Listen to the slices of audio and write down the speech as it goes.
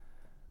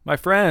My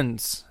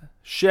friends,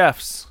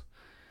 chefs,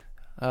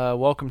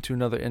 welcome to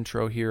another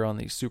intro here on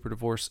the Super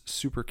Divorce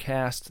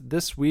Supercast.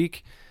 This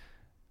week,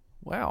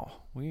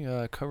 wow, we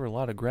cover a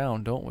lot of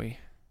ground, don't we?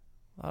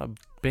 A lot of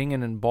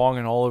binging and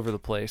bonging all over the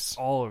place.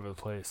 All over the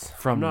place.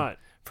 From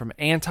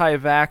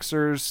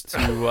anti-vaxxers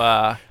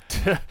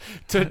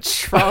to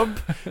Trump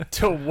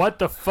to what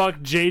the fuck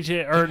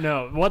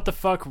what the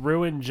fuck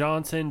Ruin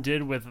Johnson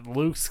did with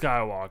Luke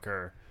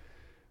Skywalker.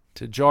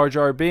 To Jar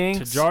Jar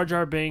Binks.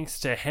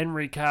 To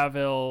Henry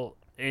Cavill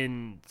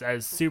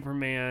as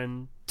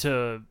Superman,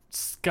 to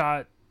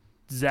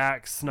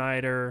Zack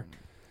Snyder.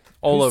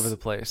 All over the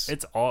place.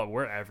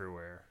 We're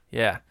everywhere.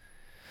 Yeah.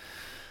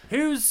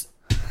 He's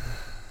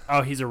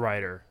a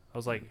writer. I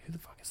was like, who the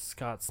fuck is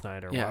Scott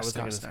Snyder? Yeah, Why was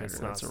Scott Snyder.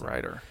 That's a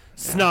writer.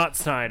 Snot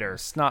Snyder.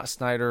 Snot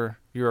Snyder,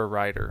 you're a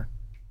writer.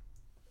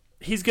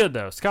 He's good,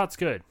 though. Scott's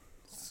good.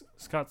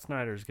 Scott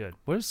Snyder's good.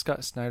 What has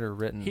Scott Snyder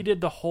written? He did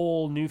the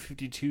whole New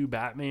 52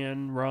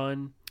 Batman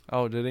run.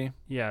 Oh, did he?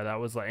 Yeah, that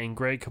was and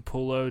Greg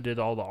Capullo did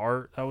all the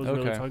art. That was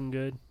really fucking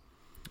good.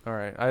 All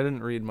right. I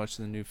didn't read much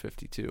of the New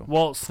 52.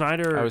 Well,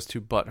 Snyder... I was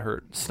too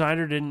butthurt.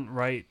 Snyder didn't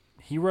write...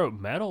 He wrote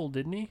Metal,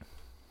 didn't he?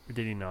 Or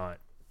did he not?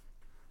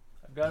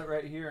 I've got it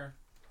right here.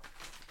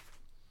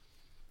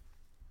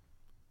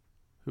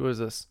 Who is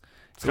this?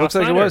 It looks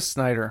like it was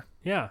Snyder.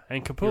 Yeah, and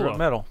He Capullo. wrote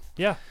Metal.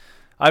 Yeah.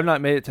 I've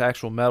not made it to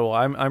actual Metal.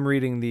 I'm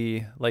reading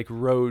the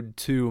Road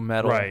to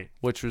Metal, right,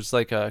 which was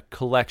like a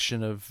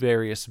collection of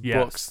various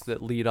books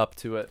that lead up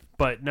to it.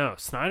 But no,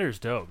 Snyder's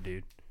dope,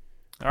 dude.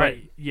 All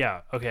right.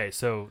 Yeah. Okay.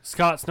 So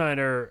Scott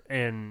Snyder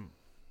and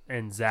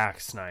Zack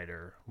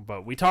Snyder,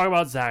 but we talk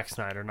about Zack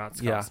Snyder, not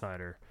Scott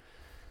Snyder.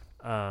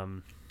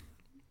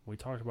 We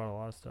talked about a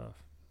lot of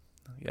stuff.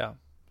 Yeah.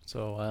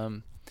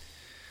 So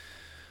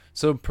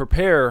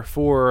prepare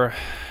for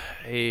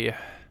a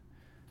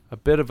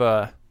bit of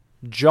a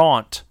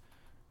jaunt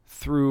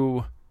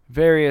through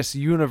various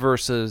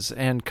universes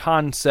and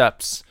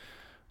concepts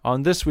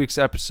on this week's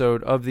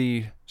episode of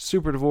the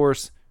Super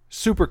Divorce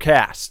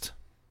Supercast.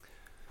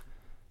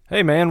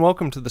 Hey man,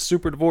 welcome to the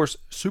Super Divorce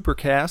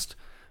Supercast.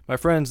 My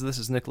friends, this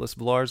is Nicholas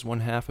Villars, one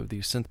half of the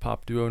synth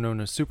pop duo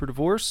known as Super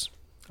Divorce.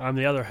 I'm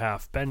the other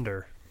half,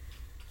 Bender.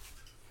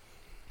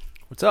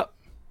 What's up?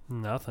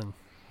 Nothing.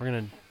 We're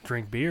gonna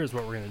drink beer is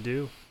what we're gonna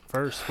do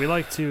first. We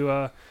like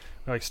to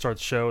start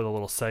the show with a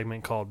little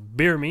segment called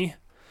Beer Me.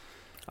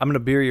 I'm going to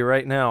beer you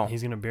right now.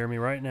 He's going to beer me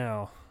right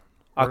now.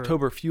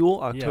 October Fuel,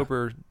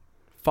 October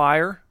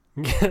Fire.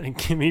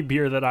 Give me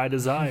beer that I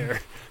desire.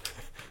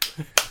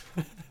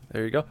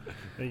 There you go.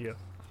 There you go.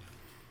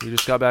 We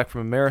just got back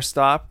from a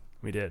Maristop.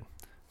 We did.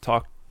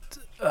 Talked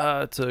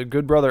to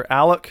good brother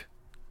Alec.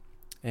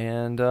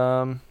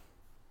 And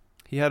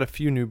he had a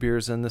few new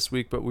beers in this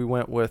week, but we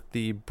went with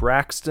the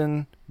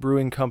Braxton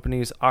Brewing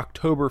Company's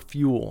October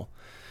Fuel.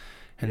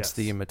 Hence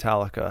the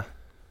Metallica.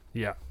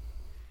 Yeah.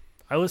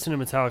 I listened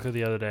to Metallica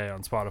the other day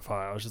on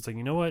Spotify. I was just like,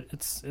 you know what?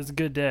 It's a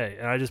good day.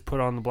 And I just put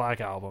on the Black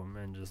Album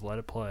and just let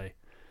it play.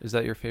 Is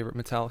that your favorite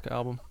Metallica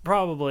album?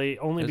 Probably.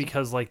 Only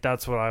because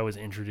that's what I was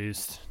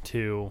introduced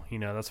to. You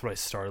know, that's what I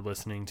started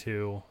listening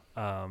to.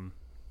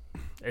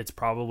 It's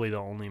probably the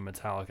only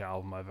Metallica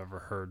album I've ever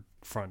heard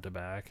front to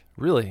back.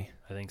 Really?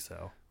 I think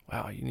so.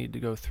 Wow, you need to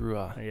go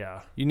through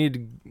You need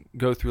to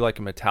go through like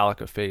a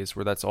Metallica phase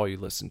where that's all you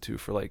listen to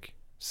for like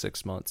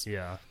 6 months.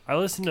 Yeah. I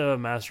listened to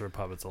Master of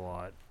Puppets a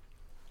lot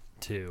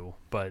too,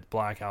 but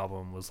Black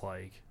Album was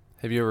like...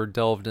 Have you ever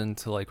delved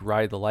into like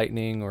Ride the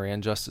Lightning or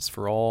And Justice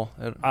for All?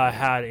 I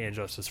had And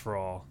Justice for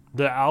All.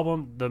 The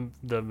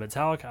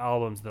Metallica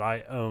albums that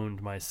I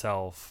owned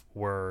myself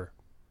were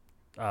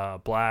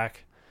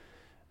Black,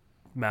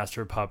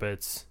 Master of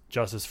Puppets,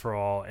 Justice for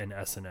All, and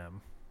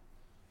S&M.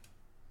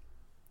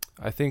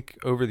 I think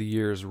over the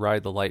years,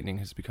 Ride the Lightning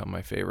has become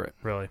my favorite.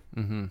 Really?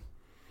 Mm-hmm.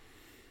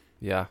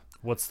 Yeah.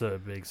 What's the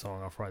big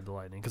song off Ride the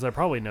Lightning? Because I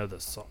probably know the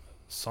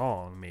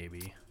song,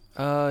 maybe.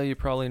 You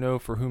probably know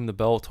For Whom the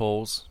Bell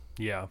Tolls.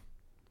 Yeah.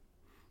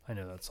 I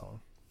know that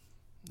song.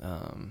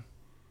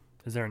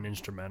 Is there an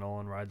instrumental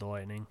on Ride the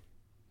Lightning?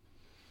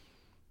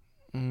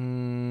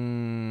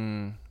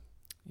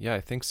 Yeah,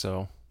 I think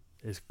so.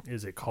 Is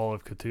it Call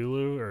of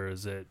Cthulhu, or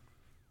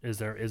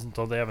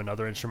don't they have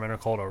another instrumental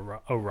called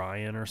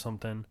Orion or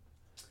something?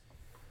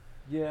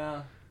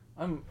 Yeah.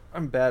 I'm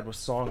bad with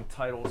song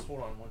titles.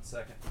 Hold on 1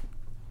 second.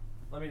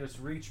 Let me just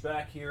reach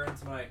back here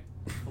into my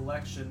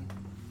collection.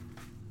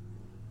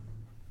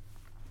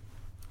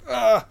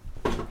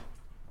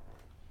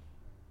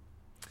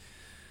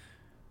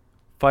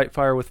 Fight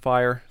Fire with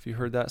Fire. Have you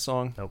heard that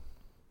song? Nope.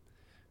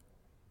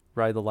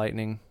 Ride the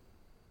Lightning.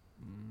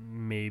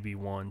 Maybe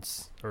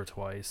once or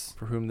twice.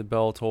 For Whom the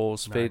Bell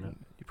Tolls. No, Fade. no.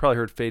 You probably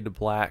heard Fade to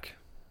Black.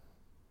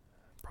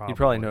 Probably. You'd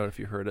probably know it if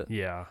you heard it.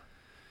 Yeah.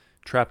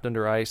 Trapped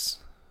Under Ice.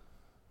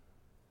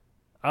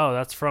 Oh,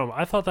 that's from...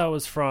 I thought that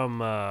was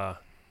from...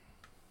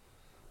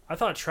 I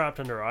thought Trapped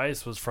Under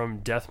Ice was from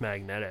Death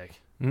Magnetic.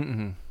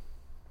 Mm-mm.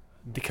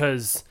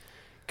 Because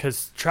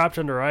Trapped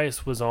Under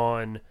Ice was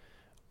on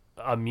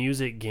a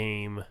music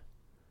game,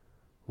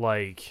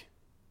 like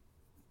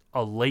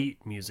a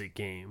late music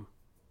game.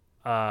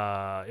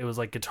 it was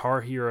like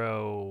Guitar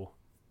Hero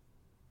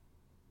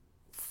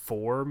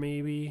 4,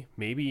 maybe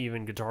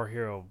even Guitar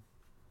Hero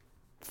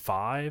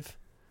 5.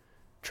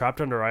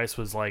 Trapped Under Ice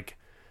was like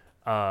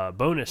a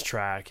bonus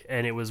track,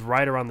 and it was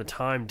right around the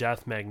time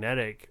Death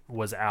Magnetic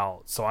was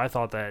out, so I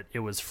thought that it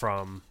was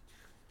from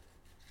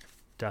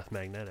Death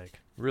Magnetic.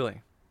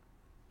 Really?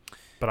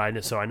 But I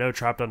know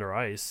Trapped Under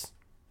Ice.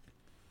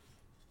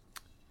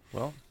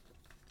 Well,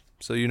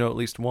 so you know at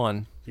least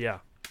one. Yeah.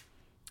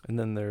 And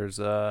then there's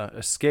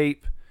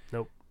Escape.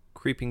 Nope.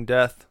 Creeping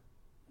Death.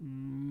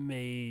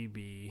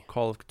 Maybe.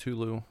 Call of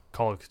Cthulhu.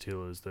 Call of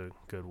Cthulhu is the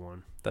good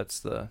one.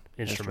 That's the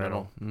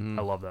Instrumental. Mm-hmm.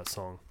 I love that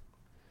song.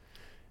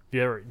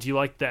 Do you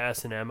like the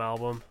S&M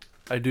album?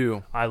 I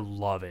do. I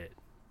love it.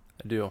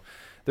 I do.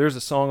 There's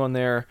a song on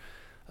there,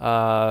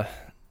 No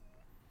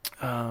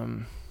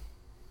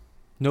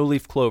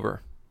Leaf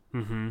Clover.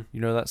 Mm-hmm. You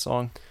know that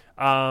song?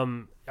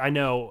 I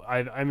know.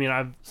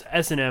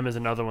 S&M is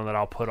another one that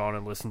I'll put on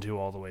and listen to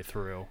all the way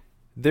through.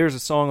 There's a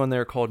song on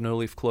there called No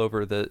Leaf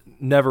Clover that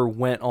never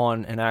went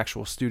on an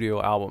actual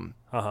studio album.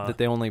 That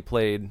they only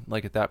played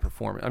like at that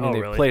performance. I mean,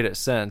 they've really? played it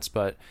since,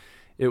 but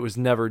it was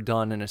never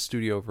done in a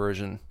studio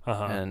version.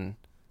 And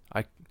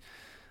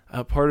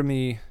part of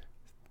me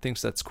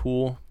thinks that's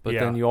cool, but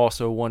then you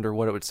also wonder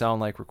what it would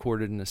sound like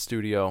recorded in a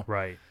studio.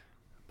 Right.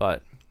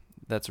 But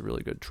that's a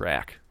really good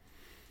track.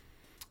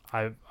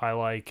 I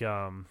like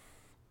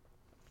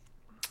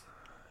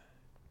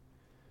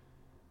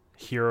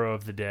Hero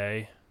of the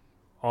Day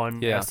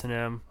on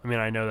S&M. I mean,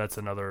 I know that's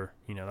another,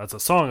 that's a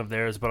song of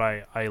theirs, but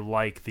I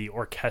like the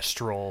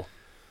orchestral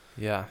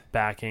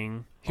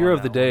backing. Hero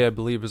of the Day, I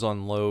believe, is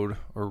on Load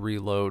or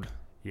Reload.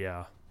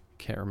 Yeah.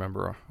 Can't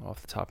remember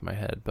off the top of my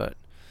head, but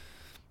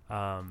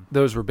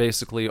those were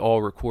basically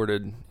all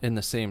recorded in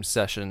the same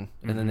session,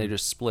 and then they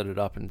just split it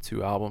up into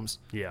 2 albums.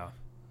 Yeah.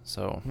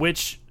 So,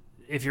 which,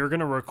 if you're going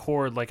to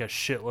record like a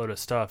shitload of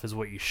stuff, is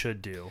what you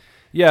should do.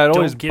 Yeah, it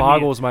always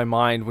boggles my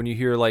mind when you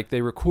hear like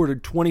they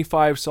recorded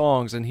 25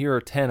 songs and here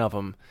are 10 of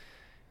them.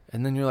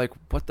 And then you're like,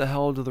 what the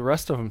hell do the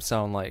rest of them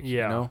sound like?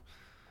 Yeah. You know?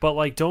 But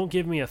like, don't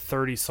give me a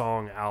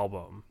 30-song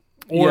album.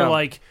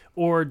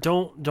 Or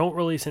don't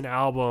release an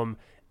album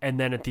and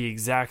then at the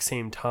exact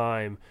same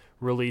time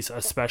release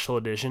a special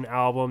edition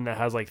album that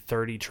has like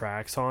 30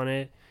 tracks on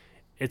it.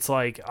 It's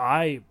like,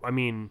 I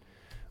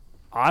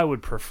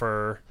would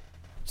prefer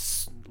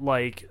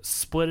like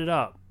split it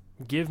up.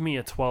 Give me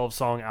a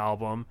 12-song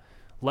album.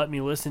 Let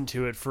me listen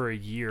to it for a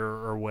year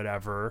or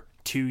whatever,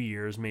 2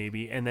 years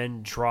maybe, and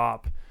then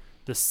drop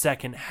the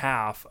second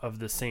half of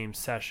the same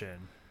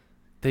session.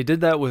 They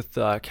did that with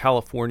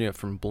California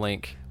from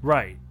Blink.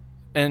 Right.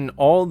 And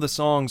all the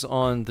songs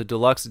on the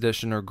deluxe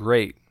edition are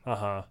great.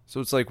 So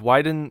it's like,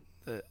 why didn't...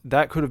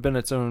 that could have been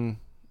its own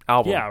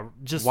album. Yeah,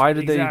 just why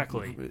did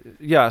exactly.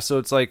 Yeah, so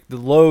it's like the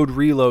Load,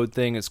 Reload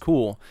thing is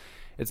cool.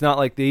 It's not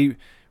like they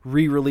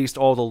re-released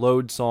all the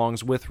Load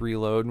songs with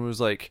Reload and was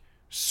like...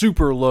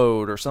 Super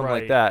Load or something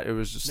like that. It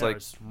was just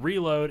it's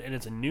Reload, and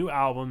it's a new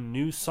album,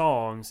 new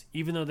songs,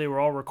 even though they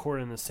were all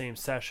recorded in the same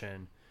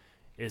session.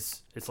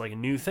 It's like a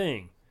new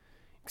thing.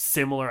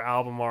 Similar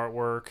album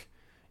artwork,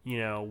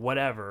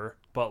 whatever,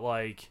 but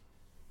like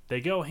they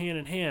go hand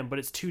in hand, but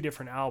it's 2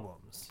 different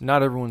albums.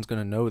 Not everyone's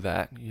going to know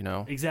that,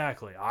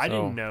 Exactly. I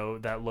didn't know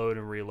that Load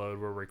and Reload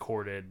were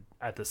recorded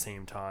at the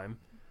same time.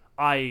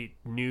 I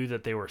knew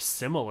that they were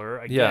similar,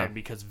 again,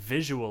 because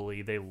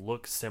visually they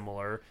look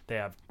similar. They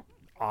have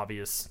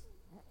obvious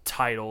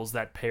titles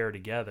that pair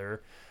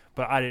together,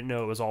 but I didn't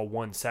know it was all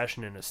one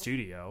session in a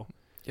studio.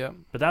 Yeah.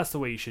 But that's the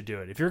way you should do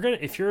it. If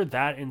you're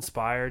that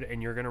inspired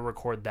and you're gonna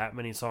record that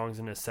many songs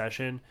in a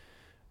session,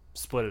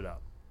 split it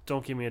up.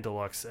 Don't give me a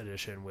deluxe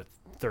edition with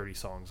 30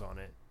 songs on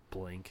it.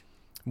 Blink.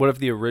 What if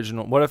they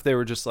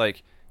were just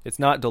like, it's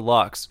not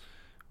deluxe,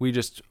 we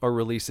just are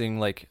releasing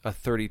like a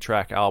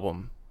 30-track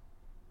album?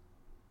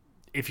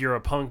 If you're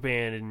a punk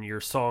band and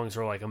your songs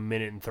are like 1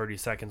 minute and 30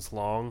 seconds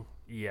long,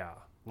 yeah.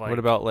 Like, what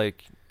about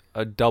like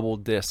a double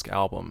disc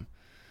album?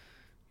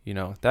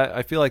 That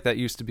I feel like that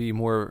used to be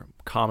more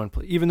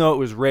commonplace. Even though it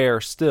was rare,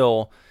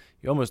 still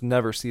you almost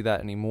never see that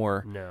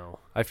anymore. No.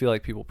 I feel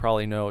like people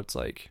probably know it's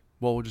like,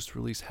 well, we'll just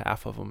release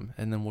half of them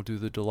and then we'll do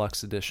the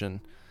deluxe edition,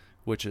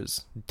 which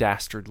is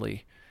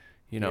dastardly,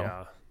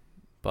 Yeah.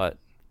 But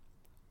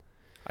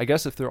I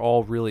guess if they're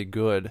all really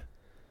good,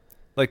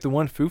 like the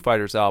one Foo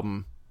Fighters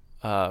album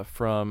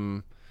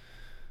from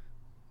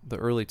the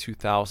early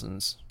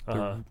 2000s,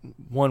 the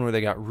one where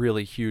they got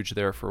really huge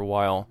there for a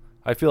while.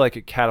 I feel like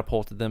it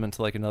catapulted them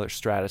into like another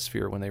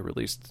stratosphere when they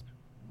released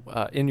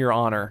In Your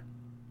Honor.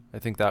 I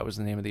think that was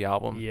the name of the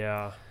album.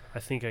 Yeah, I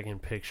think I can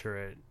picture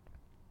it.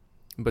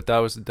 But that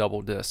was a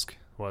double disc.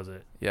 Was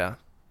it? Yeah.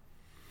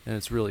 And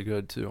it's really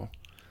good too.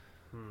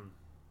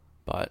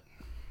 But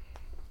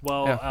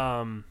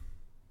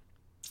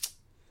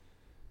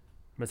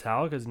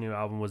Metallica's new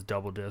album was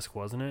double disc,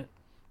 wasn't it?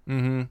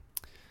 Mm-hmm.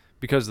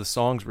 Because the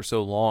songs were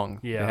so long,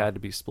 they had to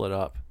be split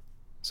up.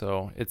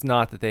 So it's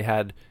not that they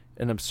had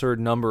an absurd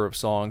number of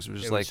songs. It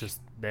was just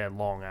they had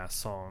long ass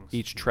songs.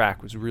 Each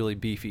track was really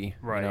beefy.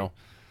 Right.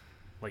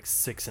 like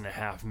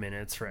 6.5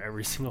 minutes for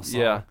every single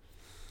song. Yeah.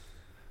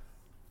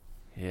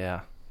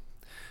 Yeah.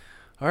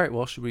 All right.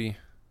 Well, should we?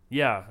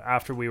 Yeah.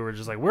 After we were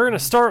just like, we're gonna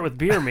start with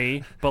Beer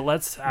Me, but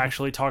let's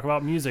actually talk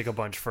about music a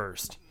bunch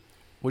first.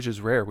 Which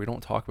is rare. We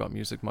don't talk about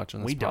music much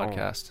on this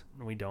podcast.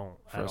 We don't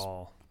at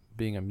all.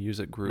 Being a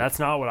music group. That's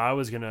not what I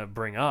was gonna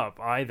bring up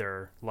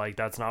either. Like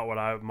that's not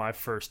what my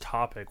first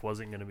topic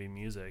wasn't gonna be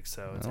music.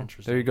 So it's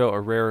interesting. There you go. A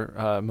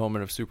rare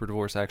moment of Super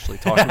Divorce actually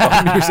talking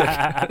about music.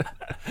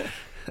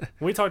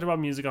 We talked about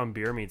music on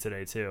Beer Me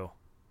today too.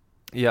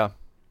 Yeah.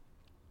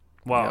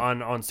 Well,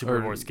 on Super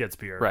Divorce Gets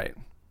Beer. Right.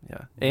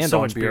 Yeah. And so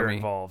on much beer beer Me.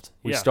 involved.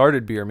 We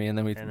started Beer Me and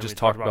then we and just then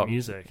talked about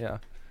music. Yeah.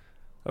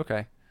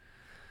 Okay.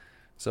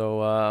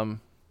 So,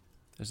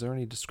 is there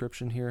any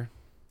description here?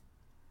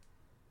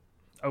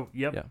 Oh,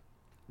 yep. Yeah.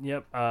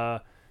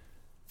 Yep.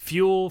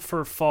 Fuel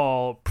for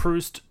fall,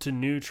 Proust to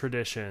new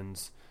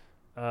traditions.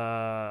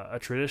 A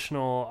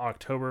traditional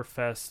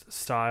Oktoberfest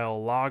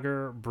style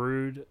lager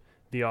brewed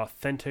the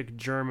authentic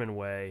German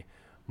way,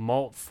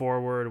 malt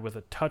forward with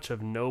a touch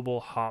of noble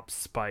hop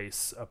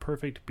spice. A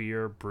perfect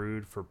beer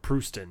brewed for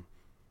Prousten.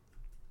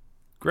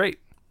 Great.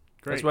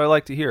 That's what I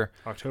like to hear.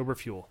 October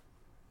Fuel.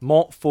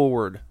 Malt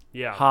forward.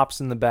 Yeah. Hops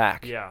in the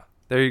back. Yeah.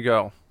 There you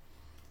go.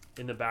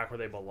 In the back where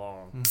they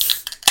belong.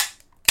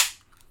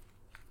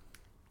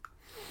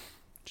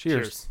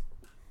 Cheers.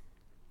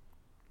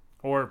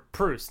 Or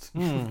Proust.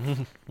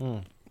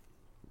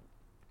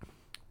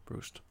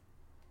 Proust.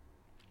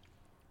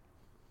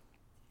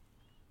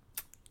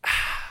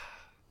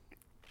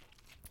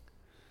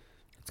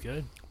 It's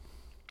good.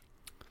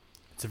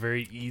 It's a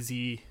very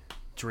easy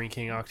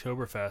drinking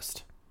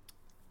Oktoberfest.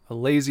 A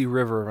lazy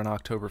river of an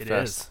Oktoberfest. It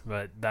is,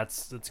 but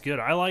that's good.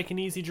 I like an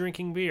easy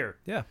drinking beer.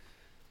 Yeah.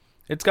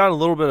 It's got a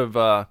little bit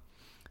of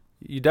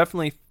you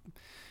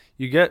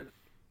get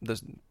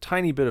this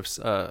tiny bit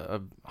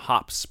of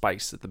hop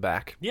spice at the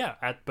back. Yeah,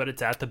 but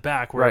it's at the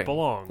back where it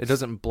belongs. It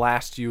doesn't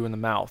blast you in the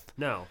mouth.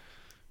 No.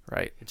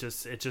 Right. It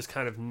just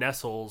kind of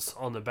nestles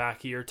on the back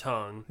of your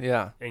tongue.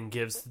 Yeah. And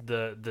gives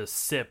the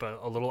sip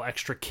a little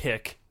extra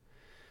kick.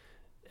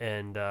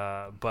 And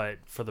but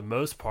for the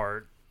most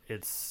part,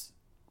 it's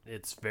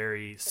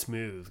very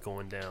smooth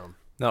going down.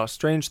 Now, a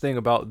strange thing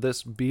about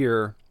this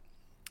beer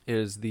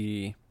is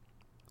the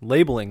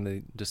labeling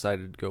they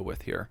decided to go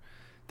with here.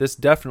 This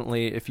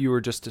definitely, if you were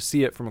just to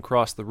see it from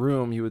across the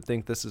room, you would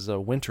think this is a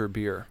winter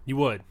beer. You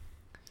would.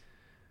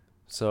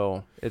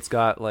 So it's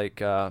got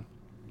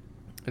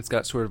it's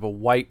got sort of a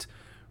white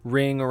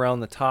ring around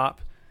the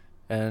top,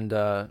 and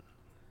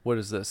what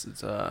is this?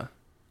 It's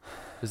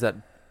is that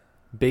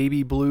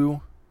baby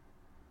blue?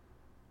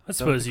 I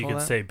suppose you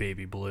could say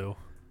baby blue.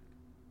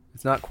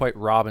 It's not quite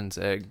robin's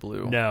egg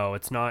blue. No,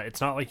 it's not. It's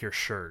not like your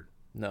shirt.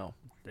 No.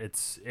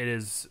 It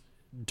is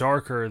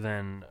darker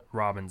than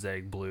robin's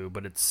egg blue,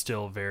 but it's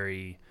still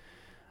very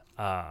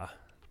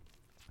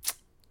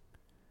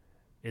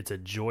it's a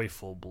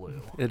joyful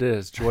blue. It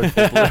is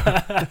joyful blue.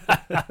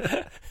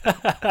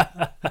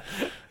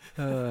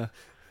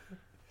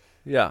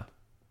 Yeah. A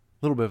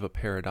little bit of a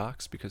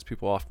paradox because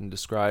people often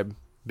describe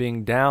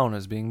being down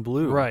as being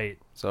blue. Right.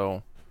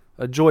 So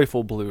a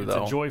joyful blue,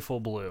 though. It's a joyful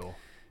blue.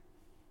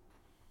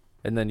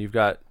 And then you've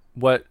got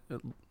what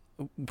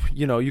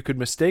you could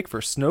mistake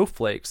for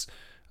snowflakes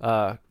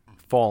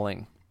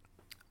falling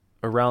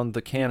around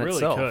the can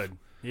itself. Really could.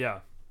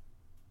 Yeah.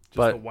 Just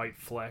but the white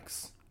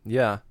flecks.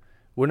 Yeah.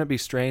 Wouldn't it be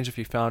strange if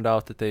you found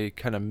out that they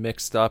kind of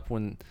mixed up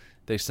when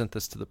they sent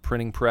this to the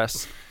printing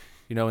press,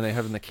 when they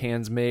having the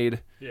cans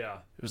made? Yeah.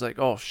 It was like,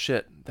 oh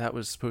shit, that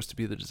was supposed to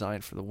be the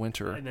design for the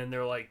winter. And then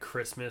their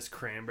Christmas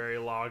cranberry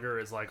lager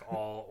is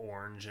all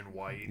orange and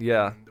white.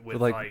 Yeah.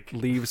 With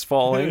leaves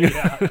falling.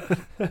 Yeah.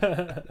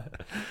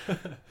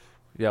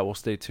 Yeah, we'll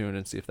stay tuned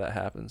and see if that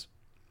happens.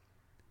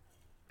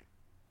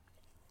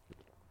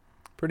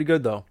 Pretty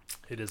good though.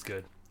 It is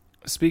good.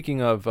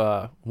 Speaking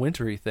of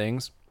wintry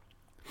things,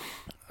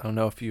 I don't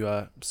know if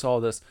you saw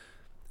this.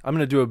 I'm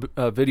going to do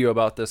a video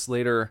about this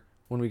later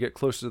when we get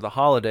closer to the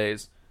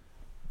holidays.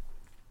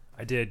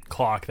 I did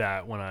clock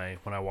that when I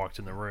walked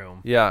in the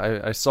room.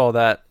 Yeah, I saw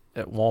that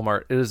at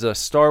Walmart. It is a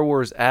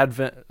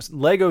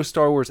Lego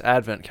Star Wars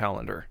Advent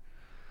calendar,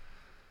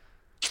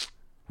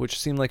 which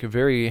seemed like a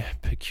very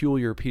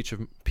peculiar piece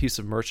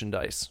of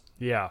merchandise.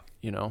 Yeah.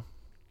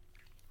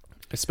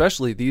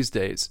 Especially these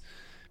days,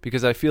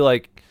 because I feel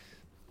like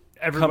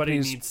everybody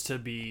needs to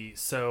be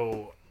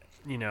so,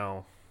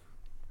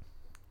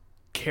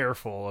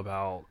 careful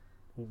about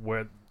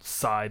what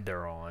side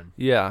they're on.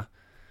 Yeah.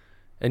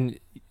 And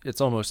it's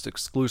almost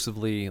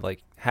exclusively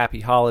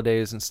happy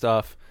holidays and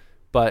stuff,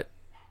 but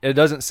it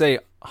doesn't say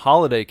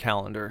holiday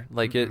calendar.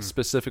 It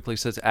specifically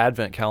says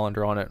Advent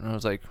calendar on it. And I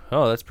was like,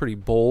 oh, that's pretty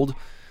bold.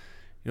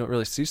 You don't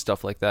really see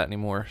stuff like that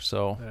anymore.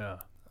 So yeah.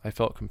 I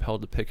felt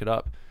compelled to pick it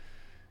up.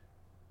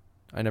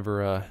 I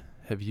never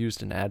have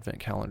used an Advent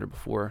calendar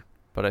before,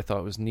 but I thought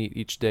it was neat.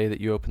 Each day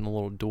that you open the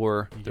little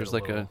door, there's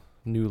a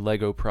new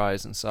Lego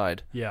prize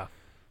inside. Yeah.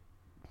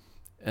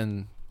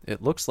 And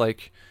it looks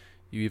like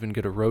you even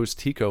get a Rose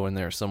Tico in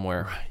there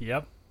somewhere.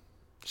 Yep.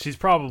 She's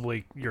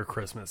probably your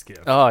Christmas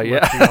gift. Oh,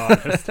 let's yeah.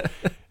 be honest.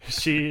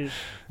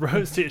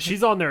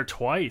 She's on there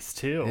twice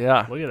too.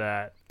 Yeah. Look at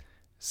that.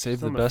 Save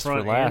She's the on best for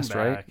front last, and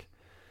right? back.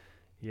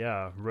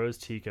 Yeah, Rose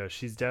Tico.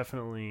 She's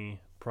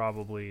definitely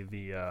probably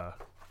the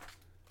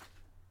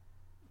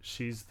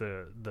she's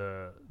the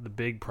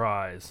big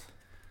prize.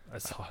 I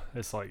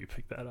saw you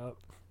pick that up.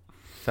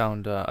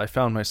 I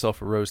found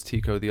myself a Rose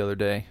Tico the other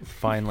day,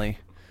 finally.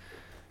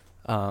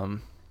 Well,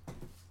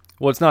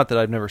 it's not that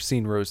I've never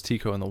seen Rose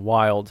Tico in the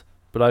wild,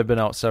 but I've been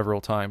out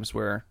several times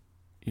where,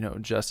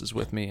 Jess is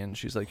with me and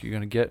she's like, "You're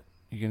gonna get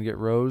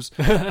Rose,"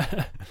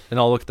 and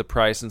I'll look at the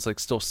price and it's like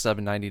still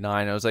 $7.99.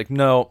 I was like,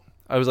 no.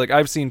 I was like,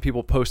 I've seen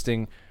people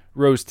posting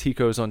Rose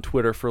Ticos on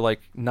Twitter for like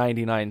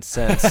 99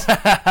 cents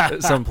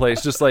at some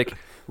place, just like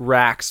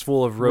racks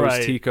full of Rose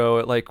Right. Tico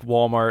at like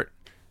Walmart.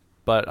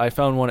 But I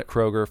found one at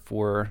Kroger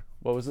for,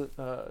 what was it?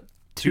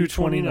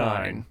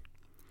 $2.29.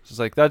 It's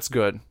like, that's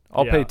good.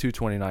 I'll pay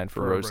 $2.29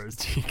 for Rose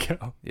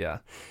Tico. Yeah.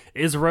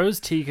 Is Rose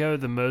Tico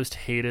the most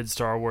hated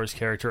Star Wars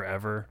character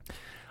ever?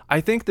 I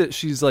think that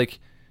she's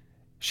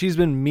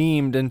been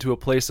memed into a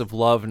place of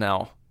love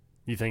now.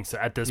 You think so?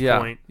 At this Yeah.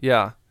 point?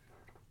 Yeah.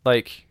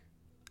 Like,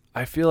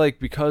 I feel like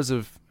because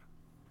of,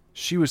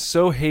 she was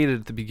so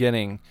hated at the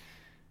beginning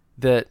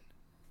that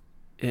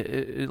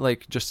it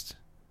like just,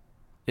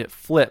 it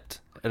flipped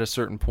at a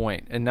certain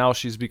point, and now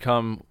she's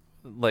become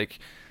like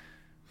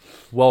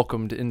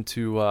welcomed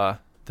into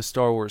the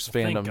Star Wars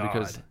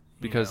fandom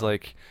because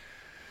like,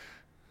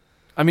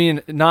 I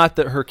mean, not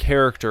that her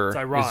character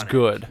is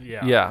good.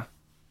 Yeah.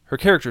 Her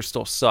character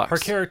still sucks. Her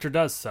character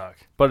does suck.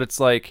 But it's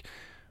like,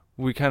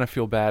 we kind of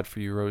feel bad for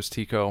you, Rose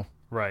Tico.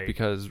 Right.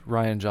 Because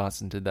Rian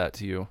Johnson did that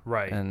to you.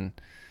 Right. And,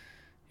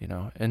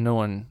 and no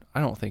one, I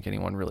don't think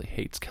anyone really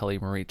hates Kelly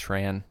Marie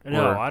Tran.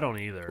 No, I don't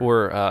either.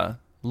 Or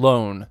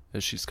Lone,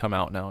 as she's come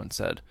out now and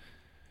said.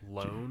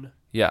 Lone?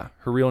 Yeah.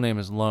 Her real name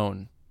is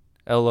Lone.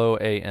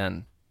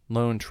 Loan.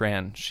 Lone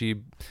Tran.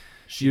 She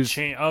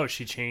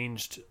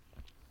changed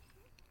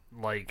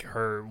like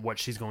what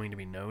she's going to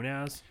be known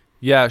as?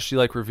 Yeah, she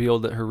like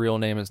revealed that her real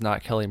name is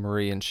not Kelly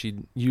Marie, and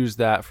she used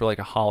that for like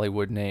a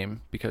Hollywood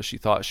name because she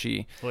thought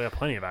Well, yeah,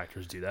 plenty of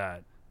actors do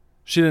that.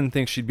 She didn't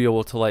think she'd be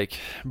able to like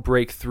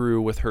break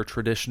through with her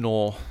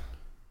traditional,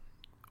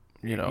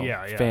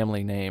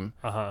 family name.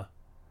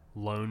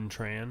 Lone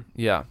Tran.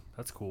 Yeah,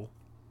 that's cool.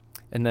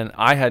 And then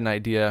I had an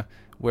idea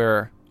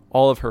where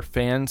all of her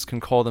fans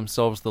can call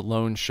themselves the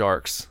Lone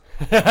Sharks.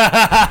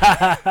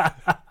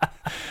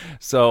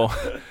 So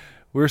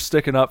we're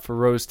sticking up for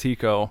Rose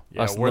Tico.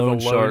 Yeah, us we're Lone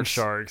the Lone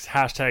Sharks.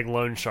 Hashtag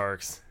Lone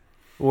Sharks.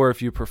 Or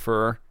if you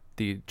prefer,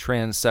 the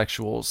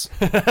transsexuals.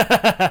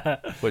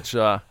 Which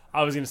I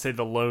was going to say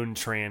the Lone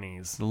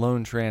Trannies. The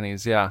Lone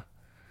Trannies, yeah.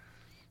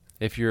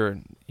 If you're,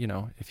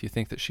 if you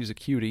think that she's a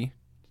cutie.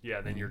 Yeah,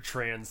 then you're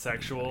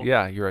transsexual.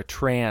 Yeah, you're a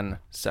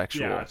transsexual.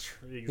 Yeah,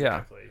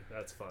 exactly. Yeah.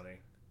 That's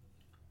funny.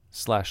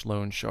 /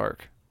 Lone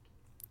Shark.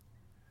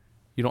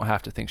 You don't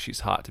have to think she's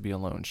hot to be a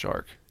lone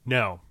shark.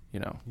 No.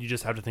 You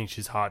just have to think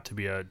she's hot to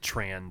be a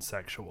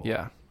transsexual.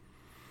 Yeah.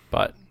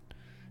 But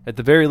at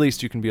the very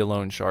least, you can be a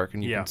lone shark,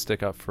 and you can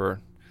stick up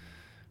for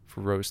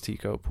Rose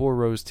Tico. Poor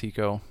Rose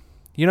Tico.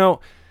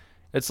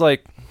 It's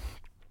like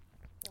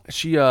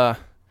she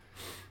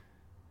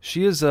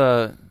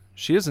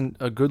isn't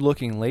a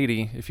good-looking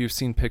lady. If you've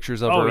seen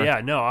pictures of her. Oh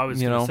yeah, no, I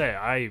was going to say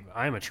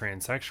I'm a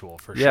transsexual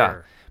for yeah.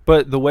 sure.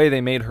 But the way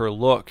they made her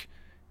look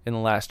in The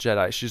Last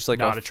Jedi, she's like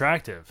not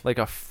attractive, like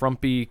a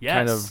frumpy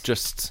kind of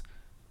just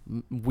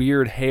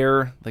weird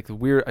hair, like the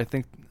weird. I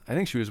think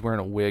she was wearing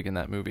a wig in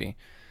that movie,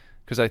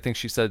 because I think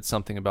she said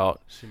something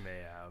about she may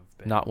have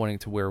been. Not wanting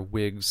to wear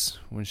wigs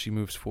when she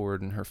moves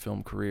forward in her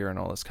film career and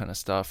all this kind of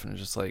stuff. And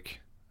it's just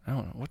like, I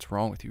don't know, what's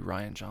wrong with you,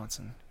 Rian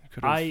Johnson?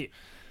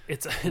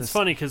 It's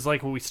funny because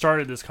like when we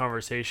started this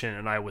conversation,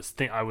 and I was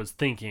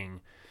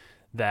thinking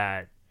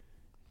that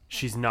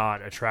she's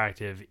not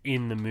attractive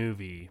in the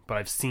movie, but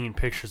I've seen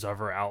pictures of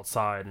her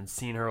outside and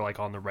seen her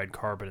like on the red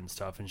carpet and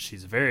stuff, and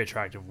she's a very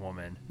attractive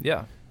woman.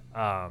 Yeah.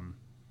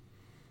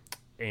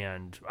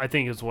 And I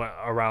think it's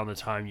around the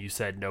time you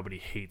said nobody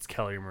hates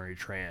Kelly Marie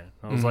Tran.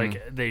 I was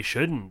like, they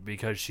shouldn't,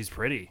 because she's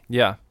pretty.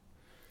 Yeah.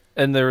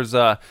 And there's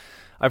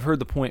I've heard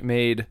the point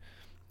made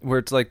where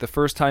it's like the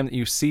first time that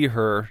you see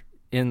her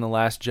in The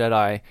Last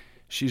Jedi,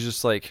 she's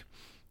just like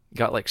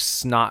got like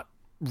snot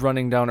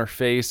running down her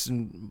face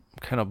and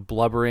kind of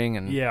blubbering,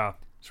 and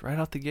it's right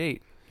out the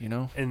gate,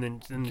 and then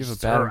give a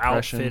bad her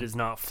impression. Outfit is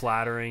not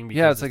flattering.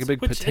 Because it's like a big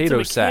potato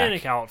it's a sack.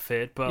 mechanic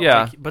outfit,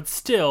 but but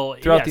still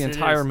throughout the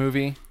entire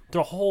movie,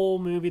 the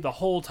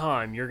whole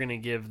time, you're gonna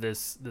give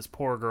this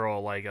poor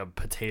girl like a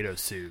potato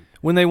suit.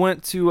 When they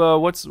went to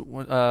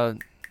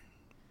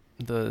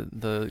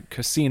the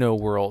casino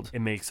world,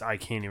 I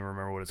can't even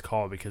remember what it's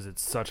called because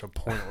it's such a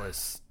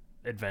pointless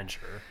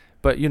adventure.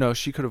 But,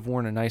 she could have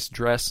worn a nice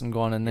dress and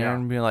gone in there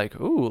and be like,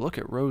 ooh, look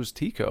at Rose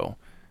Tico,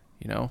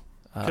 Could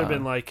have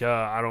been like,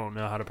 I don't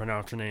know how to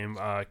pronounce her name,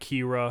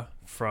 Kira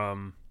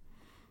from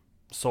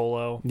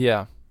Solo.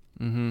 Yeah.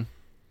 Mm-hmm.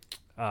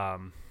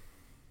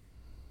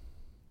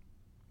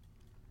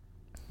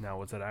 Now,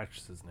 what's that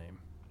actress's name?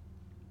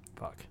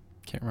 Fuck.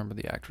 Can't remember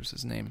the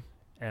actress's name.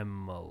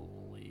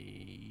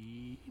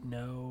 Emily.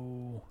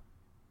 No.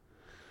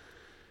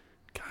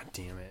 God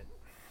damn it.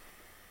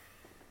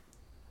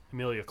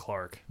 Emilia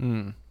Clarke.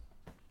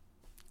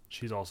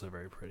 She's also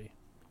very pretty.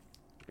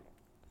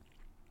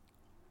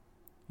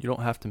 You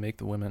don't have to make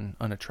the women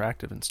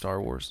unattractive in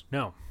Star Wars.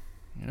 No.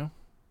 You know?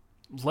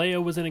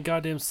 Leia was in a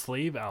goddamn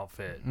slave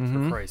outfit,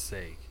 for Christ's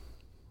sake.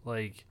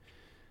 Like,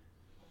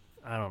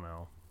 I don't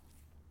know.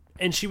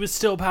 And she was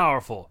still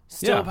powerful.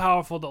 Still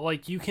powerful that,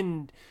 like, you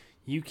can,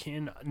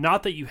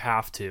 not that you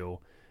have to,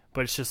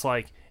 but it's just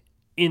like,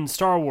 in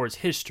Star Wars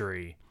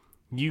history,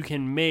 you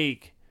can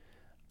make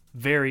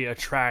very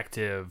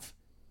attractive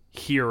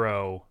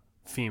hero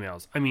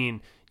females. I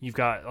mean, you've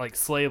got, like,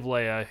 Slave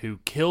Leia who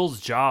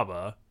kills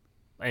Jabba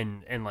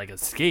and like,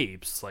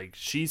 escapes. Like,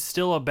 she's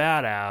still a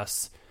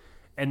badass.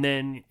 And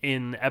then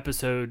in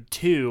episode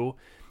 2,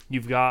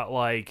 you've got,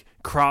 like,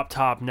 crop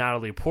top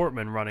Natalie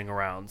Portman running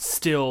around,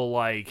 still,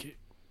 like,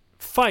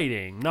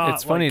 fighting, not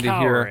it's funny like, to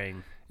cowering.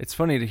 hear. It's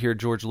funny to hear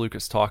George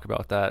Lucas talk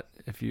about that.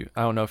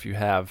 I don't know if you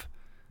have.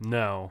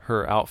 No.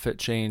 Her outfit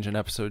change in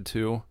episode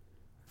 2.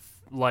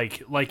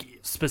 Like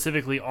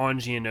specifically on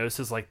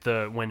Geonosis, like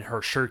when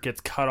her shirt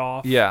gets cut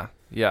off. Yeah.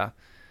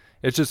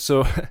 It's just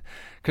so,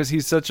 because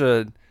he's such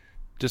a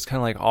just kind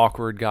of like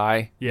awkward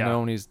guy, you know,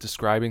 when he's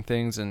describing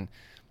things, and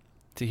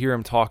to hear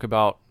him talk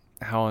about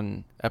how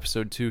in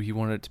episode 2 he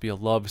wanted it to be a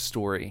love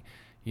story.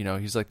 You know,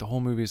 he's like, the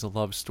whole movie is a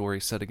love story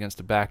set against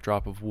a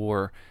backdrop of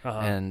war,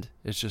 and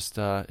it's just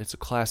it's a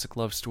classic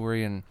love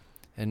story,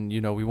 and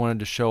you know, we wanted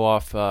to show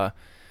off a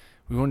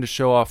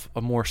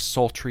more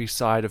sultry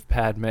side of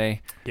Padme.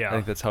 Yeah, I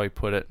think that's how he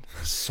put it,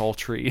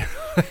 sultry.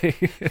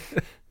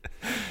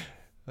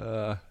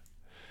 Yeah,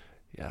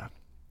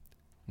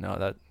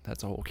 no,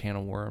 that's a whole can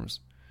of worms.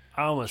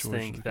 I almost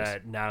think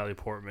that Natalie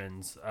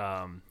Portman's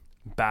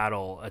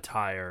battle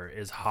attire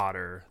is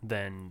hotter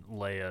than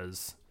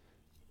Leia's,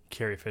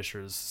 Carrie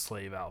Fisher's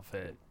slave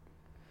outfit.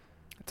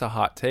 It's a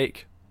hot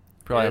take.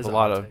 Probably have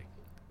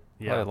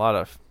a lot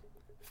of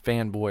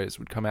fanboys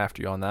would come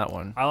after you on that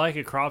one. I like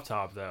a crop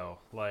top though,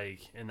 like,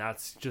 and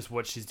that's just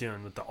what she's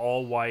doing with the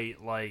all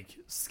white, like,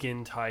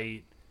 skin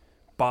tight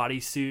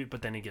bodysuit,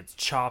 but then it gets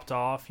chopped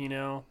off, you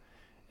know,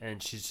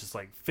 and she's just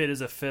like fit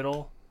as a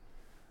fiddle.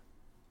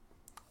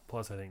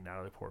 Plus, I think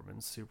Natalie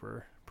Portman's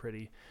super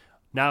pretty.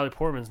 Natalie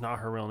Portman's not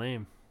her real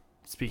name.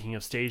 Speaking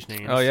of stage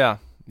names. Oh, yeah.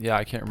 Yeah,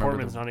 I can't remember.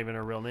 Portman's not even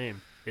her real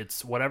name.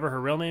 It's whatever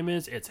her real name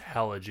is, it's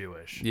hella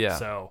Jewish. Yeah.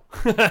 So,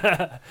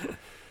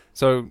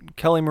 so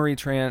Kelly Marie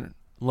Tran,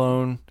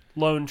 Lone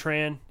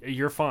Tran,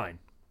 you're fine.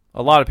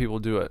 A lot of people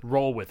do it.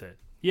 Roll with it.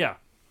 Yeah.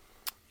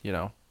 You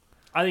know.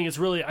 I think it's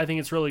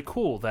really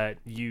cool that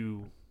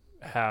you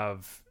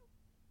have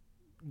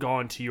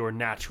gone to your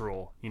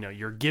natural, you know,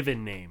 your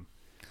given name.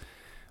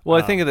 Well,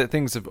 I think that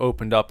things have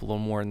opened up a little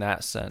more in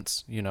that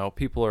sense. You know,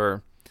 people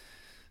are.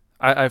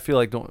 I feel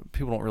like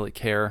people don't really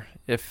care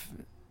if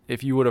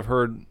you would have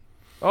heard,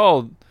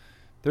 oh,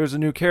 there's a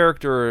new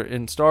character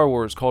in Star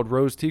Wars called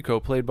Rose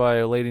Tico, played by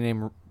a lady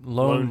named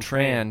Lone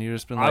Tran. You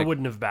just been like, I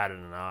wouldn't have batted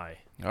an eye.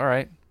 All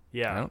right.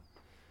 Yeah.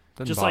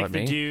 No, just like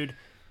the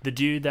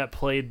dude that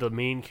played the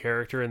main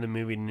character in the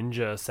movie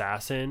Ninja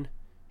Assassin,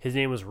 his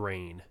name was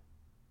Rain.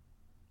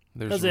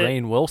 There's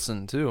Rainn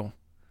Wilson too.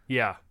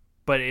 Yeah.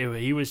 But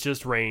he was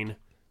just Rain.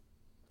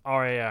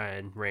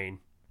 R-A-I-N, Rain.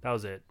 That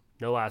was it.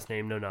 No last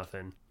name, no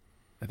nothing.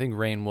 I think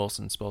Rainn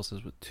Wilson spells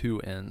his with 2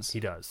 N's. He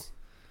does.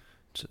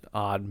 It's an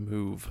odd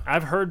move.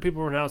 I've heard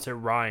people pronounce it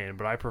Ryan,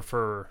 but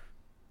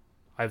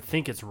I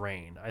think it's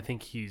Rain. I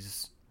think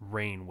he's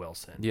Rainn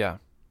Wilson. Yeah.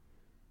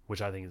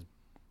 Which I think is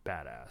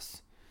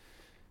badass.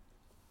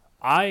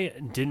 I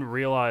didn't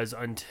realize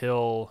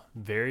until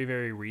very,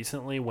 very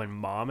recently when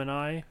Mom and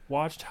I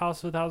watched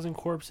House of a Thousand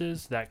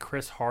Corpses that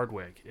Chris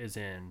Hardwick is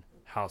in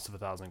House of a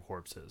Thousand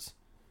Corpses.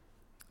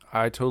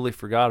 I totally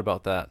forgot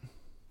about that.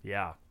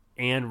 Yeah.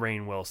 And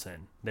Rainn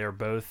Wilson. They're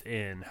both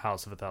in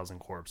House of a Thousand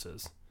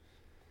Corpses.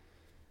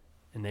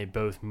 And they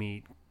both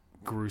meet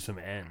gruesome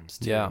ends,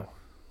 too. Yeah.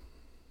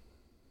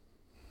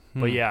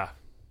 But yeah,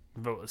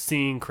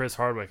 seeing Chris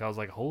Hardwick, I was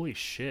like, holy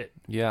shit.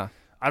 Yeah.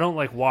 I don't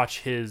like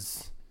watch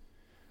his...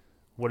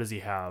 What does he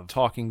have?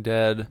 Talking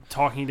Dead,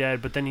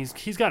 but then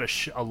he's got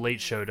a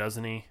late show,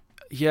 doesn't he?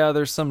 Yeah,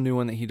 there's some new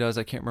one that he does.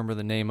 I can't remember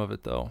the name of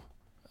it, though.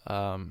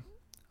 I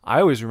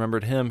always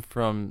remembered him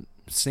from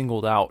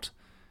Singled Out.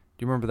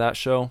 Do you remember that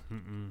show?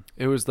 Mm-mm.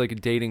 It was like a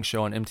dating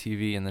show on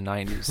MTV in the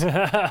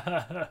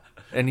 90s.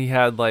 And he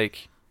had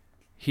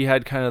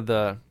kind of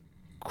the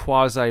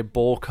quasi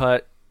bowl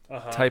cut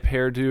type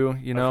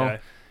hairdo, you know? Okay.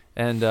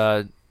 And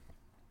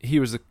it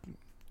was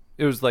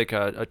like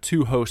a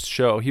 2-host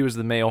show. He was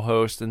the male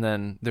host, and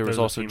then there was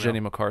also Jenny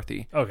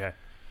McCarthy. Okay.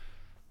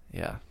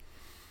 Yeah.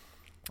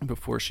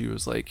 Before she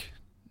was like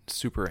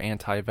super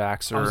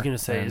anti-vaxxer. I was going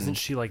to say, isn't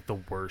she like the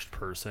worst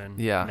person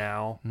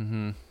now?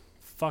 Mm-hmm.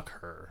 Fuck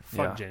her.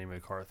 Fuck Jenny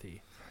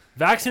McCarthy.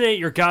 Vaccinate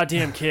your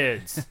goddamn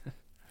kids.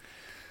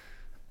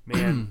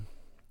 Man,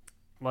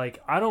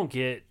 like, I don't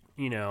get,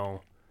 you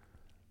know,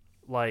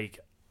 like,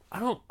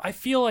 I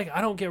feel like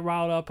I don't get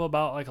riled up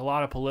about like a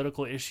lot of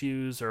political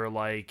issues or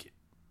like,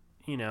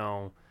 you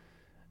know,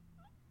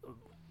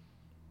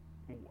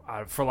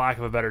 for lack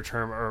of a better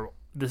term, or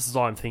this is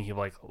all I'm thinking of,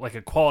 like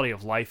a quality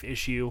of life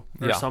issue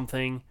or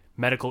something,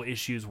 medical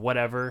issues,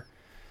 whatever.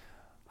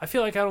 I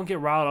feel like I don't get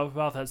riled up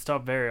about that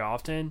stuff very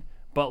often,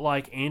 but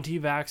like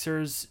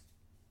anti-vaxxers,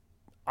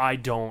 I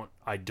don't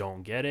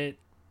get it.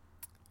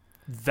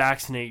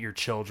 Vaccinate your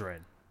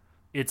children.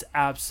 It's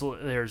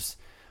absolutely,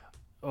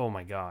 oh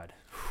my God.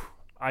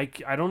 I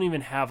don't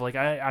even have, like,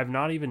 I've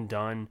not even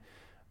done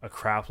a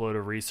crap load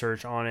of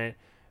research on it,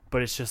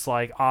 but it's just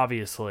like,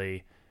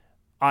 obviously,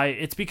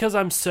 it's because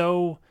I'm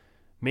so,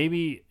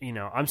 maybe,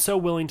 I'm so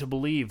willing to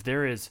believe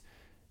there is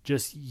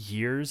just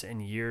years and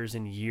years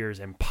and years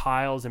and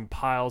piles and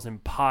piles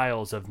and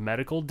piles of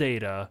medical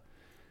data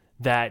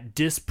that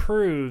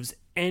disproves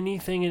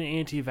anything an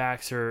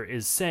anti-vaxxer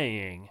is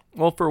saying.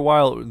 Well, for a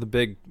while, the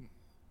big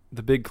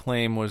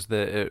claim was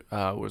that it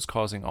was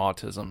causing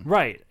autism.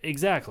 Right,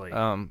 exactly.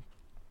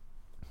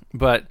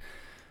 But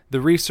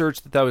the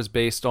research that was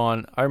based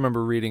on, I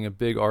remember reading a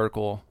big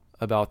article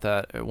about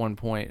that at one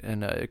point,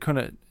 and it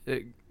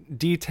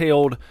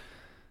detailed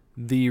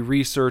the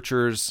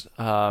researcher's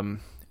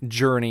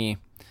journey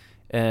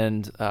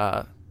and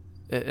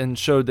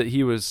showed that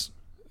he was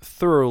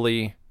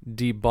thoroughly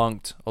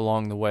debunked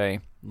along the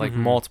way, like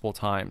multiple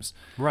times.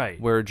 Right.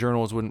 Where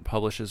journals wouldn't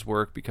publish his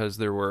work because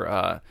there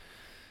were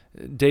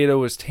data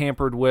was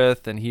tampered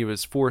with, and he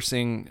was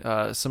forcing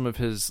some of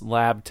his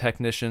lab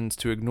technicians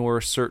to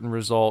ignore certain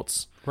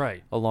results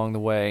along the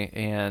way,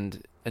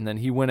 and then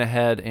he went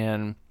ahead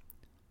and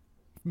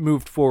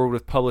moved forward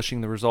with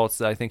publishing the results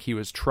that I think he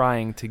was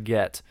trying to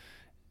get,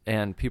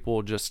 and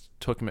people just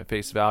took him at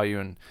face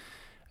value,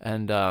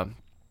 and I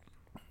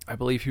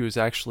believe he was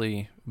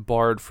actually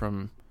barred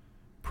from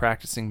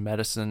practicing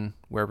medicine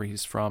wherever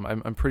he's from.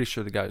 I'm pretty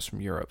sure the guy's from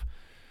Europe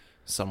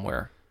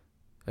somewhere,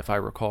 if I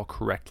recall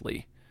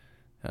correctly.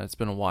 It's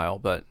been a while,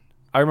 but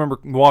I remember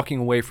walking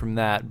away from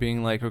that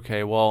being like,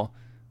 okay, well,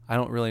 I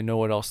don't really know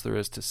what else there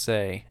is to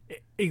say.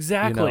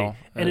 Exactly.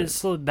 And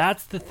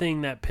that's the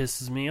thing that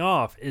pisses me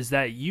off, is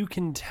that you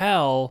can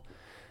tell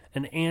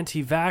an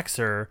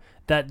anti-vaxxer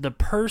that the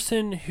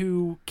person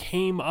who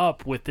came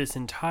up with this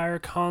entire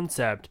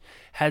concept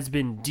has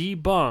been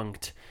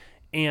debunked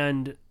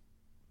and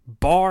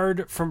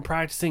barred from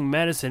practicing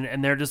medicine,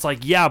 and they're just like,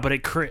 yeah, but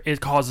it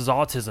causes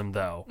autism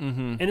though.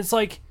 Mm-hmm. And it's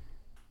like,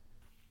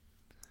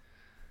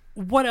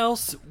 what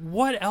else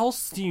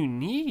do you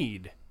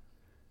need?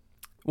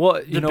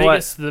 Well,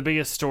 the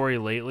biggest story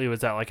lately was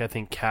that, like, I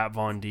think Kat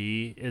Von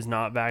D is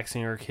not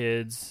vaccinating her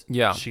kids.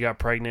 Yeah. She got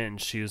pregnant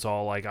and she was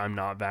all like, I'm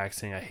not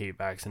vaccinating, I hate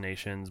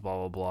vaccinations, blah,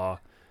 blah, blah.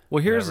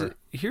 Well, here's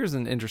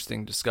an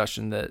interesting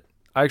discussion that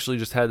I actually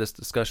just had this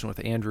discussion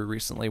with Andrew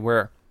recently,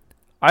 where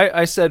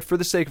I said, for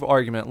the sake of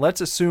argument,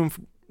 let's say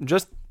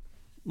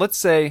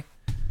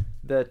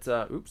that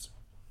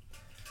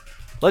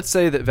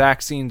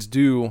vaccines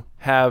do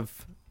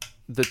have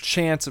the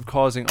chance of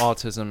causing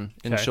autism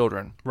in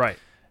children. Right.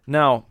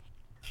 Now,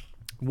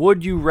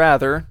 would you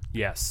rather...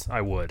 Yes,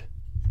 I would.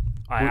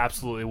 I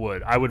absolutely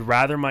would. I would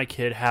rather my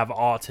kid have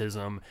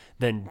autism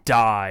than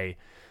die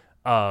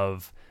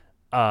of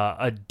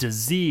a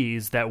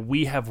disease that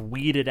we have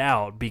weeded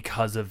out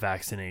because of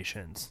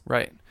vaccinations.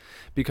 Right.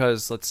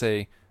 Because, let's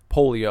say,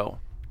 polio.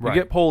 Right.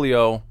 You get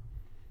polio,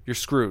 you're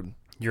screwed.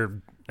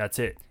 That's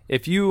it.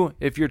 If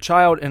your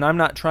child, and I'm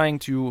not trying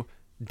to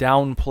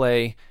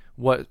downplay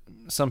what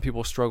some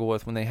people struggle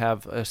with when they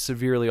have a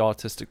severely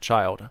autistic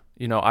child.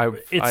 It's know,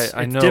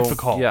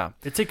 difficult. Yeah.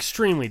 It's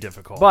extremely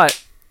difficult.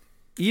 But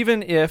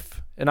even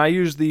if, and I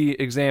use the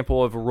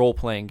example of a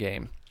role-playing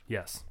game.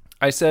 Yes.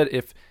 I said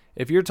if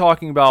you're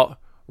talking about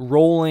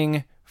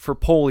rolling for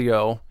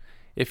polio,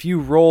 if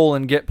you roll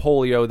and get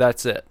polio,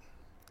 that's it.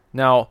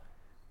 Now,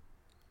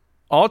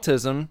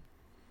 autism,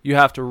 you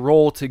have to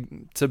roll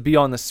to be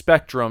on the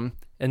spectrum,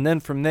 and then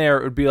from there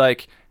it would be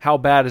like, how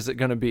bad is it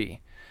going to be?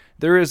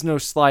 There is no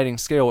sliding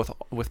scale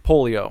with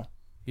polio.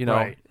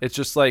 Right. It's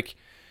just like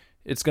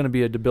it's going to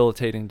be a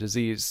debilitating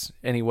disease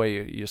any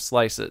way you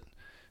slice it.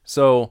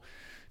 So,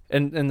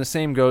 and the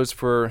same goes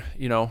for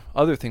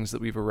other things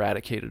that we've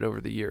eradicated over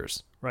the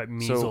years. Right,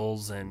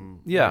 measles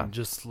and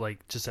just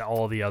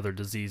all the other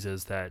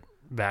diseases that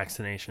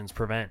vaccinations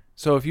prevent.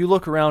 So if you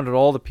look around at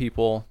all the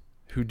people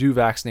who do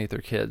vaccinate their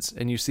kids,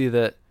 and you see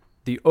that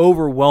the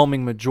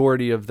overwhelming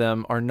majority of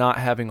them are not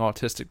having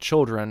autistic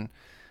children,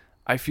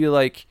 I feel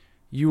like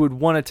you would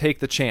want to take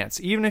the chance.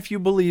 Even if you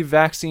believe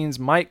vaccines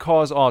might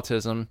cause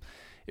autism,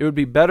 it would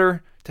be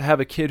better to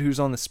have a kid who's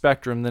on the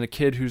spectrum than a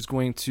kid who's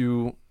going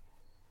to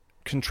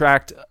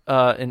contract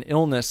an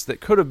illness that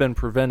could have been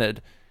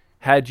prevented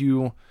had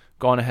you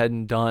gone ahead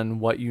and done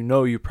what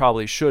you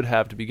probably should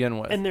have to begin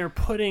with. And they're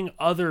putting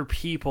other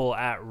people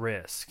at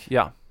risk.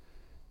 Yeah.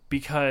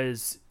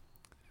 Because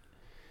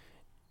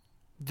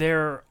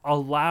they're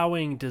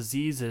allowing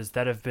diseases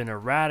that have been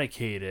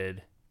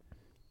eradicated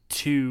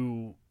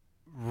to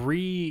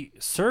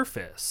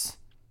resurface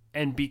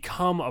and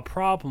become a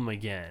problem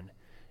again.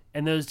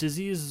 and those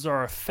diseases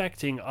are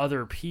affecting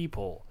other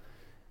people,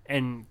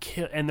 and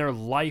they're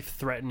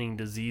life-threatening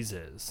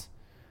diseases.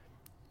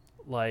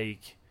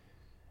 Like,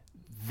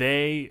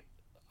 there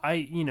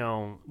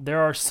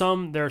are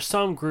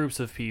some groups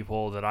of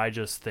people that I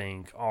just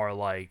think are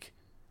like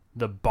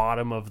the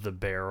bottom of the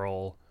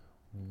barrel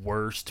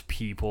worst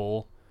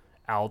people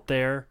out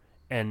there,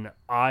 and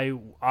I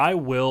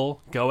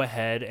will go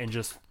ahead and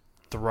just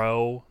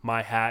throw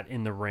my hat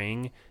in the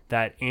ring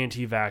that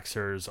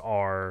anti-vaxxers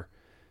are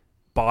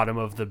bottom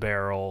of the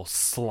barrel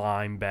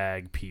slime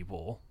bag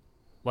people.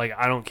 Like,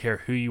 I don't care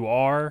who you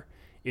are.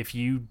 If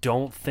you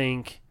don't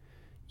think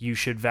you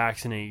should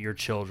vaccinate your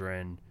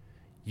children,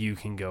 you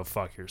can go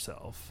fuck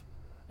yourself.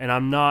 And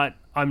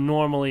I'm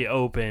normally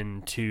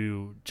open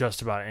to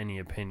just about any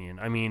opinion.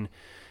 I mean,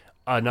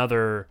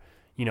 another,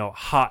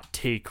 hot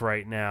take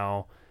right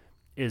now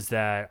is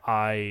that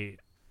I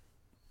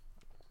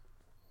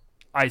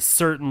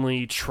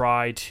certainly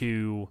try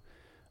to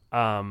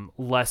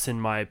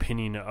lessen my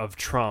opinion of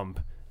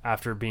Trump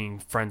after being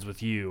friends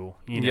with you,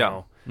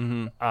 know.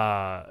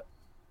 Mm-hmm.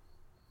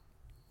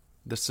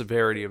 The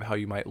severity of how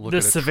you might look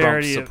at a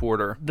Trump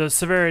supporter. The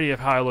severity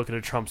of how I look at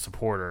a Trump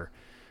supporter.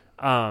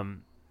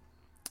 And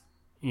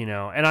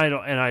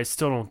I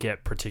still don't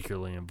get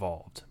particularly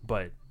involved,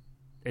 but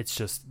it's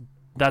just,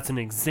 that's an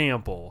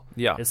example.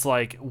 Yeah. It's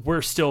like,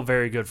 we're still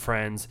very good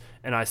friends,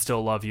 and I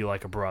still love you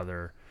like a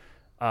brother.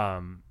 I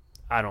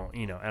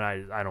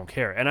don't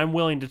care. And I'm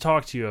willing to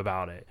talk to you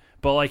about it.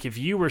 But like, if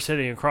you were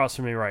sitting across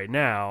from me right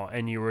now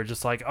and you were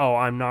just like, oh,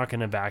 I'm not going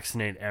to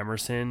vaccinate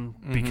Emerson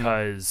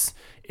because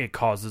it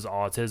causes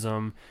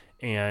autism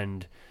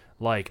and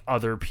like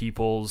other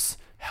people's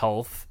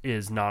health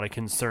is not a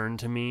concern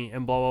to me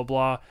and blah, blah,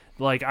 blah.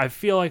 Like, I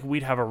feel like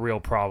we'd have a real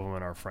problem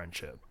in our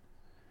friendship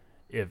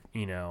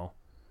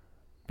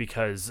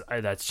because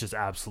that's just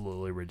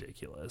absolutely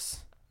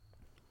ridiculous.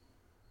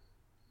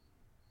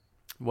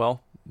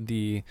 Well,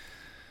 the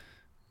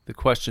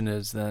question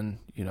is then,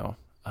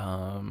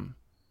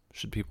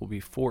 should people be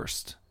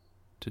forced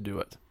to do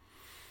it?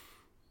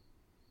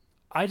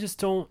 I just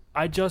don't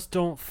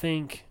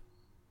think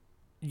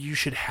you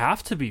should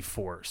have to be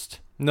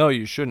forced. No,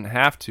 you shouldn't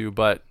have to,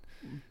 but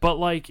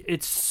like,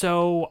 it's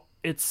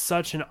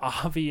such an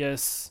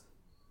obvious,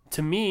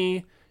 to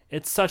me,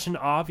 it's such an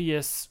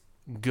obvious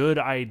good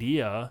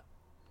idea,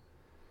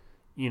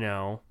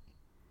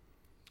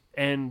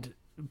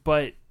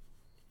 but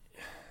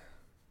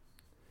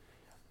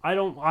I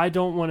don't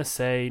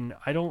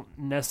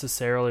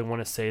necessarily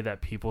want to say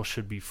that people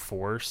should be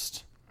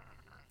forced,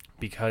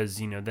 because,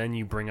 then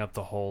you bring up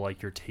the whole,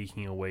 like, you're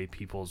taking away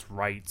people's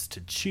rights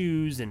to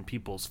choose and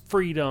people's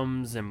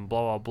freedoms and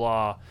blah,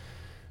 blah,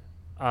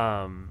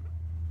 blah.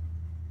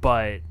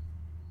 But,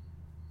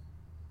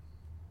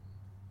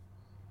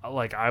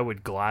 like, I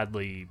would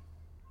gladly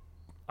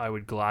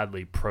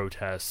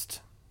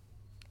protest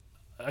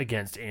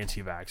against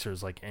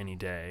anti-vaxxers, like, any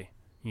day,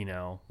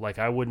 like,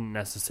 I wouldn't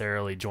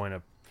necessarily join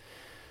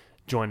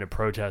a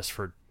protest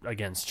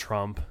against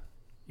Trump.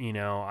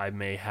 I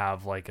may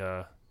have like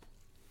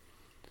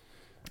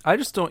I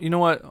just don't,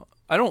 what?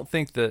 I don't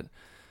think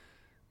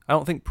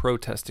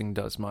protesting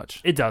does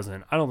much. It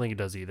doesn't. I don't think it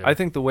does either. I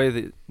think the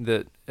way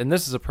that and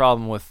this is a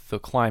problem with the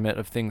climate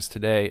of things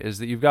today, is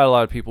that you've got a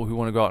lot of people who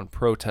want to go out and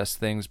protest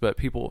things, but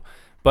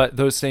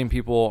those same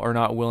people are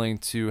not willing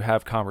to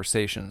have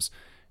conversations.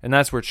 And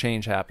that's where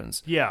change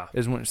happens. Yeah.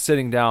 Is when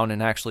sitting down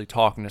and actually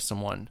talking to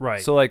someone.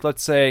 Right. So, like,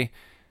 let's say,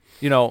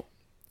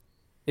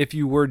 if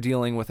you were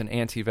dealing with an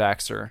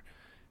anti-vaxxer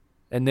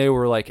and they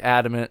were, like,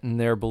 adamant in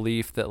their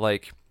belief that,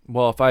 like,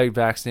 well, if I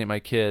vaccinate my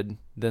kid,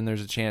 then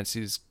there's a chance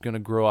he's going to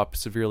grow up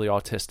severely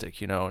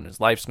autistic, and his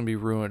life's going to be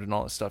ruined and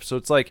all this stuff. So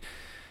it's like,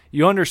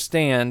 you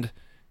understand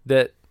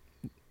that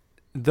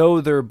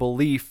though their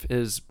belief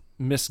is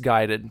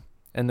misguided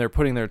and they're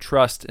putting their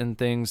trust in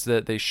things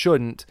that they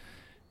shouldn't,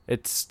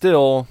 it's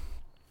still,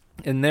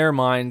 in their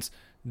minds,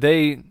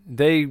 they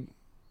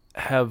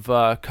have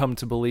come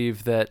to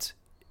believe that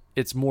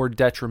it's more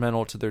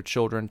detrimental to their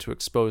children to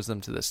expose them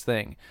to this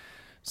thing.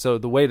 So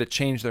the way to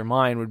change their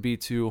mind would be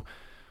to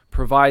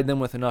provide them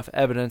with enough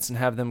evidence and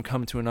have them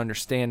come to an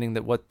understanding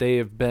that what they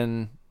have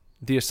been,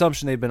 the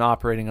assumption they've been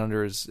operating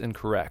under, is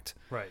incorrect.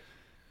 Right.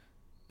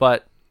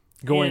 But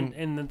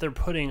and that they're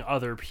putting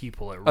other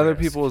people at risk. Other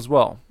people as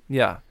well.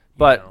 Yeah.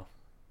 But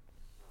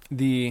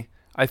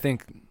I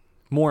think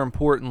more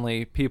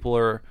importantly, people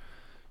are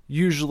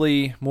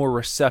usually more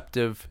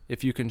receptive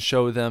if you can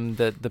show them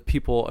that the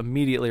people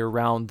immediately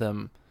around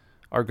them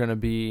are going to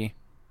be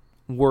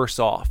worse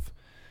off,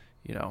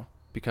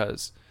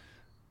 because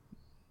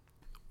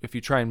if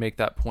you try and make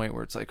that point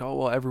where it's like, oh,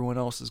 well, everyone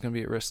else is going to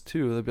be at risk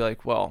too, they'll be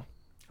like, well,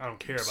 I don't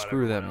care about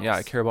screw them. else. Yeah,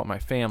 I care about my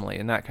family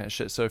and that kind of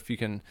shit. So if you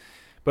can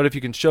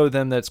show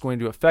them that it's going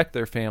to affect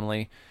their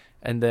family,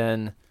 and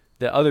then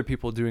the other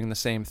people doing the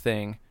same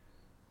thing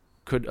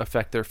could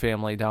affect their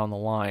family down the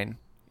line,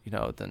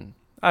 then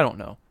I don't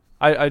know.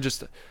 I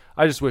just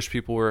wish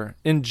people were,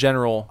 in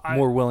general,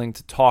 more willing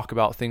to talk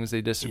about things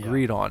they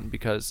disagreed on,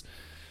 because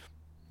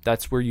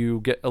that's where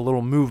you get a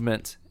little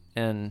movement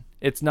And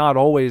it's not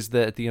always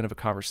that at the end of a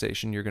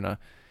conversation you're going to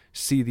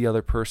see the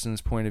other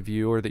person's point of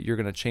view or that you're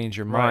going to change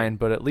your mind,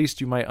 but at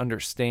least you might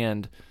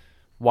understand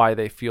why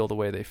they feel the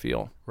way they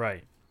feel.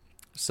 Right.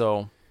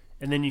 So,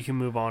 and then you can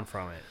move on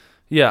from it.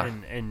 Yeah.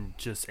 And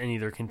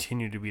either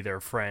continue to be their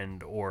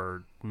friend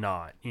or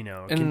not,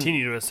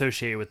 continue to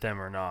associate with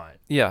them or not.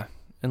 Yeah.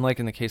 And like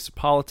in the case of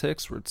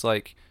politics where it's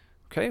like,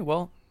 okay,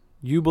 well,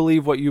 you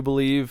believe what you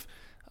believe,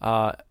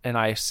 and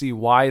I see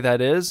why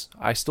that is.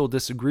 I still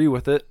disagree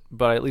with it,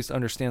 but I at least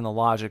understand the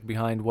logic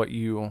behind what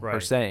you are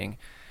saying.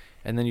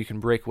 And then you can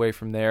break away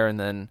from there and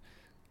then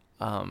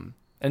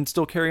and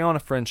still carry on a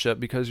friendship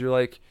because you're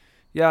like,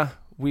 yeah,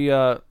 we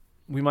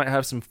might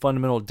have some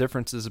fundamental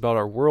differences about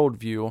our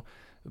worldview,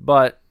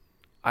 but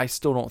I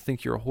still don't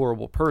think you're a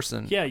horrible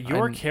person. Yeah,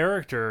 your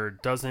character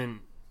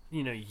doesn't,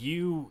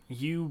 you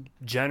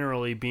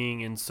generally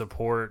being in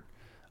support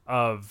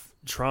of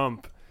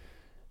Trump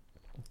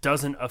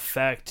doesn't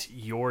affect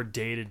your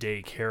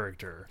day-to-day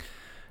character.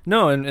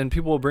 No, and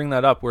people will bring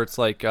that up where it's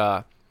like,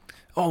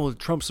 well,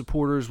 Trump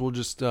supporters will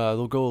just,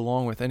 they'll go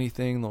along with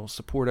anything. They'll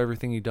support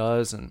everything he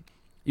does. And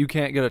you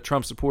can't get a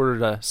Trump supporter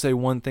to say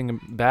one thing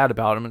bad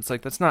about him. It's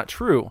like, that's not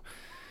true.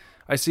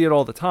 I see it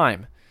all the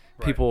time.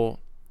 Right.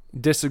 People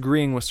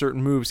disagreeing with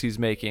certain moves he's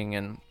making.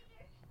 And,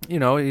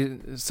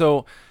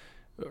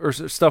 or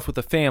stuff with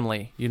the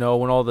family, when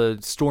all the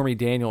Stormy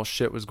Daniels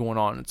shit was going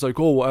on. It's like,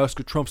 oh, we'll ask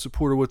a Trump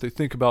supporter what they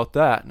think about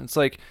that. And it's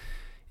like,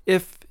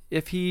 if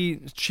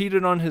he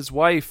cheated on his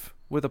wife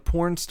with a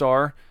porn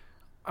star,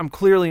 I'm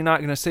clearly not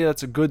going to say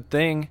that's a good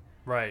thing.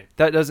 Right.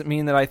 That doesn't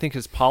mean that I think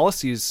his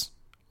policies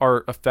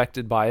are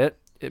affected by it.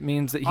 It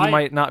means that he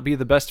might not be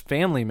the best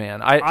family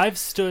man. I've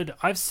said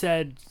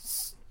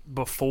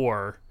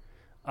before,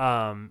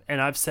 and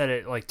I've said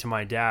it like to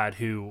my dad,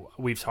 who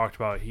we've talked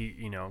about.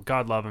 He,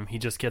 God love him. He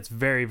just gets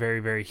very,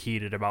 very, very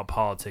heated about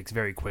politics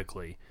very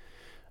quickly.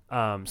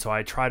 So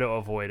I try to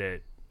avoid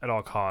it at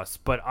all costs.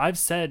 But I've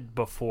said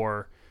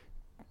before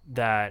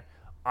that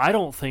I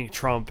don't think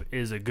Trump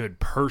is a good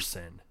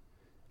person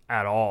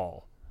at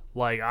all.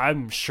 Like, I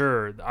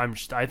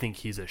think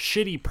he's a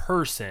shitty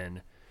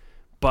person,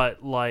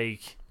 but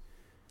like,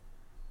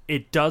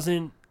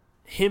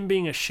 him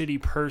being a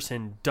shitty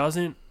person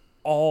doesn't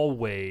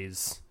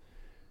always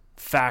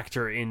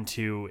factor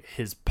into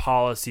his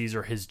policies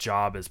or his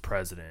job as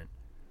president.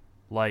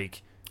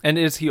 Like, and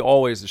is he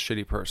always a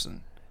shitty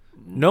person?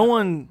 No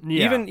one,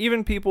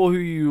 even people who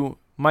you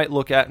might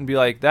look at and be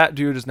like, that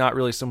dude is not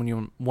really someone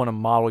you want to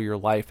model your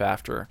life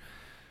after.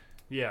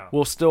 Yeah.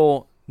 Will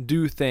still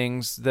do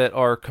things that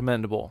are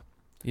commendable,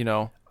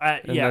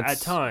 at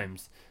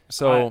times.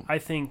 So I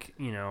think,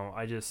 in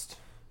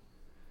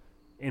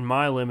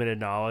my limited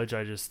knowledge,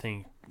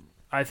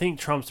 I think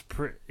Trump's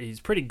he's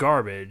pretty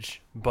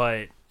garbage,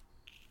 but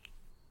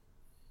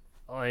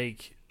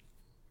like,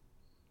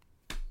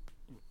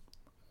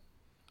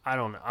 I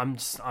don't know. I'm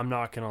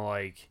not gonna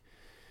like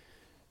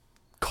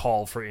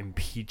call for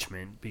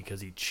impeachment because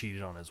he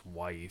cheated on his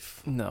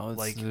wife. No,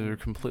 like, they're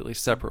completely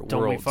separate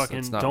worlds.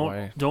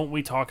 Don't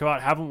we talk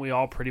about? Haven't we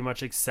all pretty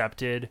much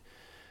accepted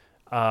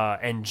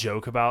and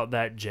joke about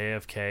that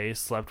JFK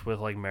slept with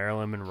like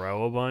Marilyn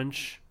Monroe a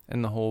bunch?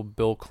 And the whole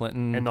Bill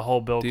Clinton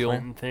deal.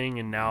 Clinton thing,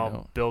 and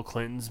now Bill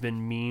Clinton's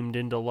been memed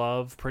into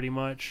love pretty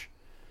much.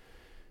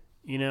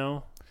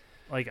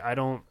 Like,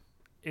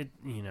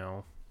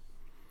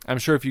 I'm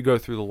sure if you go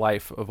through the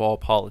life of all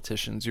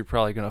politicians, you're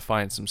probably going to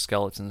find some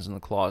skeletons in the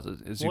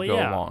closet as you go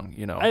along,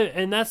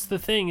 and that's the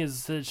thing,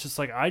 is that it's just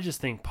like, I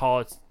just think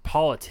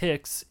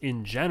politics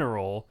in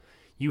general,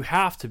 you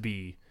have to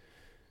be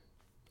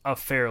a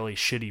fairly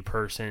shitty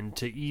person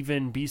to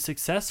even be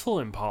successful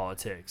in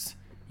politics.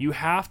 You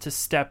have to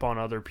step on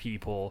other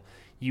people.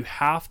 You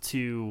have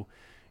to,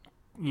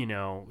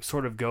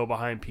 sort of go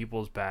behind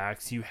people's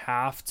backs. You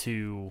have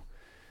to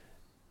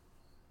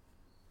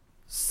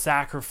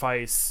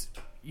sacrifice,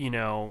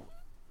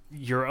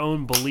 your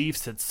own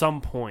beliefs at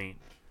some point.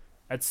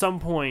 At some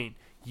point,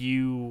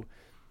 you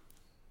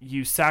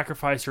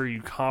sacrifice or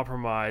you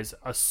compromise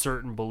a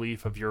certain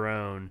belief of your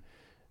own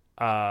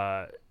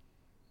to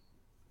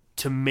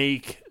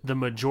make the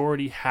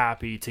majority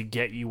happy, to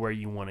get you where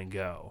you want to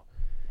go.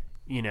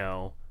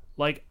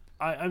 Like,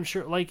 I'm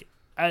sure, like,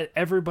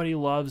 everybody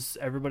loves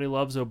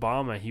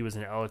Obama. He was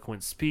an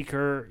eloquent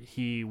speaker.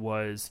 He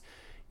was,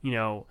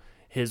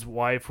 his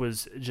wife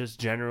was just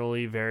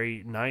generally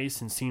very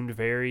nice and seemed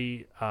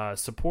very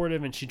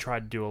supportive, and she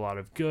tried to do a lot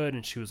of good,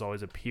 and she was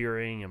always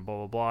appearing and blah,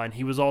 blah, blah. And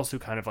he was also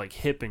kind of like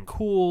hip and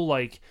cool,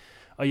 like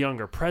a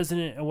younger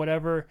president and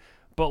whatever.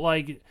 But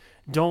like,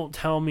 don't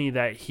tell me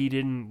that he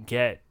didn't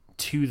get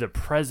to the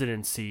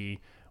presidency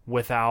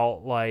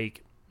without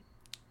like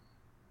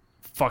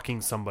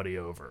fucking somebody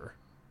over.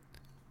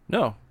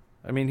 No,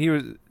 I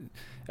mean,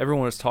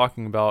 everyone was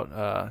talking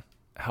about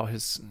how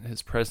his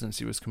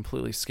presidency was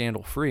completely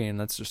scandal free, and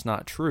that's just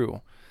not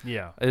true.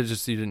 Yeah, it's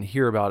just, you didn't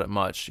hear about it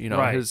much.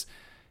 Right. His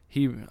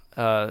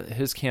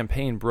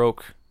campaign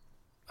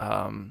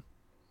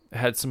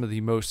had some of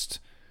the most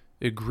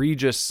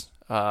egregious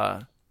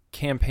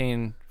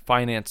campaign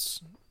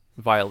finance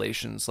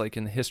violations, like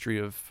in the history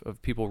of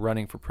people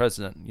running for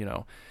president,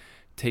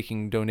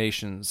 taking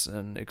donations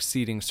and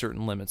exceeding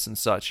certain limits and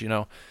such,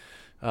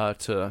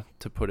 to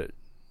put it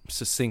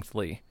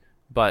succinctly.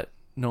 But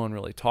no one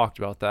really talked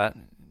about that.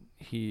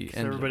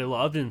 Everybody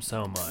loved him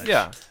so much.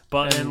 Yeah.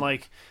 But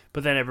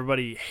then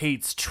everybody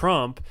hates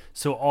Trump,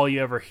 so all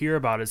you ever hear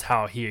about is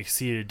how he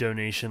exceeded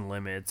donation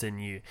limits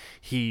and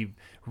he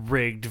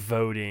rigged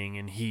voting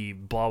and he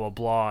blah blah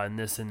blah and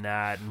this and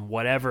that and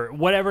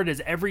whatever it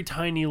is, every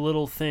tiny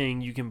little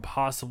thing you can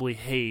possibly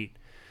hate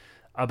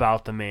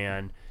about the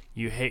man.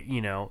 You hate,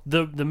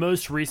 the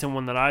most recent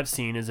one that I've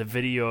seen is a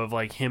video of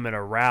like him at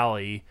a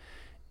rally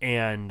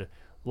and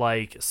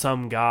like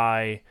some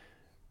guy,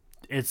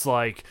 it's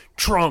like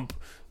Trump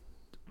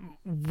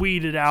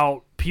weeded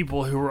out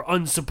people who were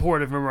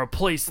unsupportive and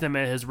replaced them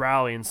at his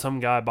rally, and some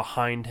guy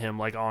behind him,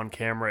 like on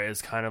camera,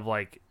 is kind of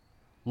like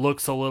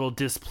looks a little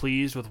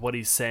displeased with what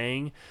he's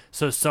saying.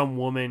 So some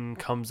woman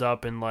comes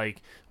up and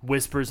like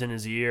whispers in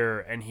his ear,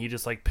 and he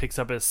just like picks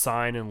up his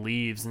sign and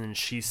leaves, and then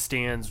she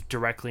stands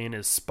directly in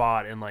his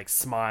spot and like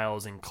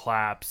smiles and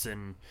claps,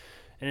 and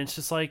it's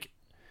just like,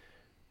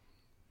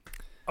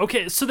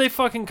 okay, so they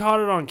fucking caught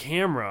it on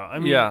camera. I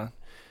mean, yeah.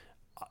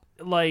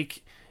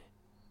 Like,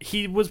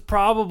 he was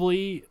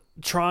probably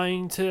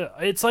trying to...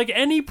 It's like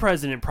any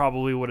president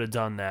probably would have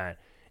done that.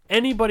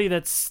 Anybody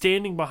that's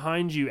standing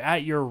behind you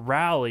at your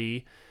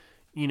rally,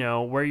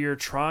 where you're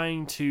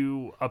trying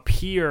to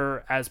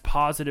appear as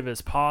positive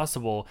as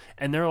possible,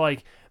 and they're,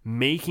 like,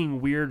 making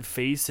weird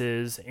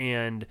faces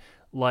and,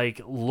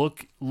 like,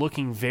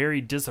 looking very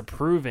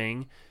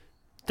disapproving,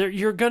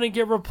 you're gonna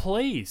get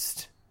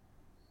replaced.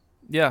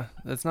 Yeah,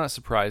 that's not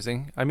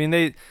surprising. I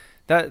mean,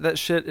 that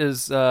shit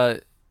is...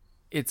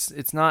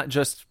 It's not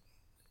just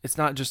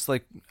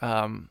like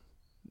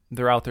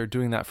they're out there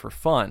doing that for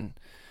fun.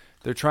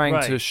 They're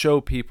trying to show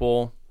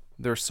people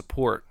their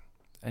support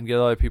and get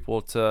other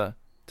people to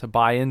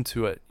buy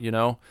into it,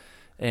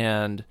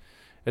 And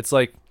it's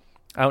like,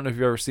 I don't know if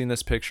you've ever seen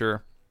this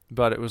picture,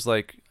 but it was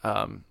like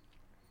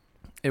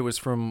it was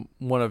from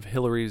one of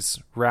Hillary's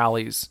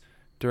rallies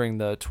during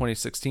the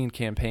 2016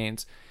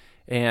 campaigns,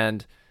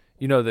 and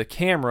the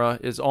camera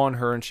is on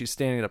her and she's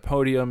standing at a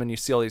podium and you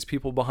see all these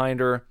people behind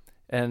her.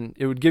 And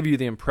it would give you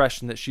the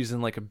impression that she's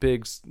in like a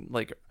big,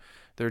 like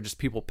there are just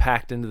people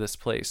packed into this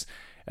place.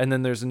 And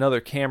then there's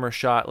another camera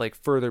shot like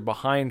further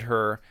behind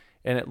her,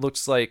 and it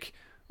looks like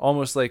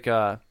almost like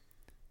an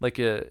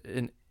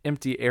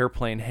empty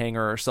airplane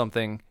hangar or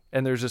something.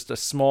 And there's just a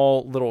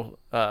small little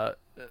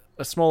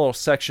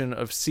section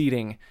of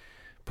seating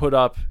put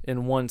up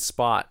in one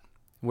spot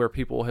where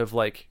people have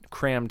like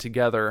crammed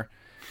together,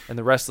 and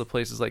the rest of the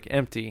place is like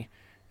empty.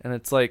 And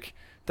it's like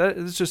that.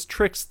 It's just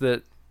tricks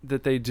that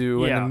they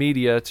do in the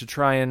media to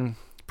try and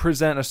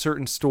present a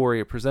certain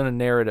story, present a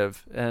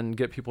narrative, and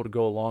get people to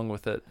go along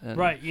with it. And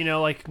right,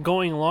 like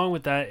going along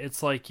with that,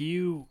 it's like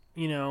you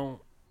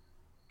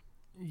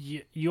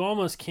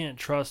almost can't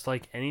trust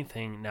like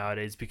anything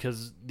nowadays,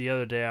 because the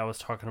other day I was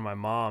talking to my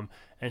mom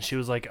and she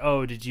was like,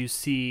 "Oh, did you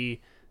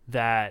see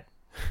that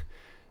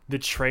the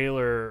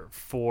trailer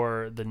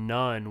for The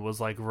Nun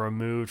was like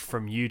removed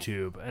from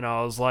YouTube?" And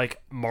I was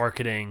like,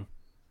 marketing,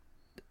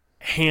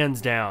 hands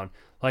down.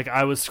 Like,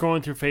 I was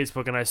scrolling through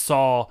Facebook and I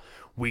saw,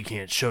 "We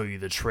can't show you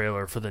the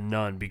trailer for The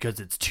Nun because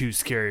it's too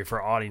scary for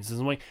audiences."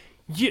 I'm like,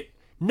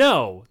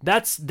 no,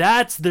 that's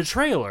the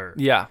trailer.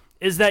 Yeah.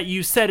 Is that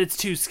you said it's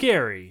too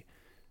scary.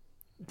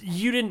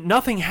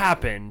 Nothing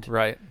happened.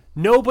 Right.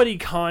 Nobody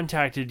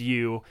contacted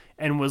you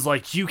and was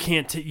like, you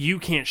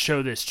can't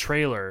show this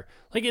trailer.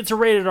 Like, it's a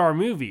rated R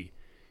movie.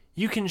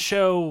 You can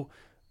show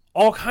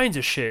all kinds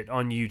of shit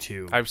on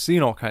YouTube. I've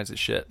seen all kinds of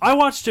shit. I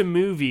watched a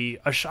movie.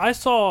 I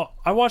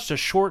watched a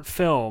short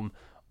film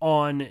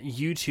on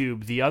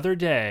YouTube the other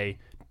day,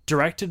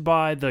 directed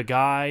by the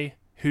guy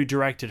who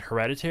directed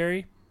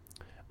Hereditary,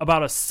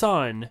 about a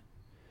son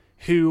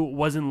who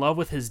was in love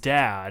with his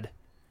dad,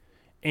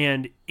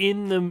 and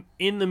in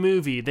the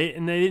movie they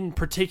didn't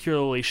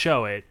particularly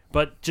show it,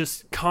 but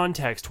just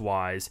context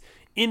wise,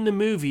 in the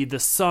movie the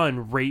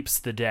son rapes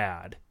the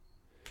dad,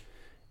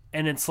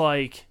 and it's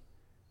like,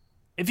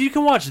 if you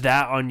can watch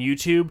that on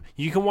YouTube,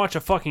 you can watch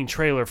a fucking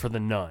trailer for The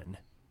Nun.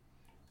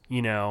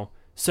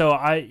 So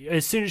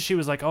as soon as she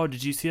was like, "Oh,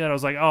 did you see that?" I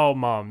was like, "Oh,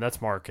 Mom,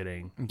 that's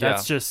marketing.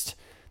 That's just,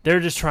 they're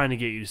just trying to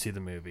get you to see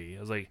the movie."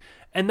 I was like,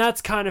 and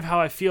that's kind of how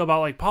I feel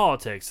about like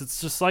politics. It's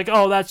just like,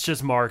 oh, that's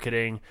just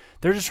marketing.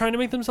 They're just trying to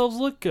make themselves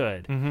look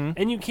good. Mm-hmm.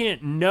 And you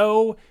can't,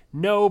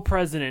 no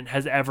president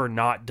has ever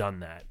not done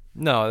that.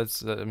 No,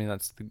 that's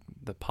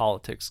the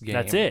politics game.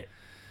 That's it.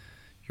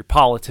 You're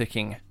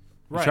politicking.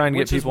 You're trying to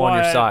get people on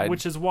your side.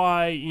 Which is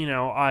why,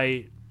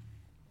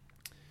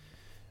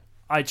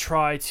 I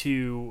try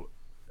to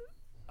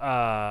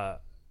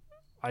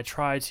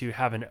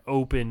have an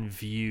open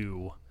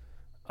view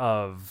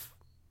of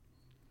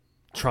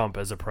Trump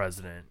as a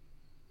president.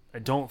 I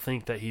don't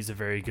think that he's a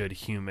very good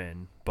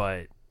human,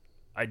 but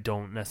I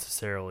don't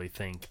necessarily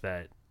think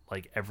that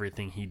like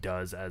everything he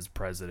does as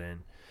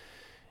president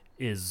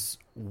is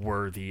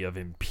worthy of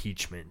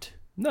impeachment.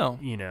 No.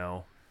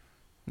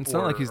 It's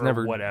not like he's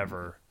never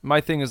whatever.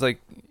 My thing is,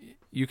 like,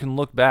 you can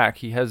look back.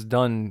 He has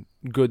done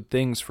good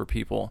things for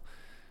people,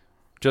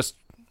 just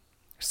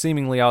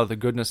seemingly out of the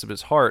goodness of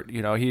his heart.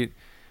 You know, I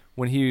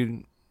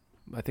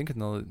think in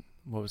the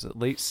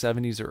late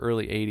 70s or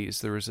early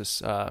 80s,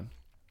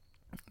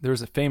 there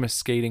was a famous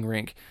skating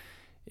rink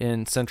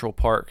in Central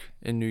Park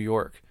in New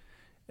York,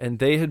 and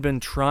they had been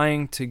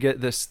trying to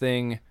get this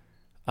thing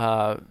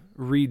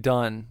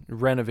redone,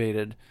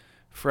 renovated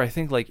for I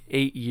think like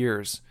 8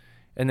 years,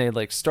 and they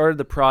like started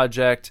the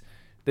project.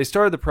 They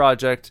started the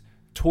project,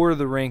 tore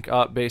the rink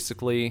up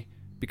basically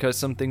because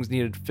some things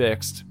needed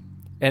fixed,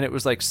 and it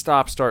was like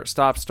stop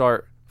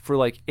start for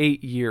like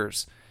 8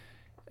 years,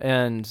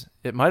 and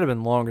it might have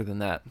been longer than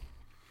that.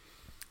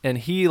 And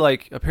he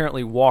like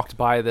apparently walked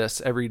by this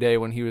every day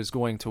when he was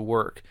going to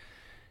work.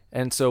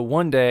 And so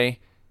one day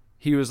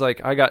he was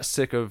like, I got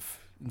sick of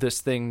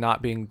this thing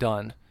not being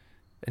done.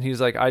 And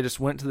he's like, I just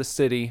went to the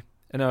city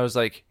and I was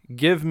like,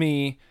 give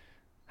me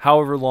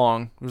however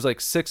long. It was like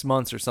 6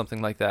 months or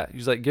something like that.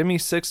 He's like, give me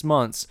 6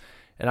 months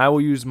and I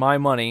will use my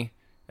money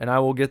and I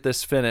will get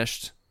this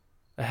finished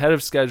ahead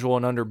of schedule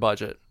and under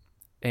budget.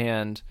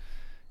 And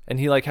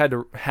he like had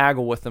to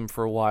haggle with them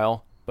for a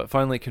while, but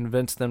finally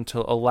convinced them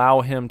to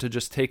allow him to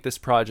just take this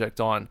project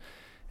on.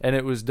 And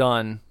it was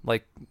done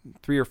like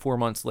 3 or 4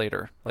 months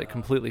later, like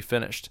completely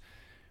finished.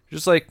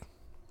 Just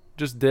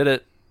did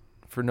it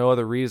for no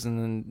other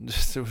reason than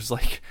just it was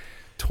like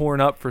torn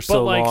up for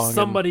so long. But like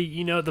somebody,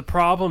 you know, the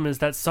problem is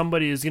that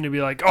somebody is going to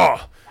be like,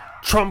 oh,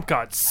 Trump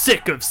got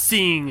sick of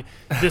seeing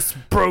this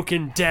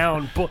broken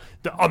down,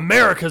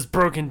 America's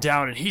broken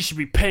down, and he should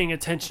be paying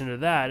attention to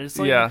that. It's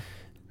like, yeah.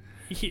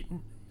 He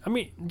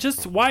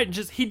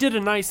did a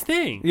nice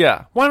thing.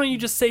 Yeah. Why don't you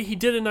just say he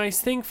did a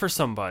nice thing for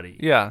somebody?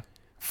 Yeah.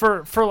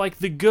 For like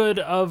the good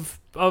of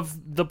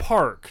the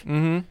park.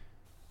 Mm-hmm.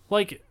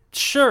 Like,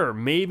 sure,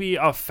 maybe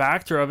a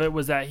factor of it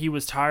was that he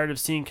was tired of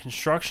seeing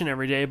construction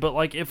every day, but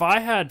like if I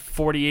had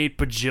 $48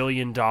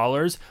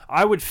 bajillion,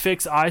 I would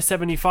fix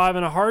I-75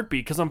 in a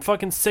heartbeat because I'm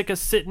fucking sick of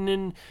sitting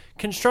in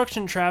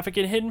construction traffic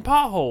and hitting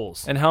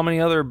potholes. And how many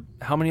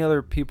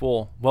other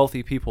people,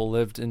 wealthy people,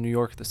 lived in New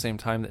York at the same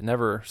time that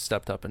never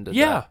stepped up and did that?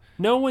 Yeah,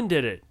 no one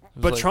did it,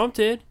 but like, Trump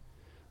did.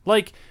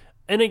 Like,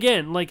 and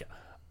again, like,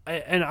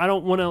 and I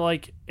don't want to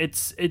like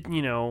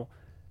you know.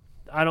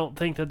 I don't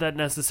think that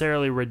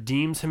necessarily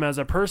redeems him as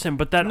a person,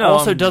 but that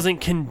doesn't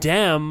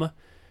condemn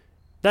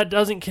him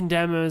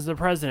as the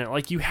president.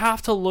 Like, you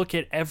have to look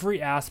at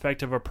every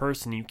aspect of a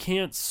person. You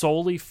can't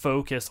solely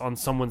focus on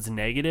someone's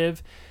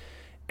negative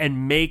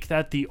and make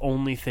that the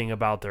only thing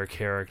about their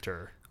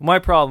character. My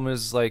problem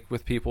is like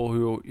with people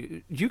who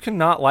you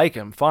cannot like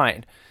him.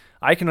 Fine.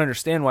 I can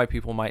understand why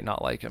people might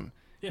not like him.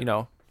 Yeah. You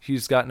know,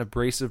 he's got an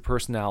abrasive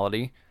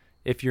personality.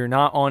 If you're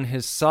not on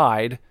his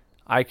side,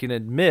 I can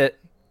admit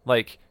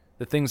like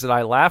the things that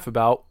I laugh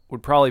about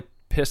would probably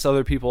piss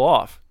other people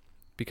off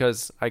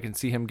because I can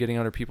see him getting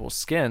under people's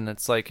skin.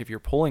 It's like if you're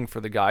pulling for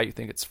the guy, you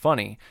think it's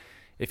funny.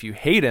 If you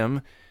hate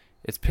him,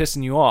 it's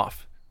pissing you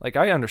off. Like,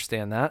 I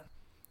understand that.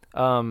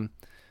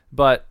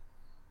 But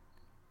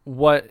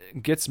what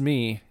gets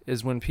me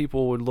is when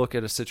people would look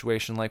at a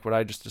situation like what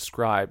I just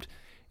described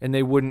and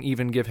they wouldn't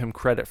even give him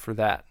credit for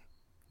that.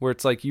 Where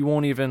it's like you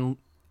won't even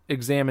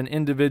examine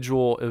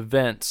individual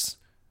events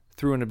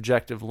through an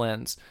objective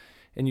lens.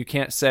 And you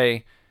can't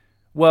say,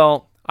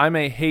 well, I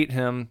may hate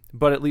him,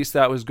 but at least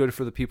that was good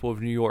for the people of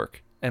New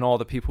York and all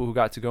the people who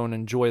got to go and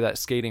enjoy that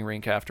skating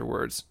rink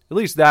afterwards. At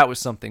least that was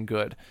something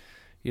good,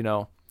 you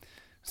know.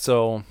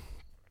 So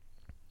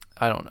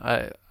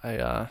I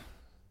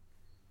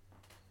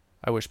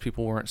wish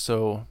people weren't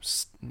so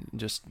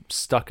just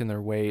stuck in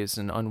their ways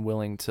and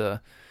unwilling to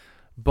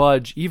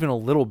budge even a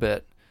little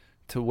bit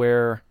to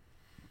where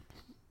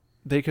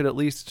they could at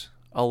least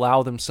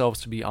allow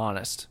themselves to be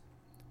honest.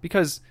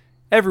 Because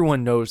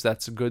everyone knows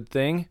that's a good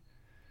thing.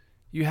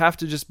 You have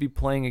to just be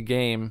playing a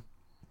game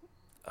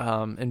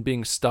and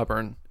being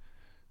stubborn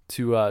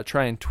to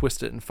try and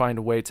twist it and find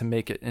a way to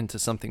make it into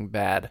something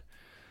bad.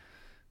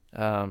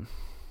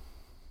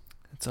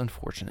 It's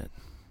unfortunate.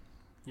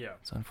 Yeah.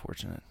 It's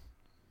unfortunate.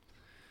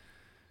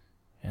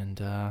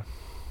 And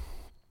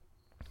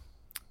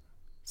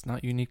it's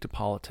not unique to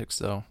politics,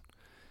 though.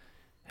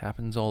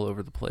 Happens all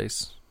over the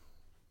place.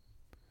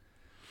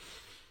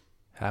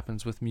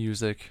 Happens with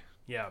music.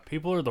 Yeah,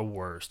 people are the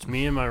worst.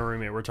 Me and my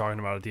roommate were talking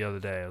about it the other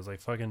day. I was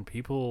like, fucking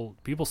people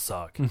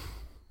suck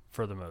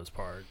for the most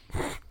part.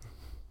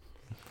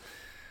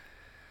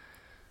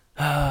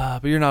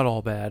 But you're not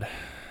all bad.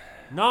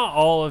 Not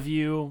all of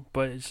you,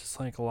 but it's just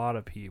like a lot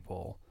of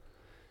people.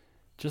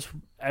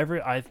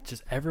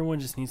 Everyone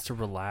just needs to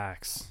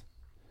relax.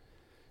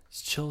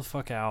 Just chill the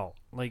fuck out.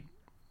 Like,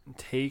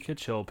 take a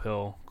chill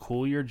pill,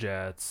 cool your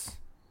jets.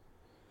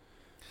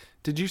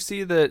 Did you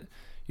see that?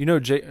 You know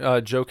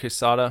Joe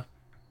Quesada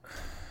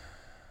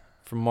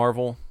from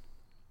Marvel?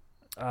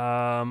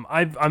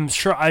 I'm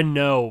sure I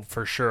know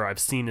for sure. I've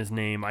seen his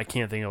name. I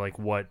can't think of like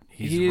what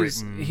he's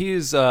written.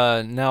 He's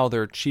now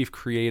their chief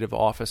creative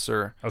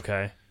officer.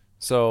 Okay.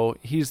 So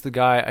he's the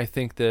guy. I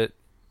think that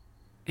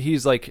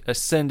he's like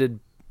ascended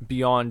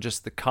beyond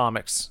just the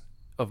comics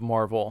of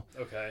Marvel.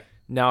 Okay.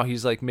 Now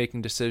he's like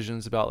making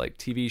decisions about like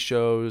TV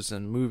shows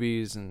and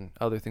movies and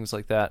other things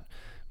like that.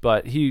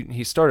 But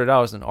he started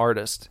out as an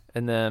artist,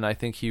 and then I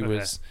think he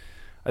was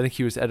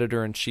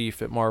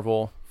editor-in-chief at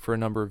Marvel for a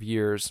number of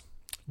years.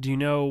 Do you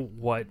know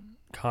what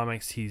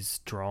comics he's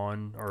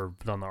drawn or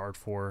done the art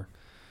for?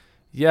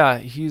 Yeah,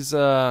 he's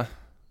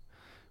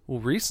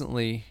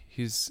recently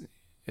he's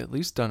at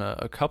least done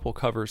a couple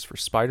covers for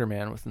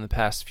Spider-Man within the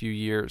past few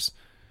years.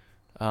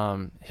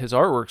 His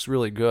artwork's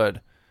really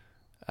good.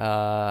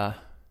 I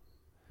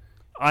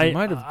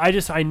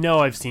know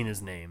I've seen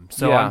his name,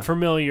 so Yeah. I'm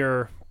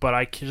familiar, but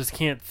I just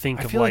can't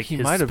think I of feel like like he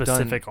his might have done-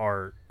 specific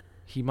art.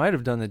 He might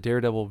have done the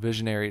Daredevil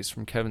Visionaries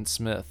from Kevin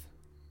Smith.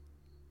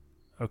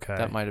 Okay.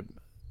 That might have.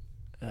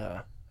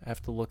 I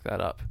have to look that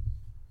up.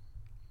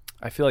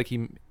 I feel like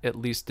he at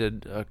least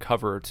did a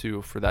cover or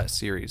two for that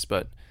series,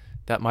 but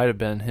that might have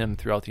been him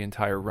throughout the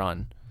entire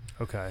run.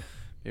 Okay.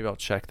 Maybe I'll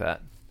check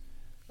that.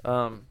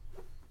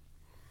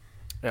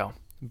 Yeah,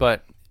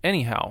 but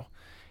anyhow,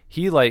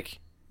 he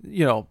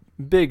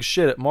big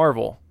shit at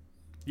Marvel.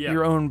 Yeah.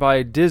 You're owned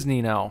by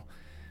Disney now,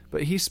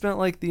 but he spent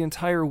like the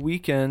entire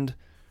weekend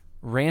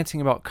ranting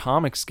about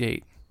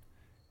Comicsgate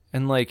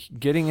and like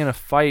getting in a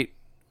fight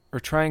or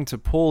trying to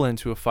pull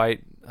into a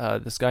fight.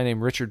 This guy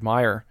named Richard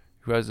Meyer,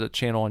 who has a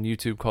channel on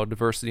YouTube called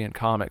Diversity in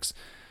Comics,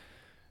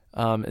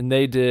 and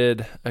they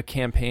did a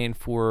campaign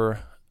for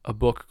a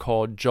book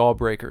called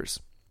Jawbreakers.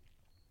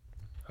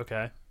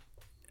 Okay.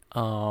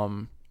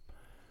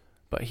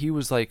 But he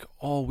was like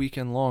all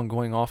weekend long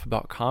going off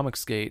about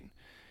Comicsgate,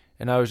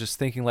 and I was just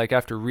thinking, like,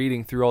 after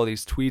reading through all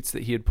these tweets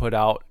that he had put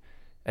out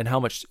and how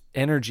much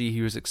energy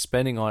he was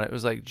expending on it, it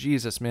was like,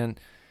 Jesus, man,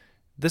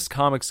 this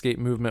Comicsgate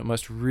movement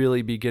must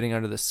really be getting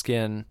under the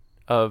skin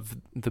of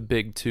the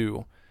big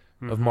two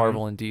of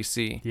Marvel and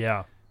DC.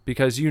 Yeah.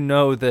 Because you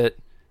know that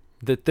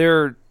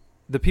they're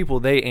the people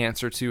they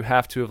answer to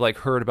have to have like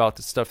heard about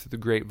this stuff through the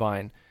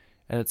grapevine.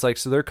 And it's like,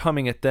 so they're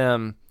coming at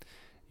them,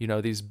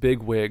 these big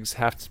wigs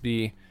have to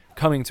be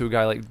coming to a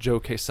guy like Joe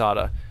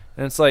Quesada.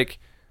 And it's like,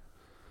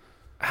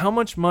 how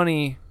much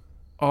money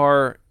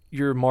are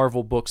your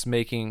Marvel books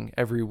making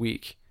every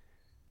week?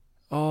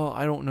 Oh,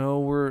 I don't know.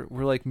 We're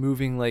like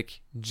moving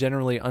like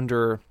generally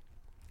under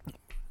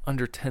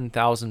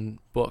 10,000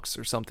 books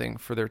or something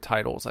for their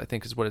titles, I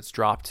think is what it's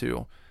dropped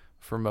to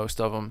for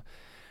most of them.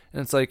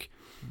 And it's like,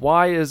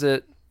 why is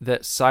it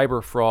that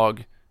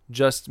Cyberfrog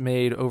just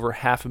made over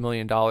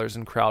 $500,000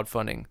 in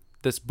crowdfunding?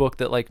 This book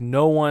that like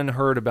no one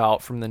heard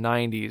about from the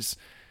 90s,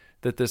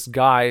 that this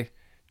guy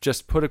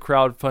just put a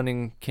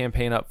crowdfunding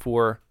campaign up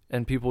for,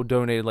 and people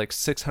donated like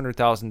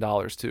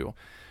 $600,000 to.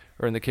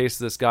 Or in the case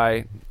of this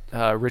guy,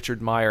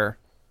 Richard Meyer,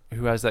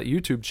 who has that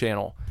YouTube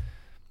channel,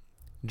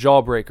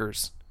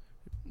 Jawbreakers,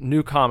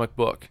 new comic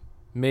book,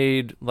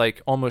 made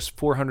like almost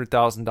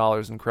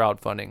 $400,000 in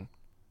crowdfunding.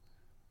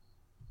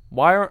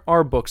 Why aren't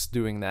our books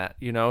doing that?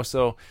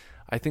 So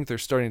I think they're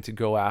starting to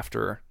go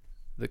after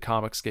the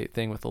Comicsgate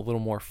thing with a little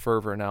more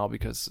fervor now,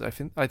 because I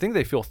think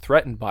they feel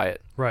threatened by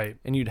it. Right.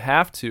 And you'd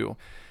have to,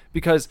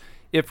 because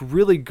if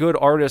really good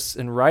artists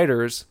and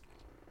writers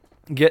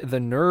get the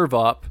nerve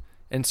up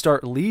and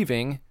start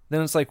leaving,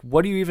 then it's like,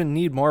 what do you even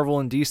need Marvel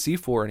and DC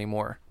for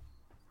anymore?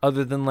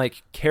 Other than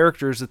like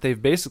characters that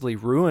they've basically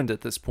ruined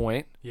at this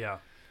point. Yeah.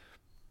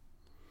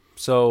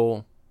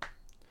 So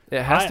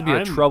it has to be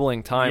a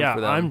troubling time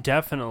for them. Yeah, I'm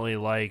definitely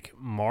like,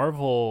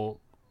 Marvel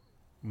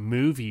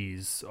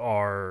movies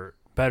are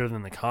better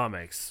than the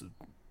comics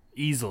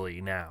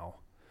easily now.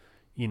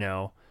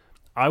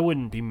 I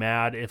wouldn't be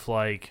mad if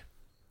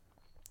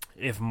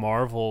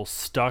Marvel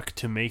stuck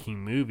to making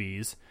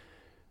movies,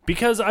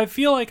 because I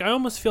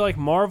almost feel like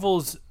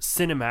Marvel's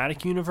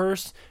cinematic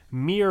universe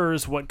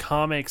mirrors what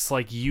comics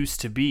like used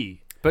to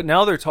be. But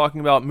now they're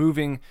talking about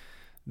moving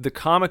the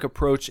comic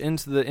approach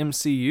into the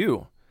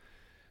MCU.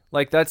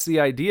 Like, that's the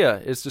idea,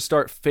 is to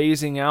start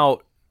phasing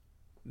out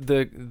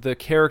the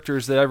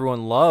characters that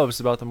everyone loves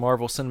about the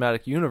Marvel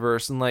Cinematic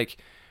Universe and like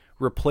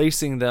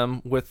replacing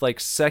them with like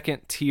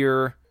second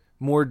tier,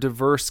 more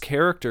diverse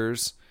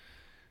characters.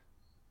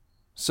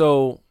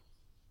 So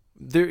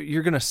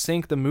you're going to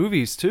sink the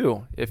movies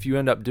too if you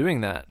end up doing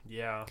that.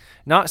 Yeah.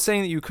 Not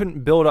saying that you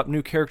couldn't build up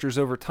new characters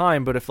over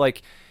time, but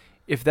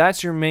if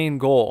that's your main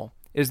goal,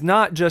 is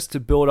not just to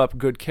build up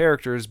good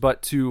characters,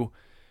 but to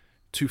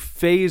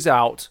phase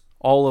out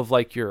all of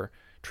like your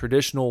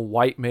traditional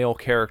white male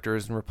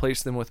characters and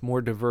replace them with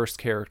more diverse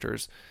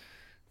characters.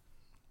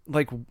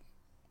 Like,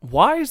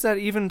 why is that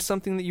even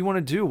something that you want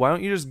to do? Why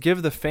don't you just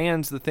give the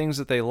fans the things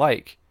that they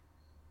like?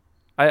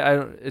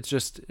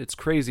 It's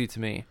crazy to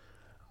me.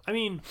 I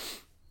mean,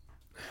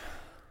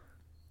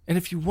 and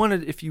if you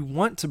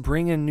want to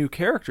bring in new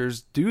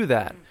characters, do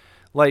that.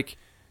 Like,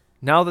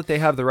 now that they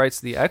have the rights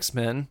to the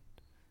X-Men,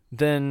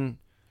 then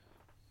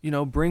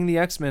bring the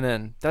X-Men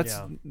in.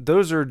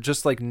 Those are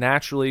just like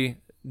naturally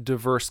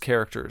diverse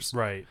characters.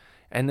 Right.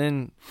 And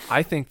then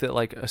I think that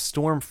like a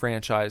Storm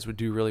franchise would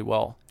do really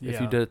well if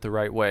you did it the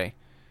right way.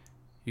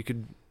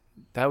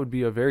 That would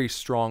be a very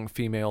strong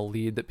female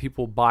lead that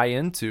people buy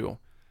into.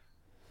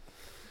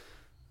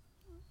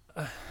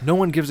 No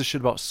one gives a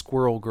shit about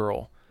Squirrel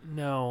Girl.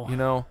 No. You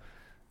know,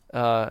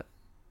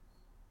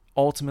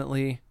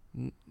 ultimately,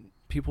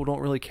 people don't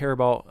really care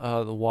about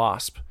the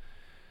Wasp.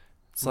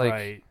 It's like,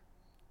 right.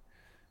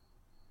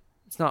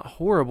 it's not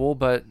horrible,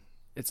 but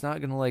it's not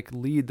going to like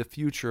lead the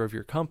future of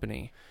your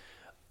company.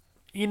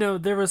 You know,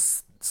 there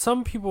was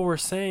some people were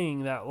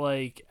saying that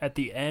like at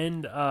the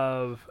end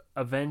of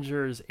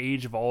Avengers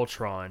Age of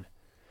Ultron,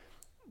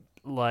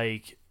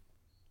 like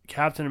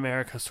Captain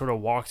America sort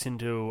of walks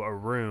into a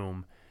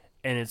room,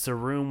 and it's a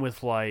room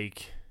with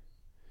like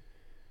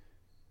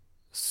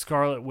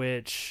Scarlet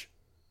Witch,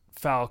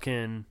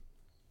 Falcon,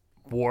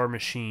 War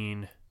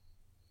Machine,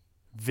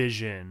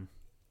 Vision,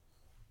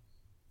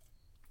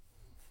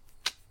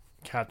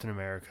 Captain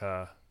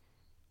America.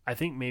 I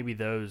think maybe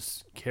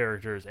those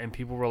characters, and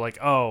people were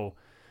like, oh,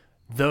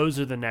 those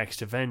are the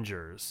next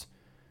Avengers.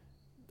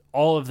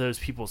 All of those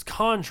people's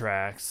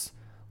contracts,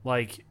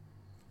 like,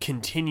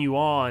 continue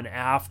on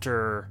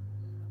after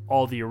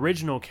all the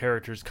original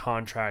characters'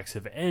 contracts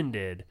have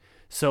ended.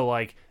 So,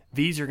 like,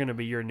 these are going to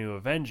be your new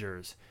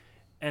Avengers.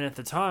 And at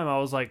the time, I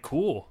was like,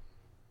 cool.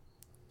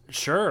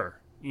 Sure.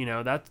 You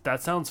know,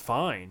 that sounds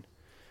fine.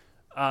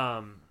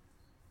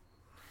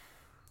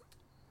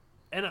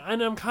 And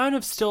I'm kind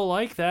of still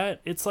like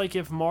that. It's like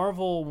if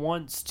Marvel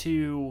wants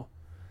to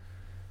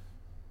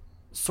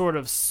sort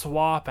of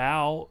swap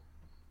out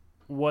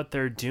what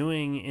they're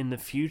doing in the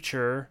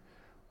future,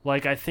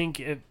 like I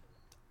think if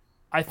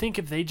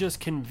they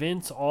just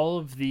convince all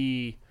of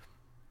the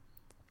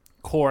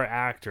core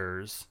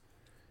actors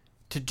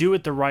to do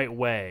it the right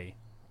way,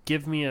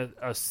 give me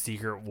a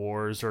Secret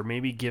Wars, or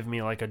maybe give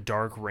me like a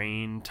Dark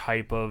Reign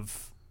type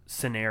of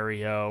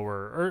scenario,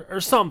 or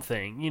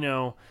something, you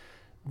know,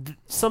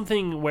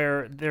 something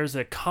where there's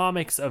a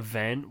comics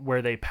event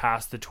where they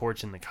pass the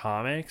torch in the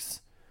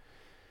comics,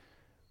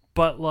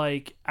 but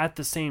like at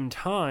the same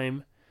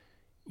time,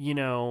 you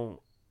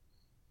know,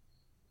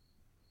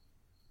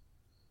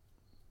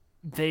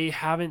 they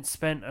haven't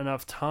spent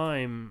enough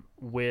time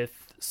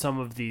with some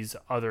of these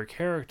other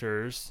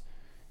characters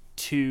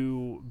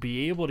to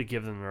be able to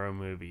give them their own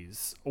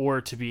movies,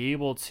 or to be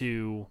able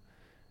to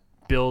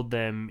build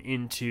them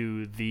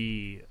into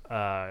the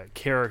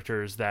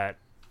characters that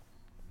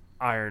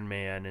Iron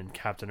Man and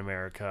Captain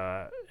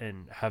America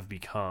and have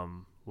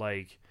become.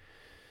 Like,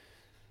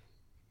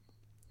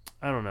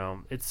 I don't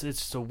know. It's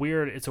just a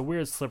weird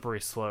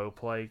slippery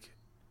slope. Like,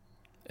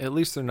 at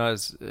least they're not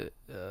as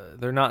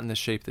they're not in the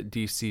shape that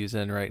DC is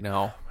in right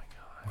now. Oh my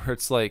god. Where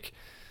it's like,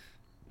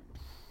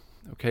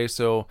 okay,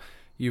 so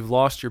you've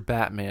lost your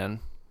Batman.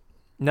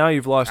 Now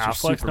you've lost your Affleck's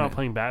Superman. not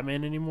playing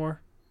Batman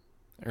anymore?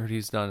 Or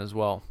he's done as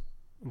well.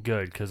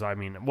 Good, because I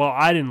mean, well,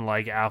 I didn't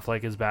like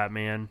Affleck as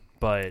Batman,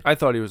 but I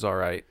thought he was all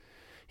right.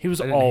 he was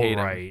I didn't all hate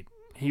him. right.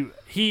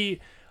 He,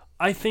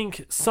 I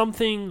think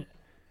something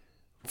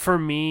for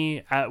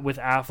me with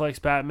Affleck's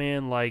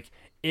Batman, like,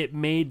 it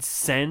made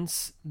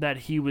sense that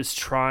he was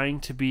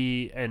trying to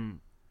be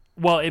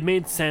it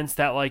made sense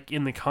that, like,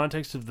 in the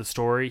context of the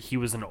story, he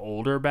was an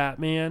older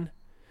Batman.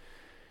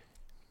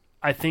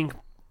 I think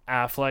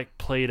Affleck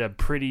played a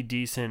pretty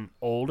decent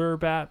older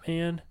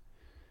Batman.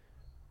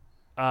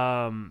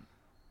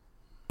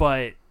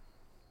 But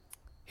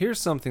Here's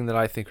something that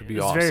I think would be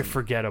it's awesome. very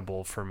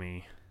forgettable for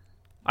me.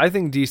 I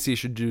think DC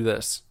should do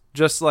this.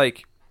 Just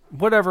like,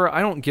 whatever,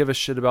 I don't give a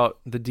shit about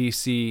the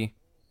DC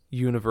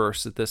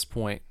universe at this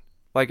point.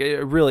 Like,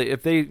 really,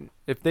 if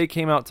they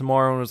came out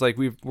tomorrow and was like,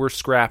 we're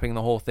scrapping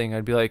the whole thing,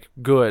 I'd be like,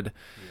 good.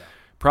 Yeah.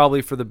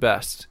 Probably for the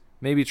best.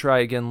 Maybe try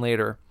again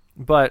later.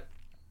 But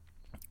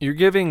you're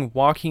giving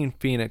Joaquin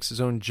Phoenix his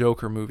own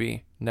Joker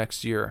movie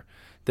next year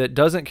that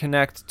doesn't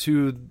connect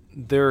to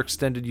their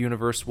extended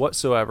universe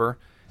whatsoever,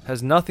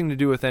 has nothing to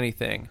do with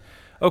anything.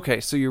 Okay,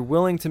 so you're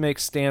willing to make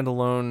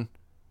standalone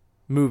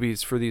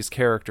movies for these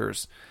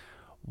characters.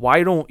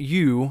 Why don't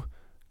you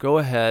go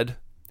ahead,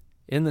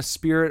 in the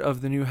spirit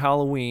of the new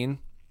Halloween,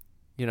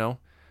 you know,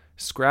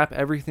 scrap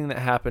everything that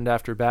happened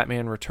after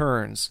Batman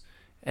Returns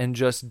and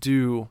just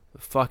do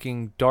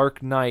fucking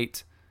Dark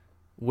Knight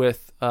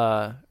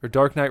or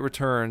Dark Knight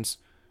Returns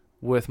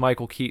with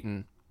Michael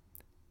Keaton,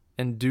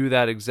 and do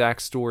that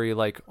exact story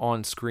like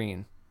on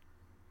screen,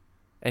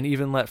 and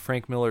even let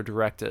Frank Miller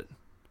direct it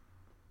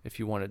if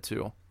you wanted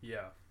to.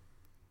 Yeah.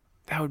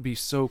 That would be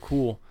so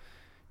cool.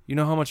 You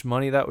know how much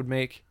money that would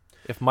make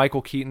if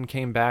Michael Keaton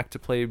came back to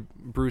play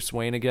Bruce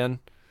Wayne again?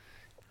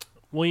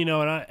 Well, you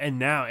know,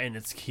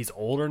 he's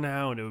older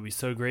now, and it would be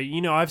so great.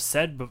 You know, I've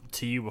said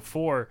to you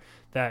before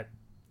that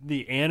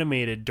the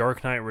animated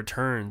Dark Knight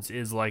Returns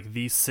is like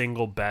the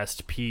single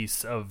best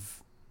piece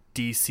of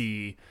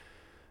DC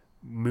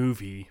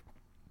movie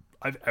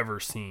I've ever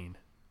seen.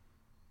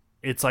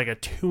 It's like a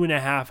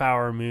 2.5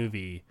 hour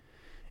movie,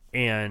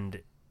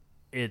 and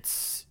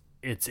it's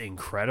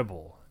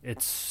incredible.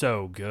 It's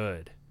so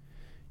good,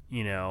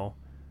 you know.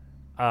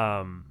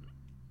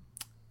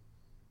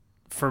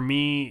 For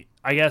me,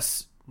 I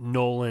guess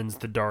Nolan's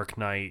The Dark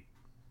Knight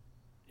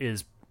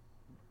is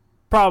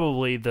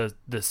probably the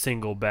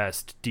single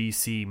best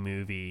DC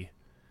movie.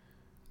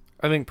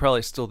 I think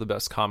probably still the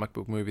best comic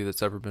book movie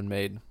that's ever been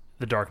made.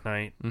 The Dark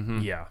Knight. Mm-hmm.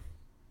 Yeah.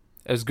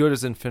 As good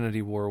as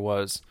Infinity War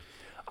was.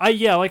 I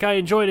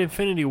enjoyed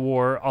Infinity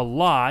War a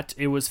lot.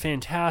 It was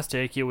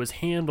fantastic. It was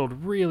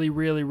handled really,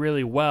 really,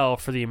 really well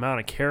for the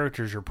amount of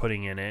characters you're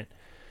putting in it.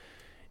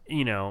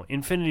 You know,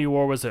 Infinity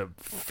War was a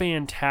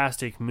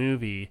fantastic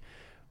movie,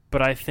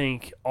 but I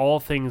think all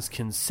things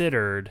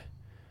considered,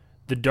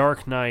 The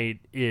Dark Knight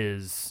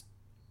is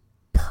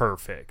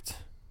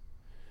perfect.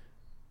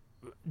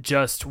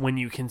 Just when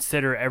you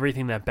consider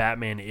everything that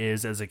Batman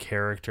is as a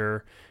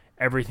character,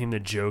 everything the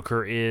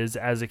Joker is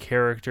as a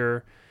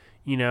character,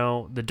 you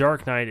know, The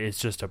Dark Knight is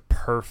just a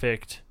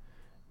perfect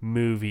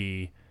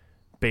movie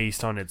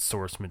based on its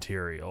source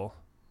material.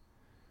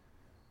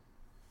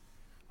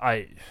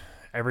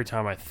 Every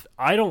time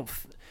I don't,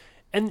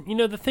 and you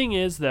know, the thing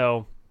is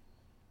though,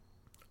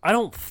 I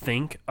don't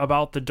think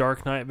about The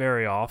Dark Knight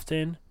very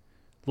often,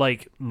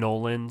 like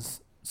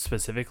Nolan's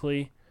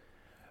specifically,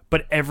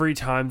 but every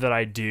time that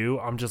I do,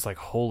 I'm just like,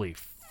 holy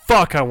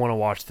fuck, I want to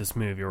watch this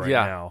movie right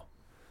now.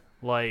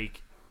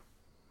 Like,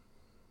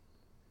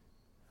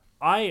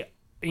 I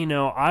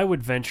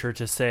would venture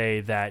to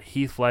say that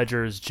Heath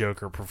Ledger's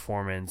Joker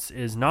performance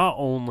is not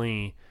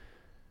only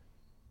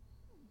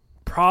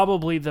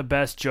probably the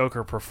best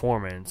Joker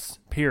performance,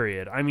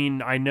 period. I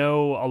mean, I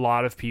know a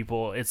lot of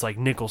people, it's like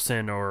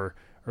Nicholson or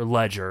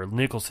Ledger.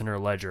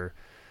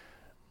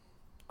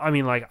 I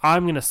mean, like,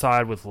 I'm going to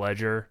side with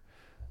Ledger.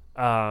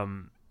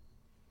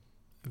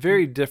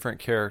 Very different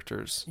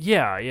characters.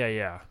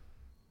 Yeah.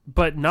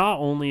 But not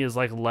only is,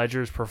 like,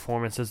 Ledger's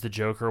performance as the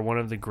Joker one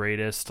of the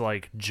greatest,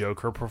 like,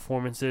 Joker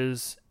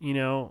performances, you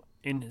know,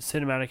 in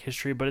cinematic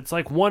history, but it's,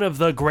 like, one of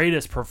the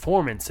greatest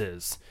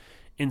performances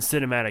in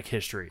cinematic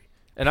history.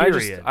 And I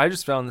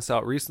just found this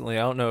out recently.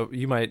 I don't know,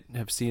 you might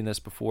have seen this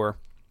before,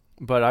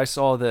 but I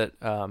saw that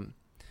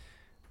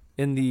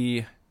in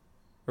the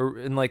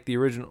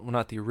original, well,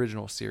 not the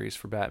original series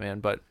for Batman,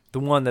 but the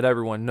one that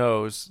everyone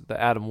knows,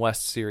 the Adam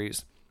West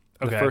series.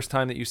 The first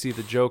time that you see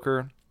the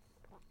Joker,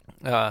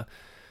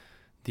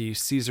 the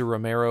Cesar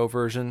Romero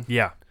version.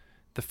 Yeah.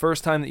 The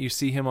first time that you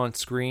see him on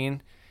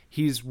screen,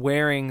 he's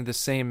wearing the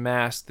same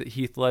mask that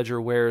Heath Ledger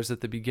wears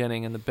at the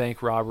beginning in the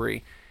bank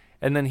robbery.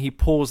 And then he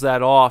pulls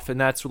that off, and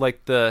that's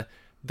like the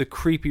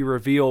creepy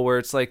reveal where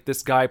it's like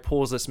this guy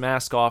pulls this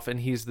mask off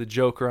and he's the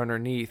Joker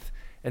underneath.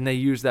 And they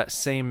use that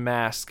same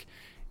mask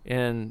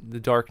in the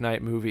Dark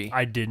Knight movie.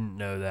 I didn't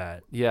know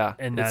that. Yeah,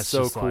 and that's it's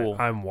so just cool.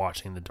 Like, I'm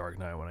watching The Dark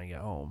Knight when I get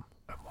home.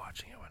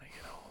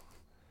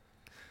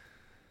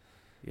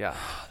 Yeah.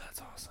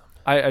 That's awesome.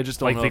 I just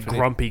don't know. Like the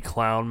grumpy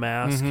clown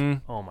mask.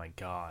 Mm-hmm. Oh my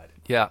god.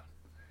 Yeah.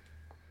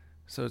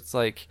 So it's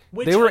like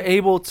they were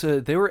able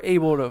to do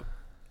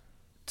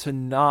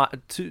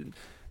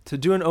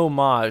an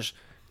homage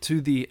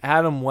to the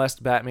Adam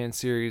West Batman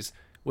series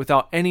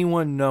without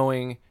anyone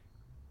knowing,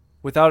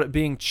 without it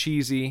being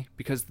cheesy,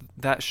 because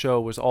that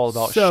show was all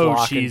about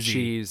schlock and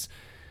cheese.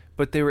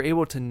 But they were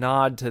able to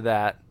nod to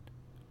that,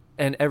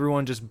 and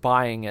everyone just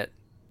buying it.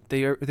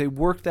 They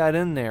worked that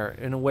in there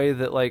in a way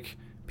that, like,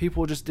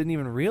 people just didn't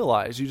even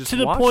realize. You just to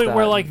the point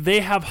where, like, they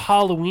have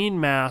Halloween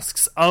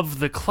masks of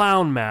the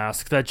clown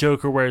mask that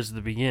Joker wears at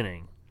the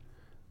beginning.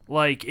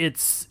 Like,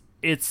 it's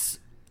almost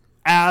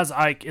as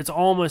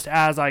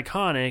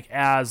iconic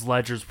as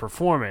Ledger's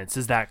performance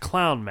is that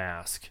clown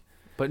mask.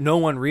 But no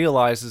one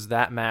realizes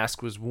that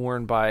mask was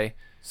worn by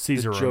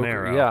Cesar Joker.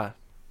 Romero.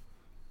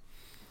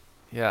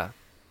 Yeah.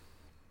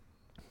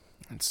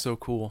 It's so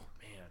cool.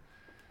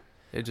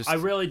 Man. I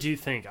really do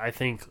think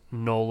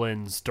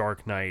Nolan's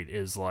Dark Knight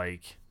is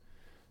like,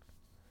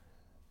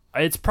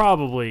 it's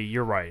probably,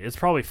 you're right, it's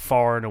probably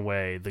far and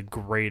away the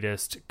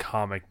greatest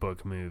comic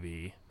book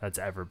movie that's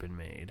ever been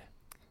made.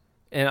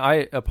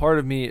 And a part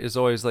of me is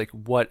always like,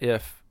 what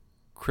if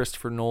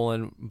Christopher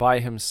Nolan by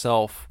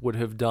himself would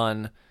have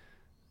done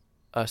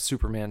a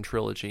Superman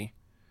trilogy?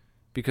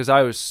 Because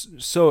I was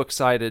so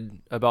excited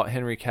about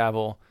Henry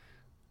Cavill.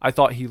 I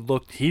thought he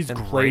looked played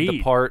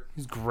the part.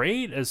 He's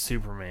great as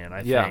Superman,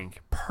 I think.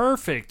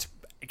 Perfect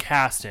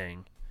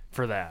casting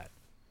for that.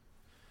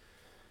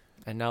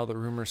 And now the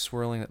rumor's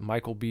swirling that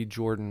Michael B.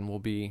 Jordan will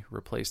be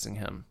replacing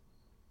him,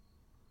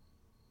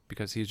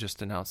 because he's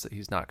just announced that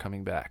he's not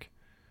coming back.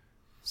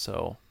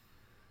 So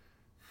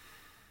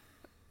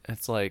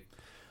it's like,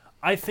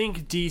 I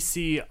think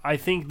the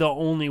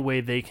only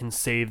way they can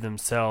save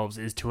themselves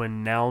is to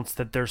announce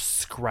that they're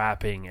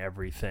scrapping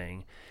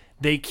everything.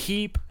 They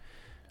keep,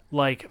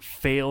 like,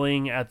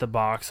 failing at the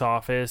box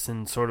office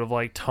and sort of,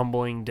 like,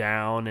 tumbling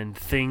down, and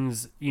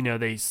things, you know,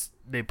 they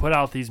put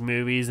out these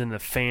movies and the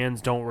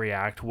fans don't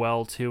react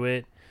well to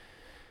it.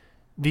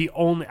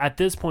 At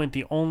this point,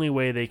 the only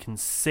way they can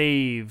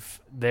save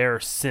their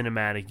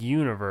cinematic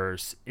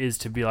universe is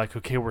to be like,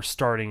 okay, we're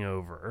starting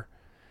over.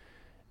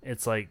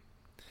 It's like,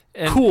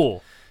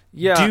 cool.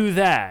 Yeah. Do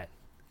that.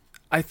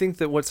 I think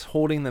that what's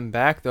holding them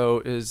back,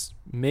 though, is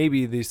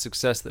maybe the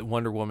success that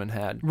Wonder Woman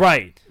had.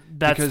 Right.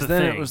 That's because the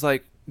then thing. It was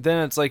like,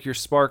 then it's like your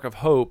spark of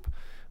hope.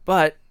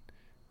 But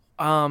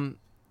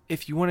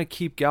if you want to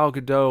keep Gal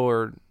Gadot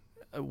or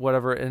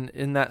whatever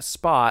in that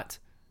spot,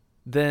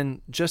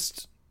 then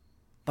just,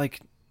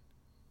 like,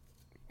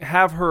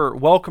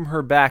 welcome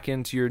her back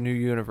into your new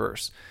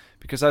universe,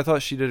 because I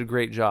thought she did a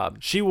great job.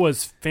 She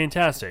was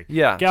fantastic.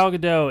 Yeah. Gal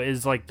Gadot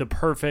is like the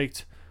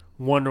perfect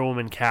Wonder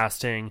Woman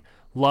casting.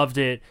 Loved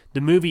it.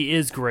 The movie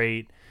is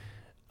great.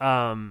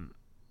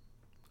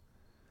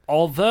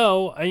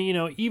 Although,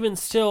 even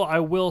still, I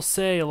will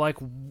say, like,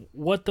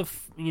 what the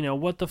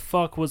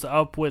fuck was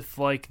up with,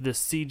 like, the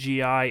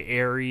CGI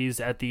Ares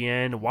at the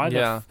end?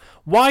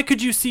 Why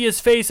could you see his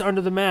face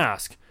under the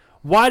mask?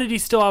 Why did he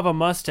still have a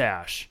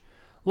mustache?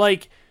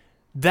 Like,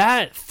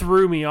 that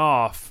threw me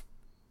off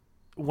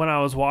when I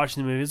was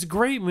watching the movie. It's a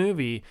great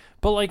movie,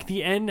 but, like,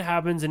 the end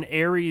happens and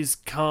Ares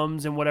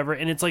comes and whatever,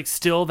 and it's, like,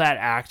 still that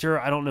actor.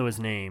 I don't know his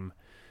name.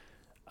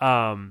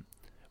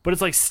 But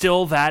it's like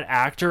still that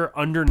actor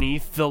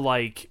underneath the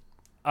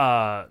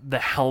the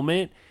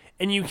helmet,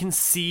 and you can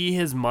see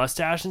his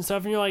mustache and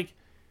stuff, and you're like,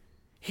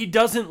 he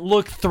doesn't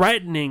look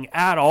threatening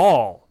at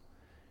all.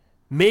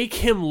 Make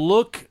him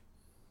look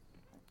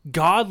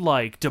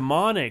godlike,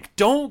 demonic.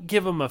 Don't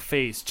give him a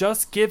face.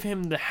 Just give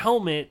him the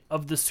helmet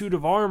of the suit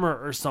of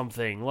armor or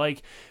something.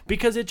 Like,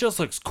 because it just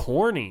looks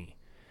corny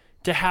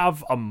to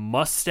have a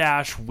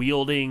mustache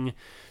wielding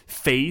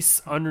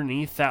face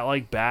underneath that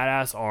like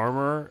badass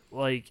armor.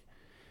 Like,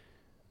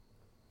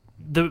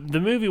 the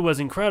movie was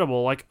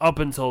incredible, like, up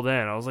until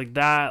then. I was like,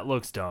 that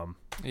looks dumb.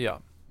 Yeah.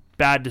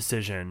 Bad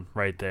decision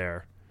right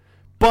there.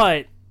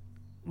 But,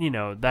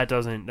 that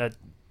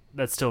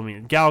still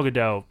means Gal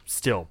Gadot,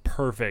 still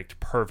perfect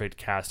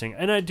casting.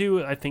 And I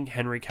think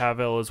Henry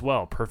Cavill as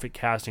well. Perfect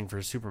casting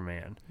for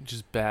Superman.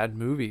 Just bad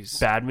movies.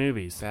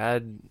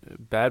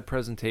 Bad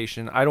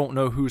presentation. I don't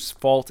know whose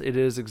fault it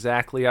is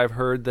exactly. I've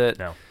heard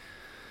that,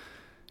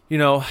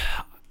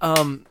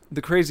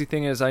 the crazy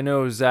thing is, I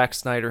know Zack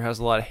Snyder has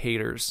a lot of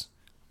haters.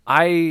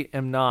 I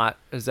am not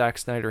a Zack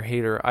Snyder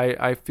hater.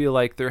 I feel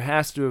like there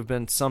has to have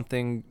been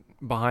something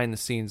behind the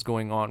scenes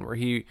going on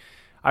where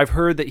I've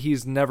heard that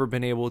he's never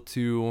been able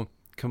to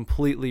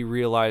completely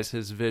realize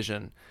his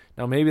vision.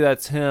 Now, maybe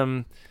that's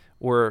him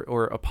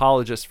or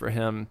apologists for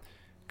him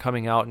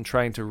coming out and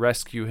trying to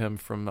rescue him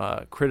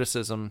from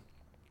criticism.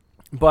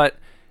 But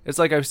it's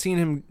like I've seen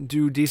him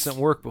do decent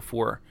work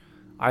before.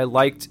 I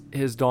liked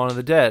his Dawn of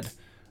the Dead.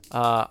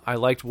 I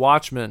liked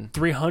Watchmen.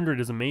 300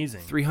 is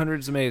amazing.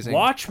 300 is amazing.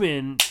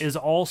 Watchmen is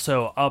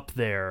also up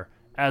there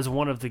as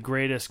one of the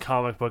greatest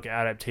comic book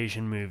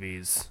adaptation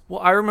movies. Well,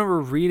 I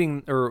remember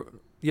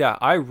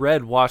I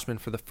read Watchmen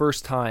for the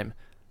first time,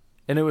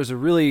 and it was a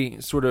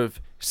really sort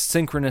of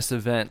synchronous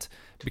event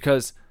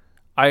because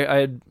I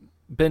had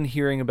been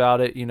hearing about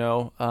it,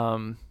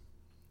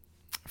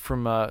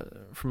 from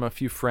a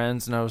few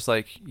friends, and I was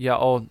like, yeah,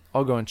 I'll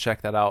go and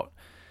check that out.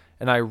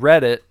 And I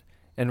read it.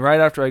 And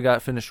right after I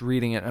got finished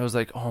reading it, I was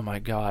like, oh my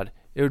God,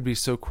 it would be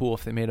so cool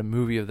if they made a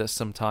movie of this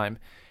sometime.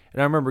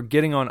 And I remember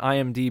getting on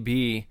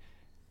IMDb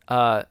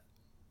or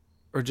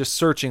just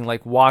searching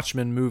like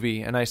Watchmen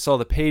movie, and I saw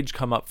the page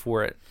come up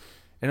for it.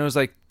 And it was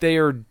like, they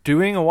are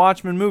doing a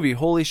Watchmen movie.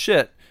 Holy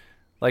shit.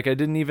 Like, I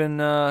didn't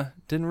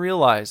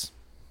realize.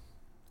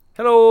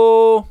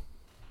 Hello.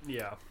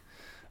 Yeah.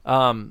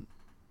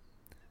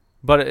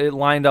 But it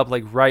lined up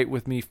like right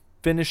with me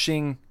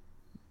finishing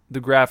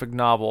the graphic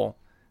novel.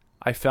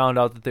 I found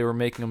out that they were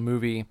making a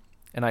movie,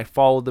 and I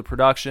followed the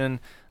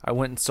production. I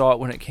went and saw it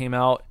when it came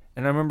out,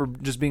 and I remember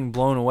just being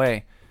blown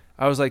away.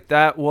 I was like,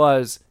 that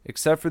was,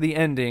 except for the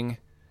ending,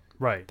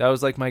 right? That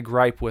was like my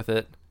gripe with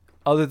it.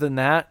 Other than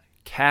that,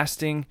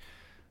 casting,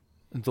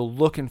 the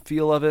look and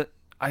feel of it,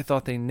 I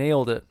thought they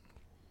nailed it.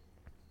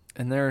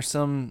 And there are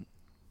some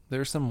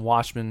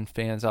Watchmen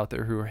fans out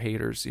there who are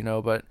haters,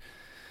 but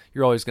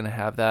you're always going to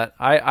have that.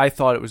 I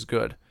thought it was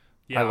good.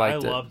 Yeah, I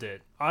liked it. I loved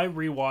it. I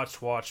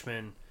rewatched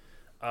Watchmen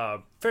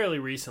fairly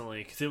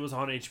recently because it was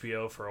on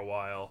HBO for a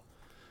while.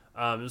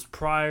 It was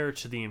prior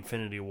to the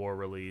Infinity War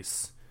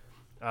release,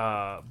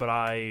 but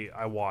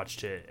I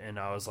watched it and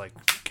I was like,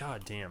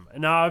 God damn.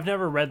 Now, I've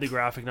never read the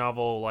graphic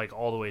novel like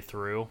all the way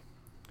through,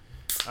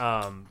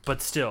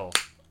 but still,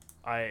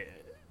 I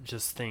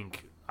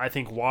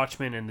think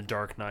Watchmen and The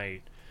Dark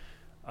Knight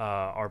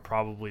are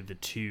probably the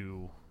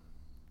two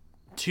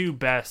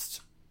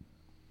best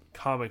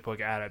comic book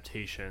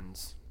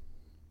adaptations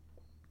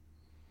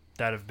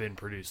that have been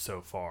produced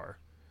so far.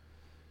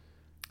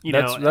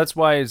 That's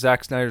why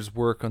Zack Snyder's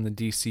work on the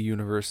DC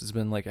universe has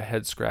been like a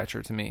head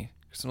scratcher to me.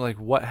 Because I'm like,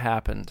 what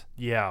happened?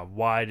 Yeah,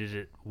 why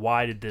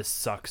did this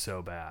suck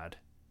so bad?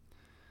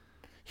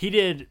 He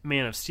did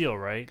Man of Steel,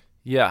 right?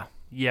 Yeah.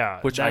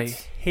 Yeah. Which I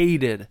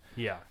hated.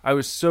 Yeah. I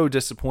was so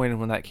disappointed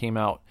when that came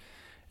out.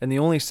 And the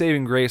only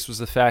saving grace was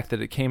the fact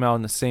that it came out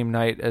on the same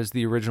night as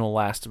the original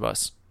Last of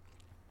Us.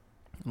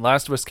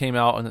 Last of Us came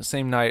out on the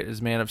same night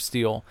as Man of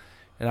Steel.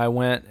 And I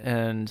went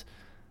and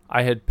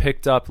I had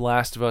picked up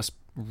Last of Us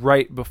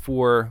right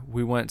before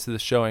we went to the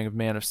showing of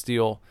Man of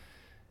Steel.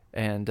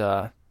 And,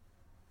 and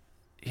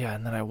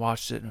then I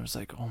watched it and it was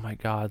like, oh my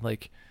God,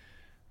 like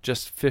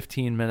just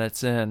 15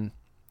 minutes in,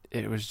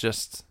 it was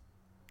just,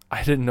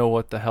 I didn't know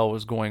what the hell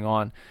was going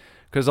on.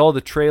 Because all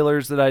the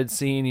trailers that I'd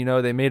seen,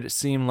 they made it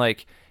seem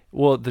like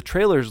Well, the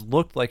trailers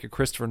looked like a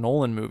Christopher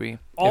Nolan movie,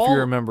 if you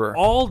remember.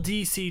 All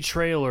DC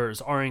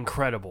trailers are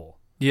incredible.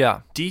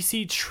 Yeah.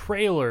 DC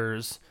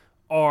trailers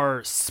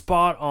are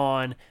spot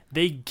on.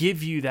 They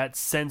give you that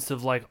sense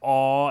of like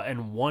awe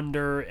and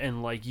wonder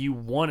and like you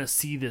want to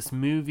see this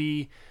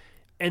movie,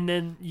 and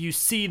then you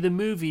see the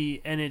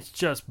movie and it's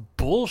just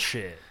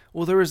bullshit.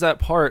 Well, there was that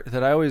part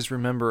that I always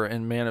remember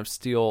in Man of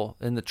Steel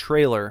in the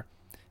trailer,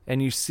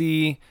 and you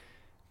see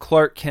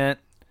Clark Kent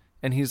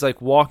and he's like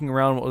walking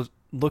around what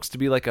looks to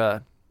be like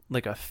a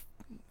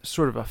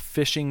sort of a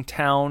fishing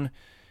town,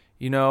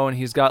 you know, and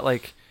he's got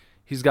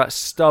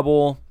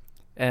stubble.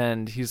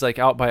 And he's like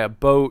out by a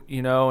boat,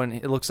 you know, and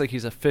it looks like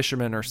he's a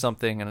fisherman or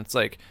something. And it's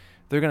like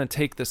they're going to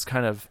take this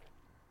kind of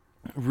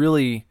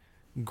really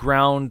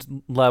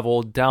ground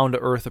level, down to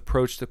earth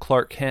approach to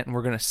Clark Kent. And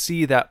we're going to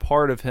see that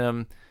part of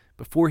him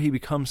before he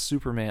becomes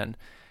Superman.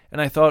 And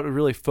I thought it would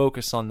really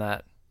focus on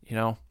that, you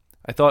know.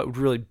 I thought it would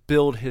really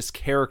build his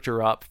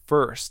character up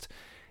first.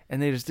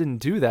 And they just didn't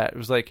do that. It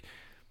was like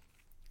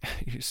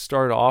you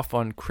start off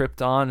on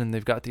Krypton and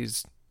they've got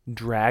these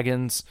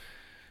dragons.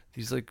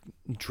 These like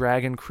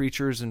dragon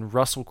creatures and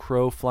Russell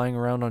Crowe flying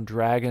around on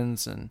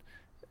dragons, and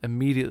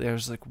immediately I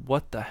was like,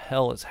 what the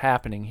hell is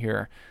happening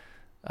here?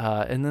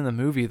 And then the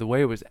movie, the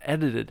way it was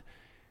edited,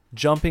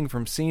 jumping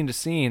from scene to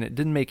scene, it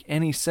didn't make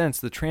any sense.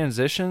 The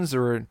transitions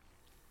were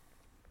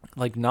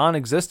like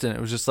non-existent.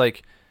 It was just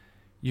like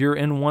you're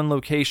in one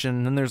location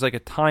and then there's like a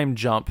time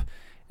jump,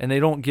 and they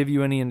don't give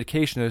you any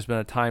indication there's been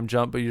a time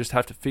jump, but you just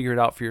have to figure it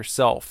out for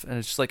yourself. And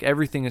it's just like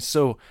everything is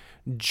so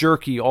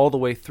jerky all the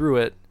way through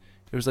it.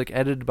 It was like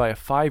edited by a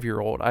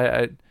 5-year-old.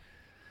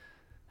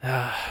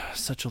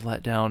 Such a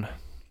letdown.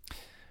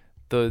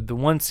 The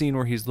one scene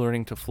where he's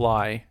learning to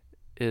fly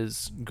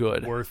is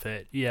good. Worth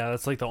it. Yeah,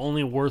 that's like the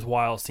only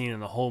worthwhile scene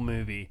in the whole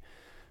movie.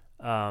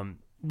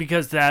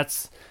 Because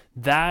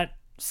that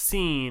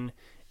scene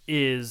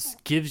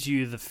gives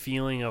you the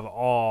feeling of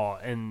awe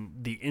and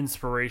the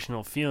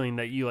inspirational feeling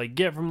that you like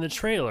get from the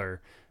trailer.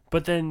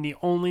 But then the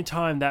only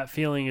time that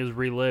feeling is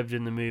relived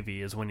in the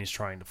movie is when he's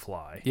trying to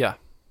fly. Yeah.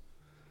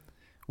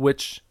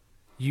 Which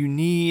you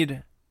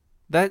need,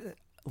 that,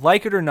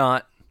 like it or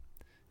not,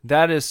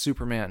 that is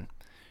Superman.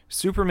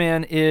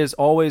 Superman is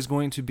always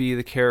going to be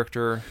the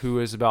character who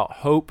is about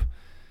hope,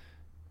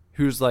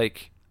 who's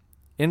like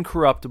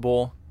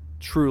incorruptible,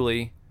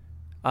 truly,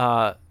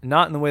 not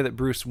in the way that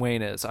Bruce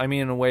Wayne is. I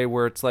mean in a way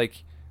where it's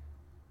like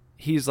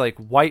he's like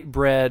white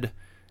bread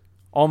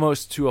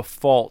almost to a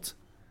fault.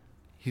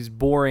 He's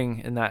boring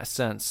in that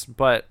sense,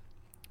 but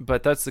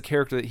that's the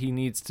character that he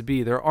needs to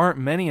be. There aren't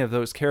many of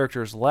those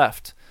characters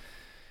left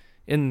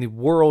in the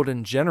world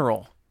in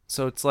general.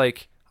 So it's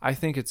like, I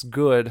think it's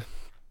good,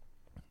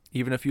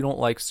 even if you don't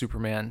like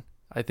Superman,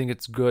 I think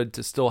it's good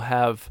to still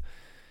have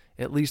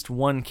at least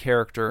one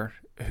character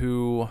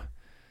who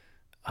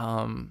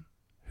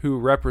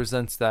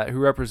represents that, who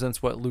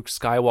represents what Luke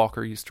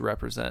Skywalker used to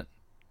represent,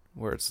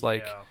 where it's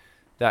like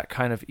that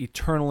kind of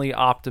eternally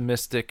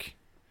optimistic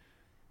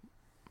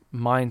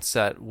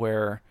mindset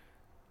where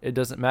it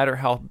doesn't matter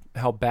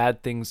how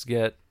bad things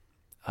get.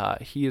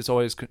 He's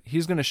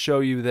going to show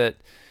you that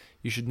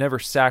you should never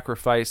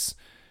sacrifice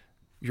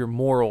your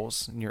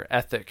morals and your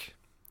ethic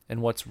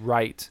and what's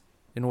right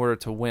in order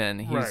to win.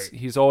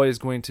 He's always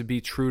going to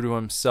be true to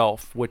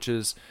himself, which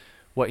is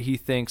what he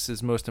thinks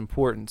is most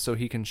important, so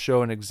he can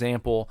show an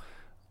example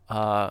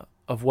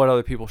of what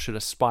other people should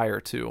aspire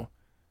to.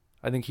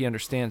 I think he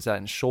understands that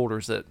and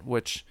shoulders it,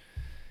 which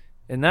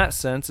in that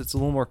sense, it's a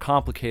little more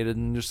complicated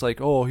than just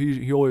like, oh,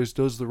 he always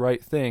does the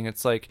right thing.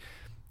 It's like,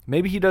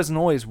 maybe he doesn't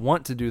always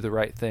want to do the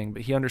right thing,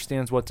 but he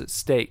understands what's at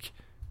stake.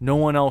 No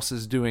one else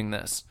is doing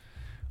this.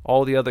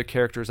 All the other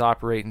characters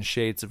operate in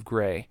shades of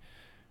gray.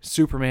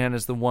 Superman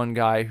is the one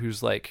guy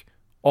who's like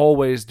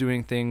always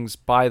doing things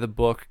by the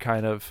book,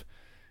 kind of,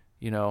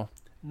 you know.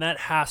 That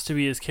has to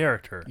be his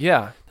character.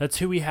 Yeah. That's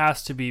who he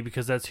has to be,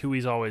 because that's who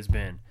he's always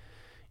been.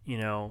 You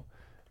know,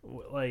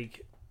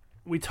 like,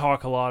 we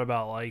talk a lot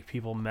about like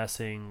people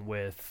messing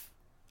with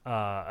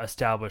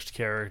established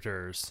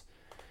characters,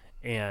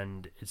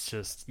 and it's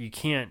just you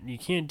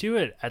can't do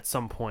it at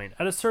some point.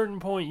 At a certain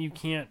point, you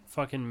can't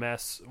fucking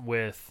mess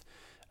with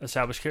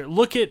established characters.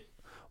 Look at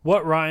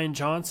what Rian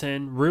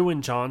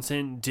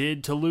Johnson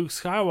did to Luke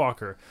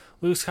Skywalker.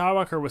 Luke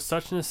Skywalker was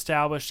such an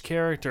established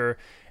character,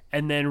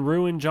 and then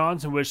Rian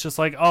Johnson was just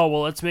like, oh,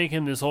 well, let's make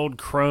him this old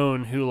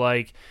crone who,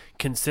 like,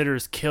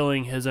 considers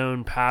killing his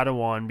own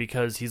Padawan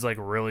because he's, like,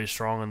 really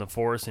strong in the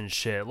Force and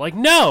shit. Like,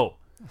 no!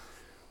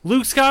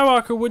 Luke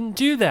Skywalker wouldn't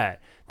do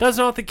that. That's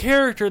not the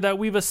character that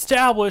we've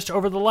established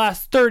over the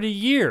last 30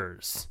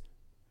 years.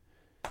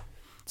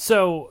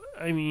 So,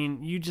 I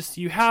mean,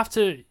 you have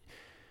to...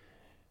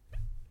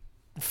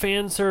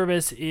 Fan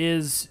service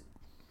is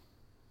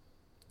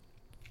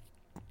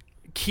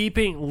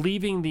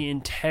leaving the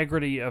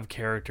integrity of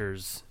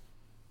characters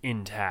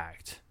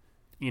intact.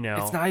 You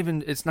know,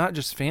 it's not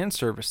just fan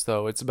service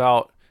though. It's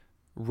about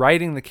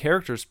writing the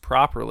characters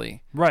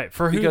properly. Right,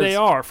 for who they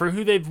are, for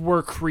who they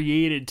were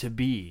created to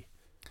be.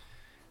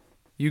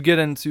 You get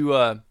into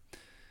a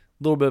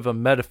little bit of a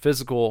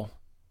metaphysical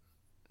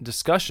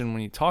discussion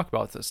when you talk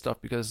about this stuff,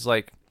 because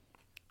like,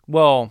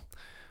 well,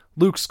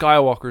 Luke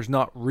Skywalker's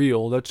not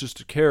real. That's just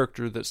a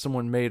character that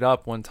someone made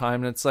up one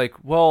time. And it's like,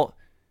 well,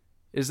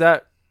 is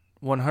that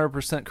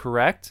 100%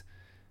 correct?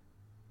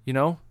 You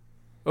know,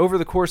 over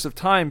the course of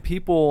time,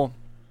 people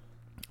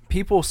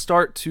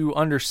start to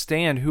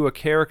understand who a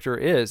character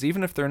is,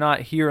 even if they're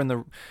not here in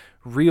the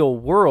real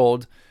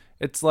world.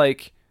 It's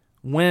like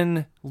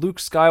when Luke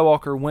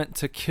Skywalker went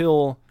to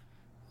kill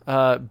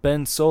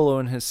Ben Solo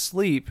in his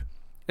sleep,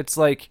 it's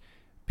like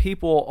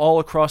people all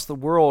across the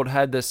world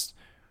had this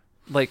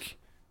like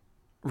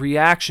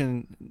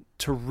reaction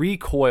to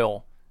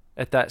recoil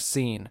at that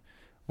scene,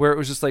 where it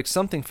was just like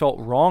something felt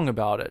wrong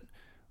about it,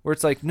 where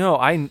it's like, no,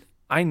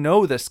 I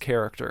know this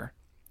character.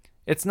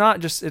 It's not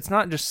just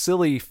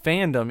silly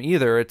fandom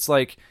either. It's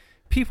like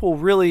people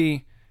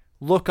really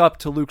look up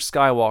to Luke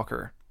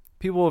Skywalker.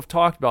 People have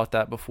talked about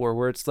that before,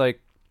 where it's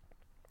like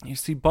you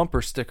see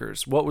bumper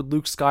stickers. What would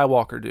Luke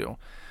Skywalker do?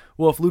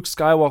 Well, if Luke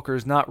Skywalker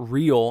is not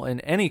real in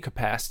any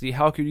capacity,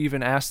 how could you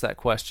even ask that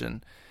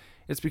question?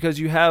 It's because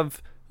you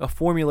have a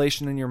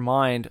formulation in your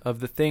mind of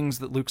the things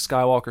that Luke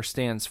Skywalker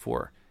stands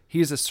for. He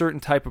is a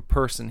certain type of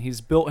person. He's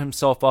built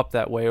himself up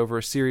that way over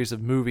a series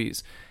of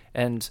movies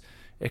and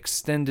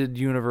extended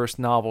universe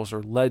novels,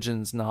 or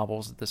legends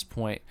novels at this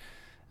point,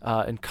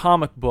 and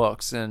comic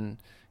books and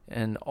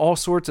all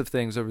sorts of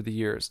things over the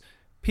years.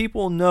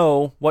 People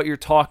know what you're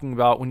talking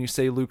about when you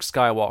say Luke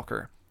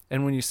Skywalker.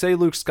 And when you say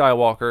Luke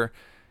Skywalker,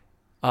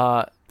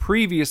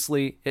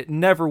 previously it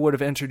never would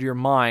have entered your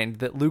mind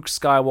that Luke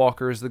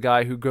Skywalker is the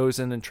guy who goes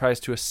in and tries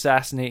to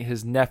assassinate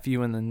his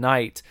nephew in the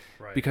night,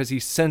 right, because he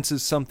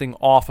senses something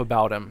off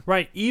about him.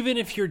 Right. Even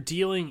if you're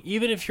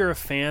a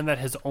fan that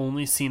has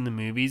only seen the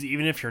movies,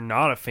 even if you're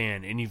not a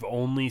fan and you've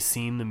only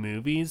seen the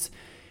movies,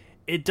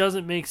 it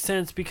doesn't make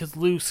sense, because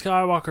Luke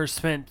Skywalker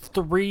spent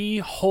 3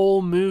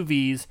 whole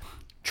movies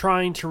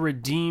trying to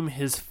redeem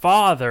his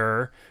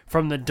father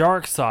from the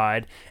dark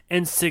side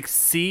and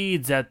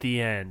succeeds at the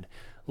end.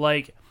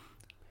 Like,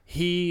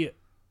 he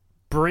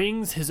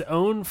brings his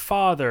own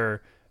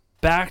father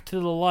back to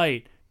the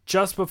light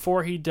just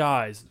before he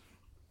dies.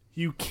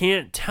 You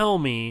can't tell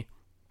me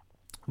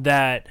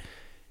that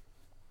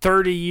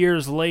 30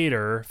 years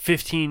later,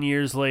 15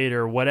 years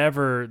later,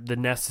 whatever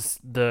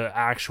the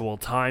actual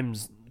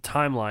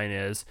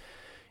timeline is,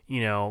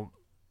 you know,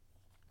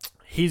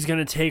 he's going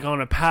to take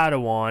on a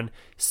Padawan,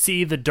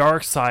 see the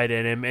dark side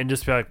in him, and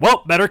just be like,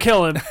 well, better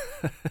kill him.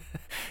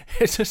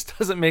 It just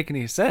doesn't make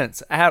any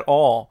sense at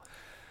all.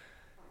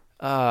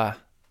 You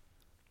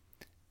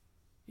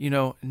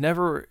know,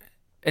 never,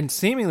 and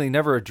seemingly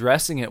never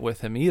addressing it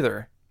with him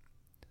either.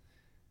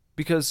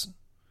 Because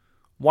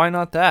why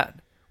not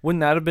that?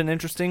 Wouldn't that have been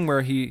interesting, where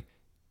you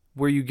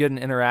get an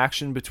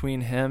interaction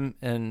between him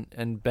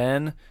and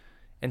Ben,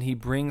 and he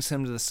brings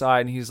him to the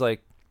side and he's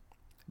like,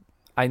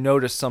 I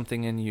noticed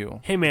something in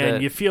you. Hey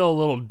man, you feel a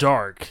little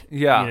dark.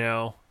 Yeah. You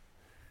know?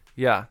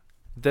 Yeah.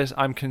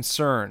 I'm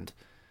concerned.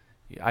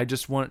 I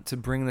just want to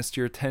bring this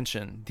to your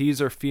attention.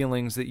 These are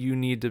feelings that you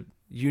need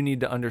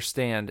to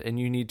understand, and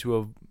you need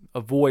to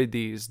avoid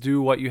these.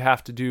 Do what you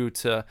have to do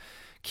to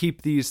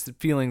keep these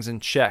feelings in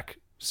check,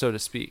 so to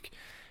speak.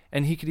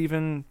 And he could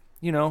even,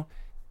 you know,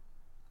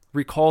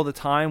 recall the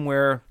time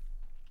where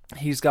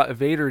he's got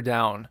Vader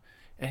down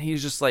and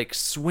he's just like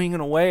swinging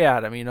away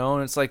at him, you know,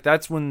 and it's like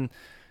that's when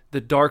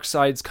the dark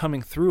side's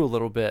coming through a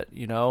little bit,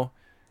 you know.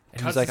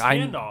 And cuts he's like, his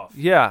hand off.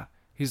 Yeah.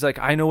 He's like,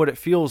 I know what it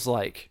feels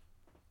like.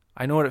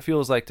 I know what it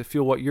feels like to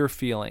feel what you're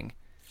feeling.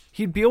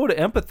 He'd be able to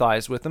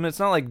empathize with him. It's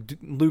not like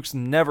Luke's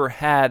never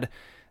had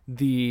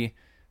the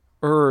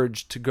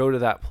urge to go to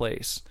that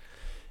place.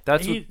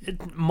 That's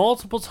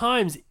multiple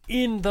times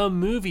in the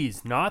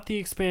movies, not the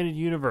expanded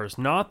universe,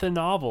 not the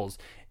novels.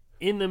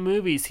 In the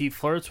movies, he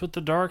flirts with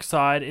the dark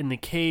side in the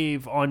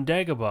cave on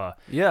Dagobah.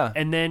 Yeah.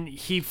 And then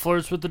he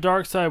flirts with the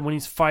dark side when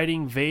he's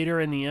fighting Vader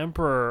and the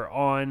Emperor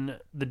on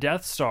the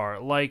Death Star.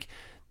 Like,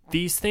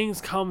 these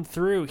things come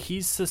through.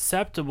 He's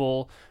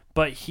susceptible,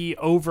 but he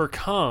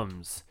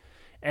overcomes.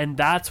 And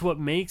that's what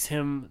makes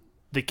him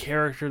the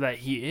character that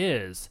he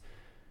is.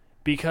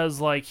 Because,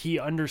 like, he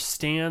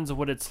understands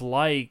what it's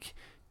like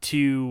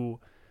to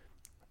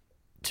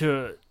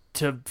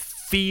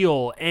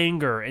feel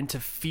anger and to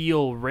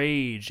feel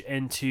rage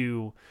and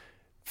to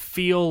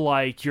feel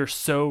like you're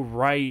so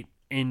right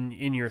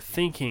in your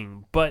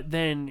thinking, but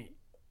then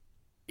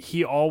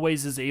he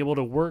always is able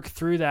to work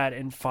through that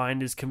and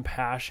find his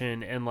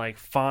compassion and like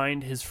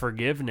find his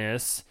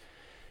forgiveness.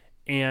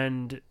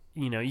 And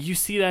you know, you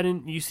see that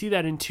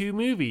in 2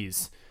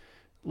 movies,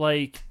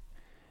 like,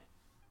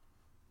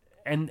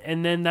 and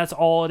then that's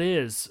all it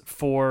is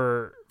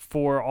for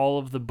all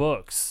of the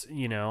books,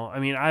 you know. I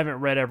mean, I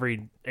haven't read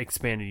every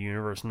expanded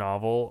universe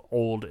novel,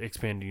 old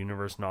expanded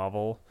universe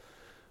novel.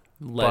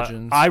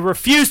 Legends. I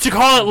refuse to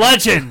call it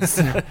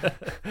Legends.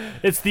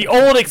 It's the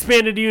old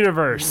expanded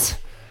universe.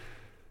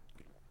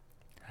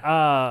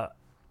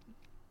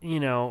 You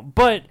know,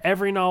 but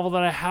every novel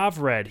that I have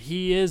read,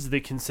 he is the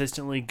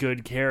consistently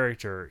good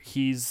character.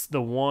 He's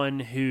the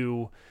one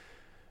who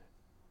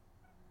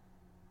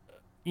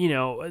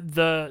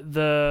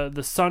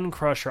the Sun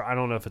Crusher, I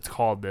don't know if it's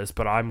called this,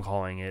 but I'm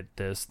calling it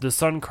this. The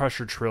Sun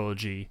Crusher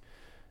trilogy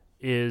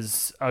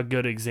is a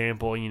good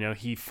example.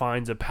 He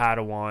finds a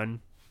Padawan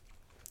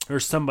or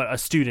a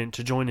student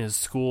to join his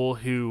school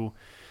who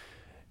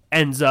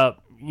ends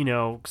up,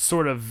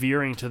 sort of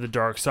veering to the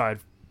dark side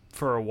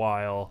for a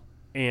while,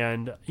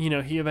 and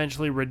he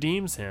eventually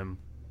redeems him.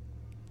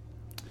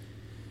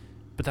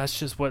 But that's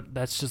just Luke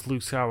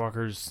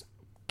Skywalker's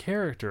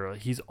character.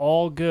 He's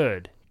all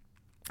good.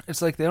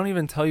 It's like they don't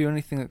even tell you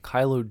anything that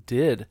Kylo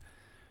did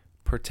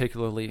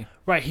particularly.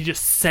 Right, he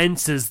just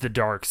senses the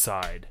dark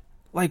side.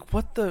 Like,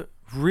 what the...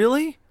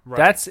 Really? Right.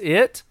 That's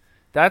it?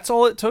 That's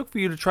all it took for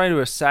you to try to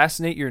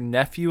assassinate your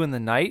nephew in the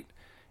night?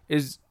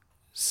 Is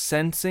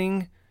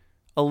sensing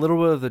a little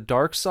bit of the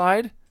dark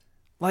side?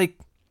 Like,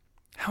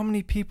 how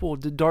many people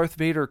did Darth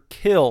Vader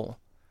kill?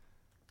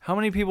 How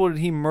many people did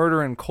he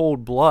murder in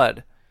cold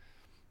blood?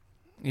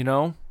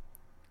 And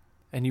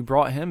you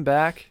brought him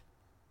back.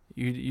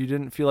 You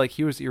didn't feel like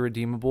he was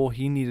irredeemable.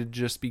 He needed to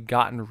just be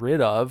gotten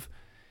rid of.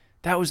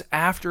 That was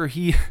after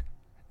he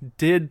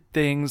did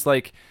things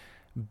like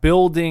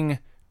building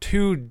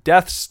 2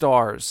 Death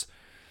Stars.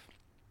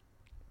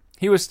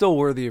 He was still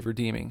worthy of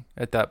redeeming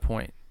at that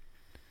point.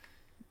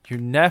 Your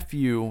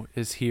nephew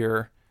is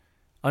here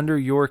under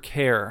your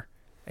care,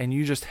 and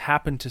you just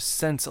happen to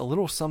sense a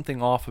little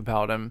something off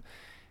about him.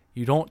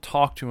 You don't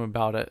talk to him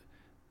about it,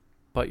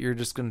 but you're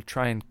just going to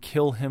try and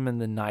kill him in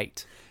the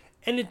night.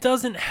 And it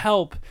doesn't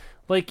help.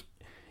 Like,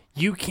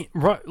 you can't,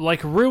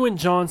 like, Ruin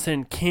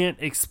Johnson can't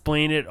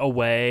explain it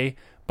away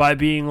by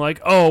being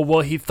like, oh,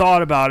 well, he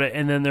thought about it,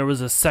 and then there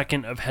was a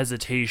second of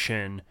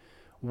hesitation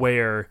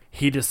where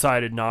he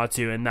decided not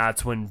to, and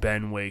that's when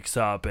Ben wakes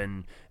up.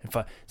 And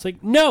it's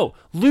like, no,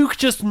 Luke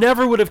just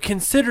never would have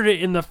considered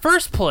it in the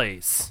first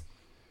place.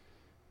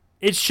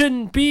 It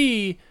shouldn't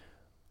be,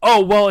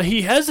 oh, well,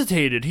 he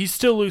hesitated. He's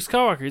still Luke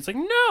Skywalker. It's like,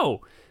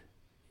 no,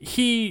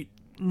 he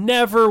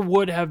never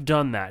would have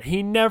done that.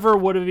 He never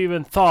would have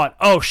even thought,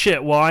 oh,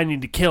 shit, well, I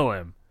need to kill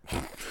him.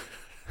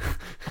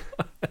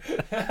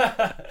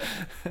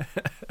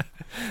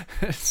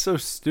 It's so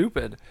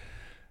stupid.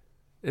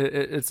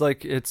 It's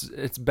like it's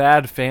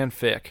bad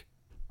fanfic.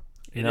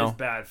 It is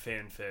bad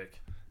fanfic.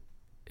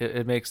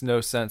 It makes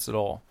no sense at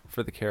all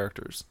for the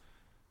characters,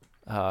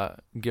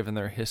 given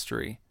their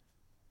history.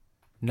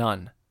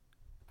 None.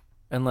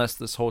 Unless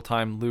this whole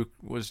time Luke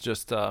was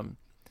just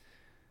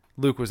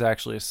Luke was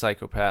actually a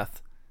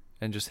psychopath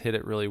and just hit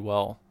it really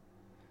well.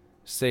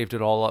 Saved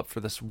it all up for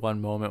this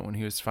one moment when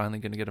he was finally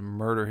going to get to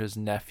murder his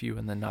nephew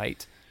in the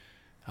night.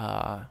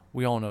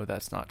 We all know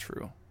that's not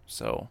true.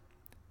 So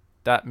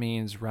that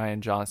means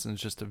Rian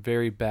Johnson's just a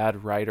very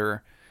bad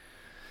writer.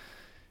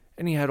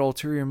 And he had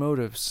ulterior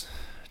motives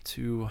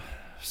to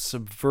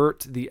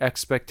subvert the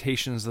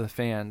expectations of the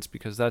fans,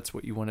 because that's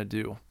what you want to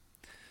do.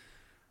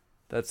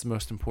 That's the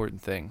most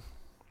important thing.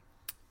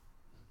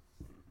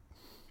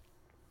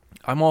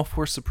 I'm all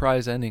for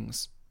surprise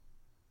endings.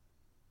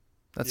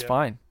 That's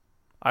fine.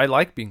 I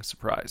like being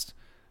surprised,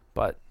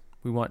 but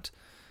we want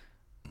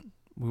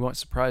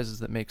surprises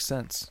that make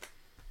sense.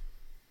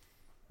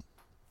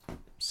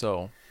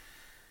 So,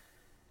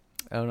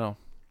 I don't know.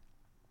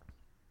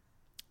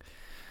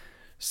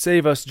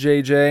 Save us,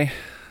 JJ.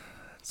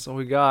 That's all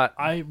we got.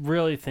 I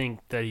really think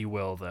that he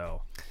will,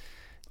 though.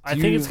 I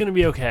think it's going to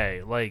be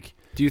okay. Like,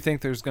 do you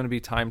think there's going to be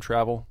time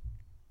travel?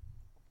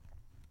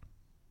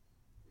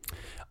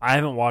 I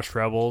haven't watched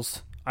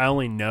Rebels. I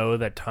only know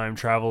that time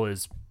travel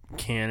is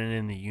canon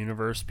in the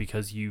universe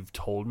because you've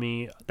told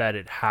me that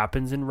it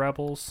happens in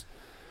Rebels.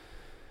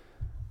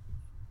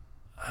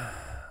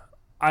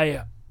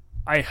 I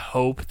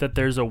hope that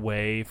there's a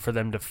way for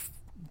them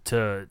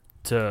to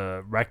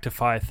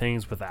rectify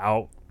things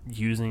without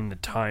using the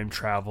time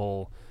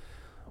travel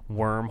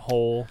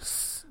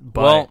wormholes.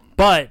 But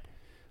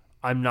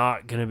I'm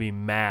not gonna be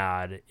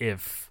mad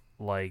if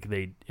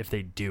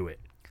they do it.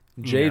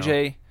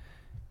 JJ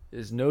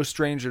is no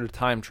stranger to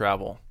time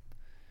travel.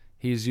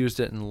 He's used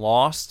it in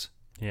Lost.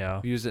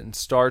 Yeah. Used it in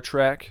Star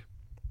Trek.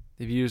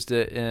 They've used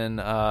it in,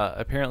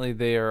 apparently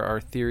there are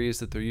theories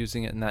that they're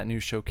using it in that new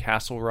show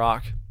Castle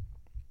Rock.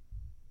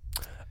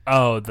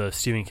 Oh, the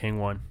Stephen King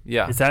one.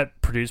 Yeah. Is that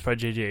produced by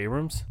J.J.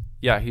 Abrams?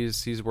 Yeah,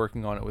 he's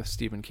working on it with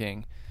Stephen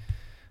King.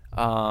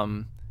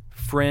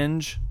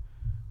 Fringe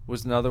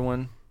was another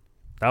one.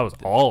 That was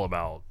all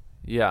about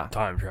yeah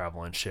time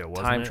travel and shit,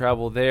 wasn't it? Time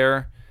travel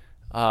there.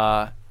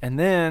 And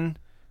then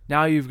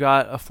now you've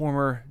got a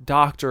former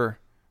doctor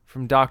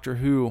from Doctor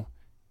Who,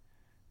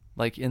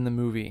 like in the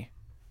movie.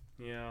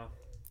 Yeah.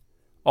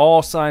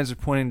 All signs are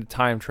pointing to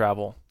time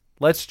travel.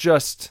 Let's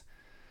just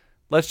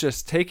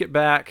take it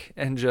back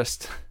and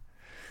just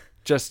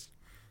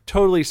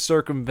totally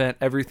circumvent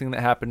everything that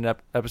happened in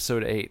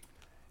episode 8.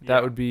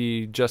 That would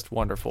be just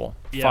wonderful.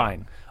 Yeah.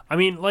 Fine. I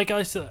mean, like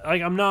I said,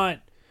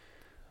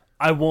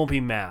 I won't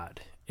be mad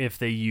if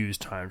they use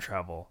time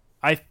travel.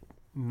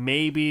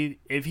 Maybe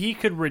if he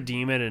could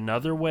redeem it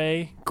another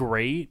way,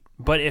 great.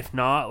 But if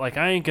not,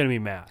 I ain't gonna be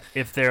mad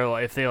if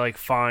they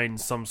find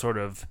some sort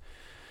of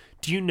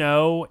Do you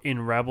know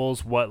in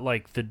Rebels what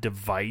like the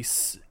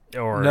device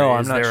or No,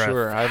 I'm is not there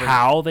sure.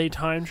 how they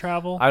time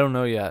travel? I don't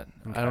know yet.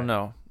 Okay. I don't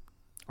know.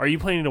 Are you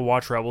planning to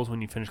watch Rebels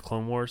when you finish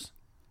Clone Wars?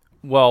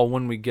 Well,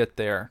 when we get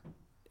there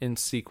in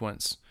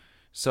sequence.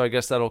 So I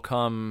guess that'll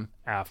come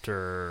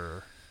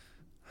After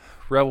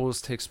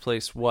Rebels takes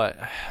place what?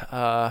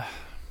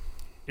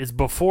 It's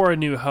before A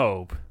New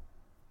Hope,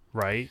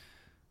 right?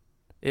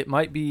 It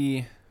might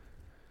be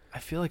I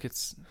feel like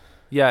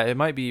it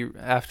might be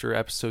after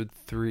episode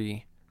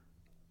 3.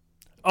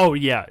 Oh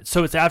yeah,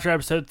 so it's after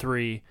episode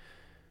 3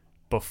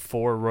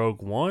 before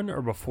Rogue One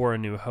or before A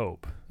New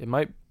Hope? It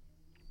might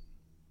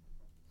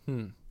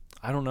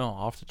I don't know.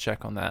 I'll have to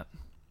check on that.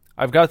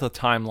 I've got the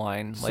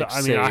timeline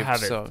saved,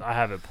 I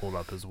have it pulled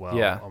up as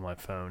well on my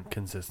phone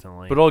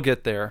consistently. But I'll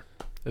get there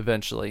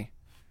eventually.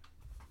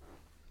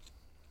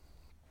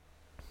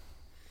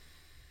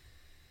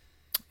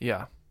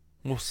 Yeah,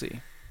 we'll see.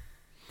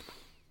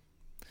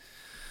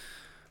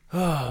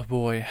 Oh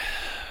boy.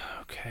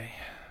 Okay.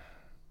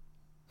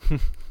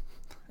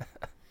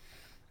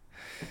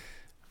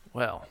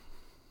 Well,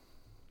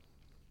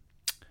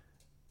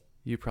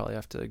 you probably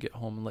have to get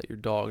home and let your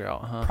dog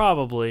out, huh?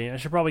 Probably. I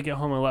should probably get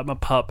home and let my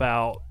pup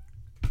out.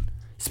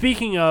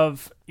 Speaking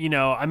of,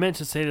 I meant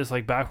to say this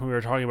like back when we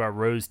were talking about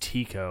Rose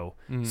Tico.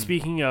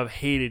 Speaking of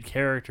hated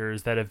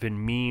characters that have been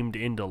memed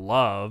into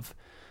love,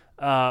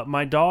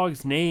 my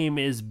dog's name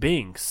is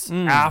Binks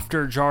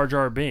after Jar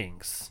Jar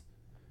Binks.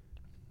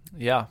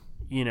 Yeah.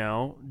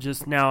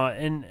 Just now,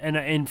 and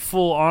in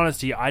full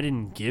honesty, I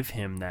didn't give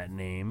him that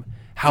name.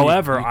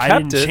 However, I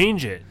didn't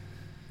change it.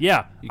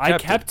 Yeah, I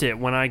kept it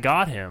when I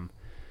got him.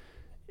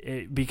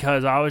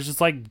 Because I was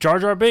just like, Jar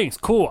Jar Binks,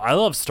 cool, I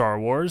love Star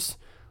Wars.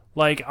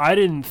 Like, I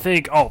didn't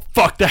think, oh,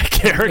 fuck that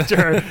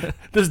character.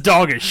 This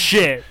dog is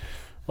shit.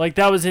 Like,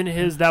 that was in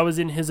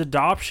his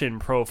adoption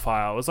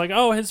profile. It was like,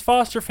 oh, his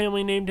foster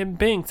family named him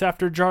Binks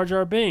after Jar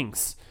Jar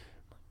Binks.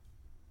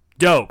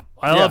 Dope.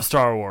 I love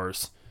Star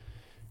Wars.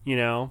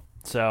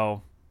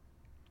 So,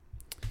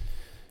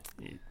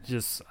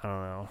 just, I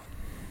don't know.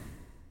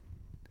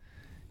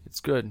 It's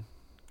good.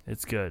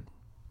 It's good.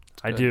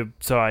 I do.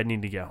 So I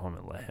need to get home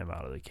and let him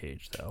out of the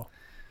cage, though.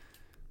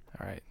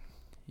 All right.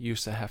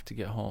 Yusa have to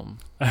get home.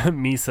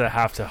 Misa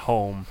have to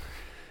home.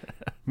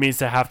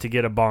 Misa have to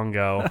get a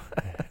bongo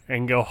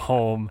and go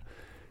home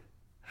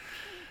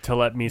to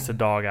let Misa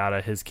dog out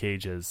of his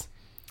cages.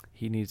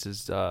 He needs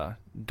his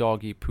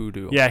doggy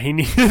poodoo. Yeah, he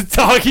needs his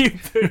doggy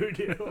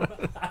poodoo.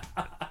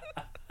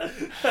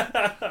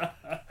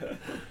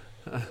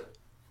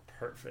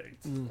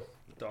 Perfect.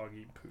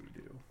 Doggy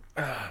poodoo.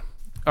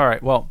 All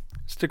right, well,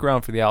 stick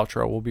around for the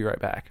outro. We'll be right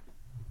back.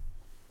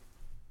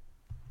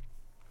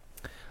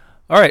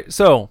 All right,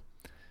 so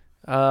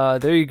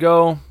there you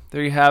go.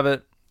 There you have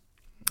it.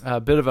 A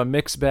bit of a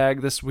mixed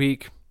bag this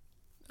week.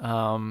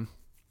 Yeah,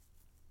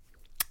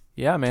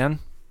 man.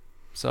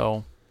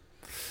 So,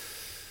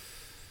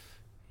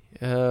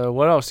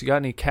 what else? You got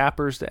any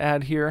cappers to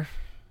add here?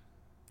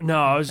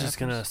 No, I was just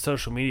going to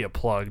social media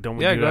plug. Don't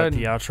we do that at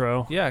the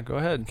outro? Yeah, go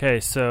ahead. Okay,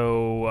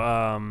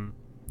 so,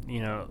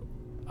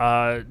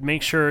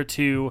 make sure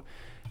to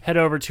head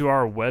over to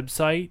our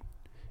website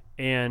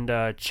and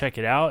check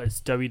it out. It's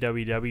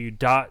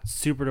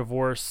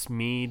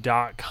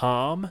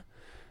www.superdivorceme.com.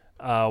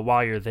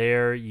 While you're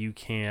there,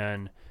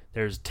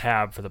 there's a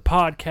tab for the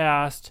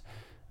podcast.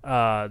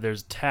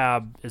 There's a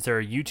tab. Is there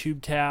a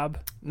YouTube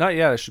tab? Not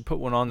yet. I should put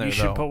one on there, You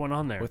should put one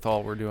on there. With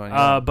all we're doing.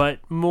 But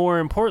more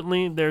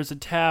importantly, there's a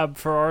tab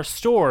for our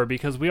store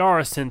because we are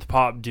a synth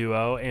pop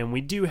duo and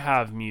we do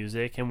have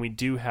music and we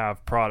do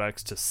have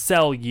products to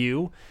sell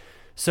you.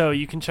 So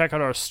you can check out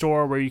our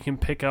store where you can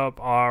pick up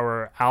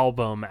our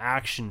album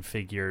action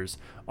figures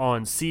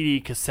on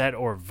CD, cassette,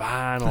 or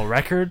vinyl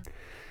record.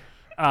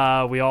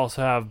 We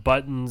also have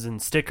buttons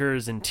and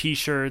stickers and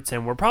t-shirts,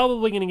 and we're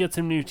probably going to get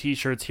some new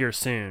t-shirts here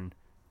soon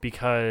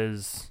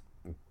because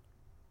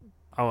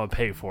I'm going to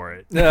pay for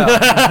it.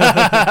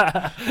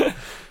 Yeah.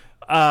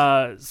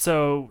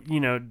 So,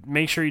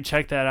 make sure you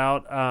check that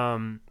out.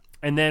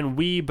 And then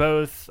we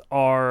both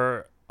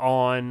are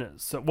on,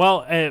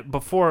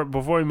 before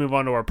we move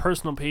on to our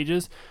personal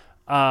pages,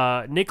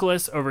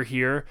 Nicholas over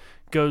here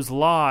goes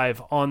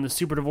live on the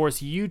Super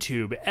Divorce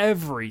YouTube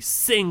every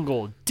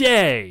single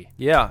day.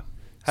 Yeah.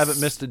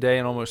 Haven't missed a day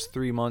in almost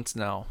 3 months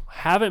now.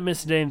 Haven't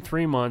missed a day in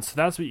 3 months. So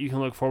that's what you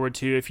can look forward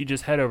to if you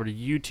just head over to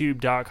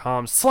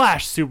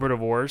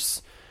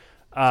youtube.com/superdivorce.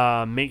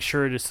 Make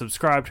sure to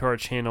subscribe to our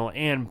channel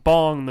and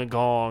bong the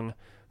gong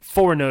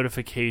for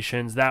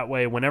notifications. That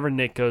way, whenever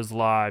Nick goes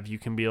live, you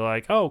can be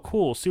like, oh,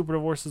 cool, Super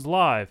Divorce is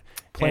live.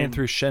 Playing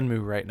through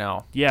Shenmue right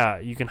now. Yeah,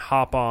 you can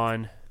hop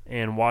on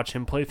and watch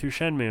him play through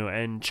Shenmue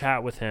and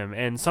chat with him.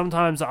 And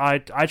sometimes I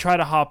try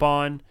to hop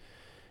on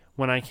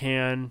when I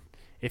can.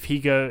 If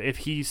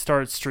he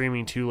starts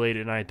streaming too late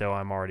at night, though,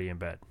 I'm already in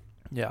bed.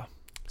 Yeah.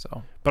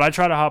 So, but I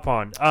try to hop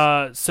on.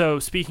 So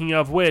speaking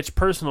of which,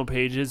 personal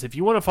pages. If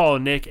you want to follow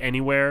Nick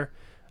anywhere,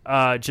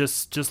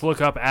 just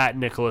look up at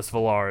Nicholas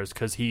Villars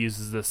because he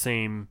uses the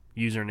same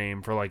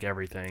username for like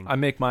everything. I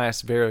make my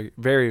ass very,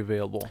 very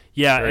available.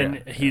 Yeah, Very,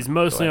 and he's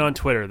mostly on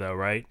Twitter though,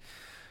 right?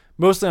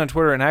 Mostly on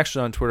Twitter, and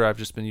actually on Twitter, I've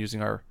just been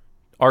using our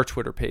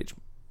Twitter page.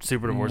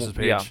 Super Divorce's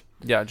page.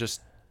 Yeah,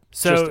 just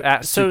So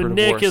at Super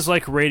Nick Divorce. is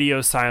like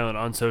radio silent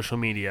on social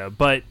media,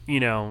 but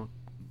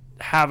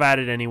have at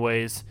it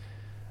anyways.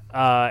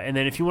 And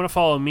then if you want to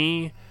follow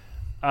me,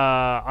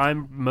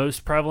 I'm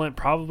most prevalent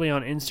probably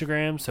on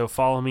Instagram, so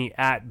follow me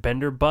at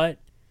BenderButt.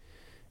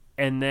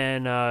 And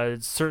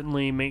then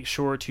certainly make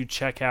sure to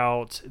check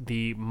out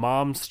the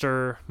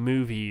Momster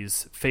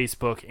Movies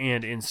Facebook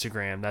and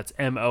Instagram. That's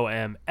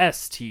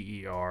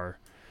MOMSTER.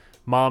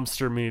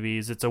 Momster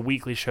Movies. It's a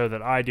weekly show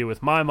that I do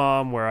with my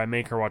mom where I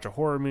make her watch a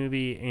horror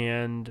movie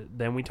and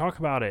then we talk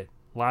about it.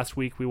 This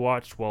week we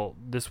watched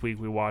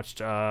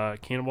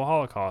Cannibal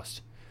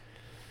Holocaust.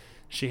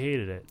 She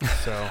hated it.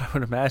 So I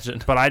would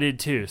imagine. But I did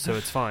too, so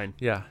it's fine.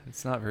 Yeah,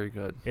 it's not very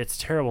good. It's a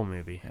terrible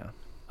movie.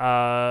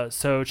 Yeah.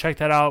 So check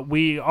that out.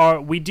 We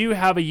do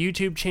have a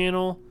YouTube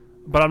channel,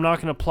 but I'm not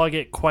going to plug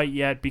it quite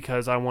yet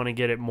because I want to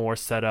get it more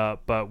set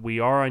up. But we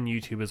are on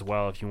YouTube as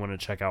well if you want to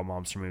check out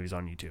Momster Movies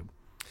on YouTube.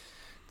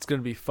 It's going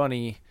to be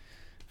funny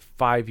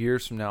 5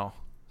 years from now,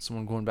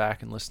 someone going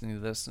back and listening to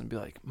this and be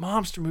like,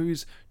 Momster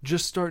Movies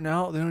just starting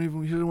out. They don't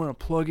even want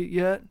to plug it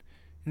yet.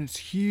 And it's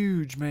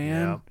huge,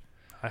 man. Yeah,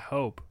 I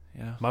hope.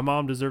 Yeah. My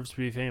mom deserves to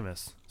be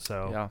famous.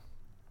 So yeah.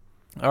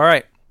 All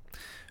right.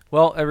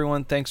 Well,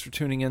 everyone, thanks for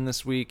tuning in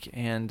this week.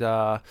 And,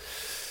 oh,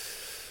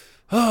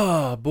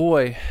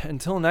 boy,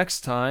 until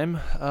next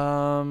time.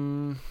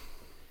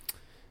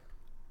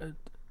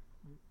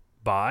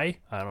 Bye?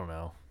 I don't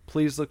know.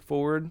 Please look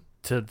forward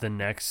to the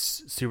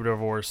next Super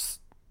Divorce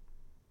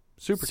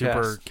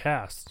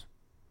Supercast.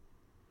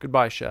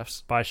 Goodbye,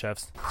 chefs. Bye,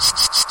 chefs.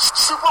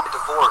 Super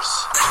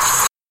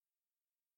Divorce.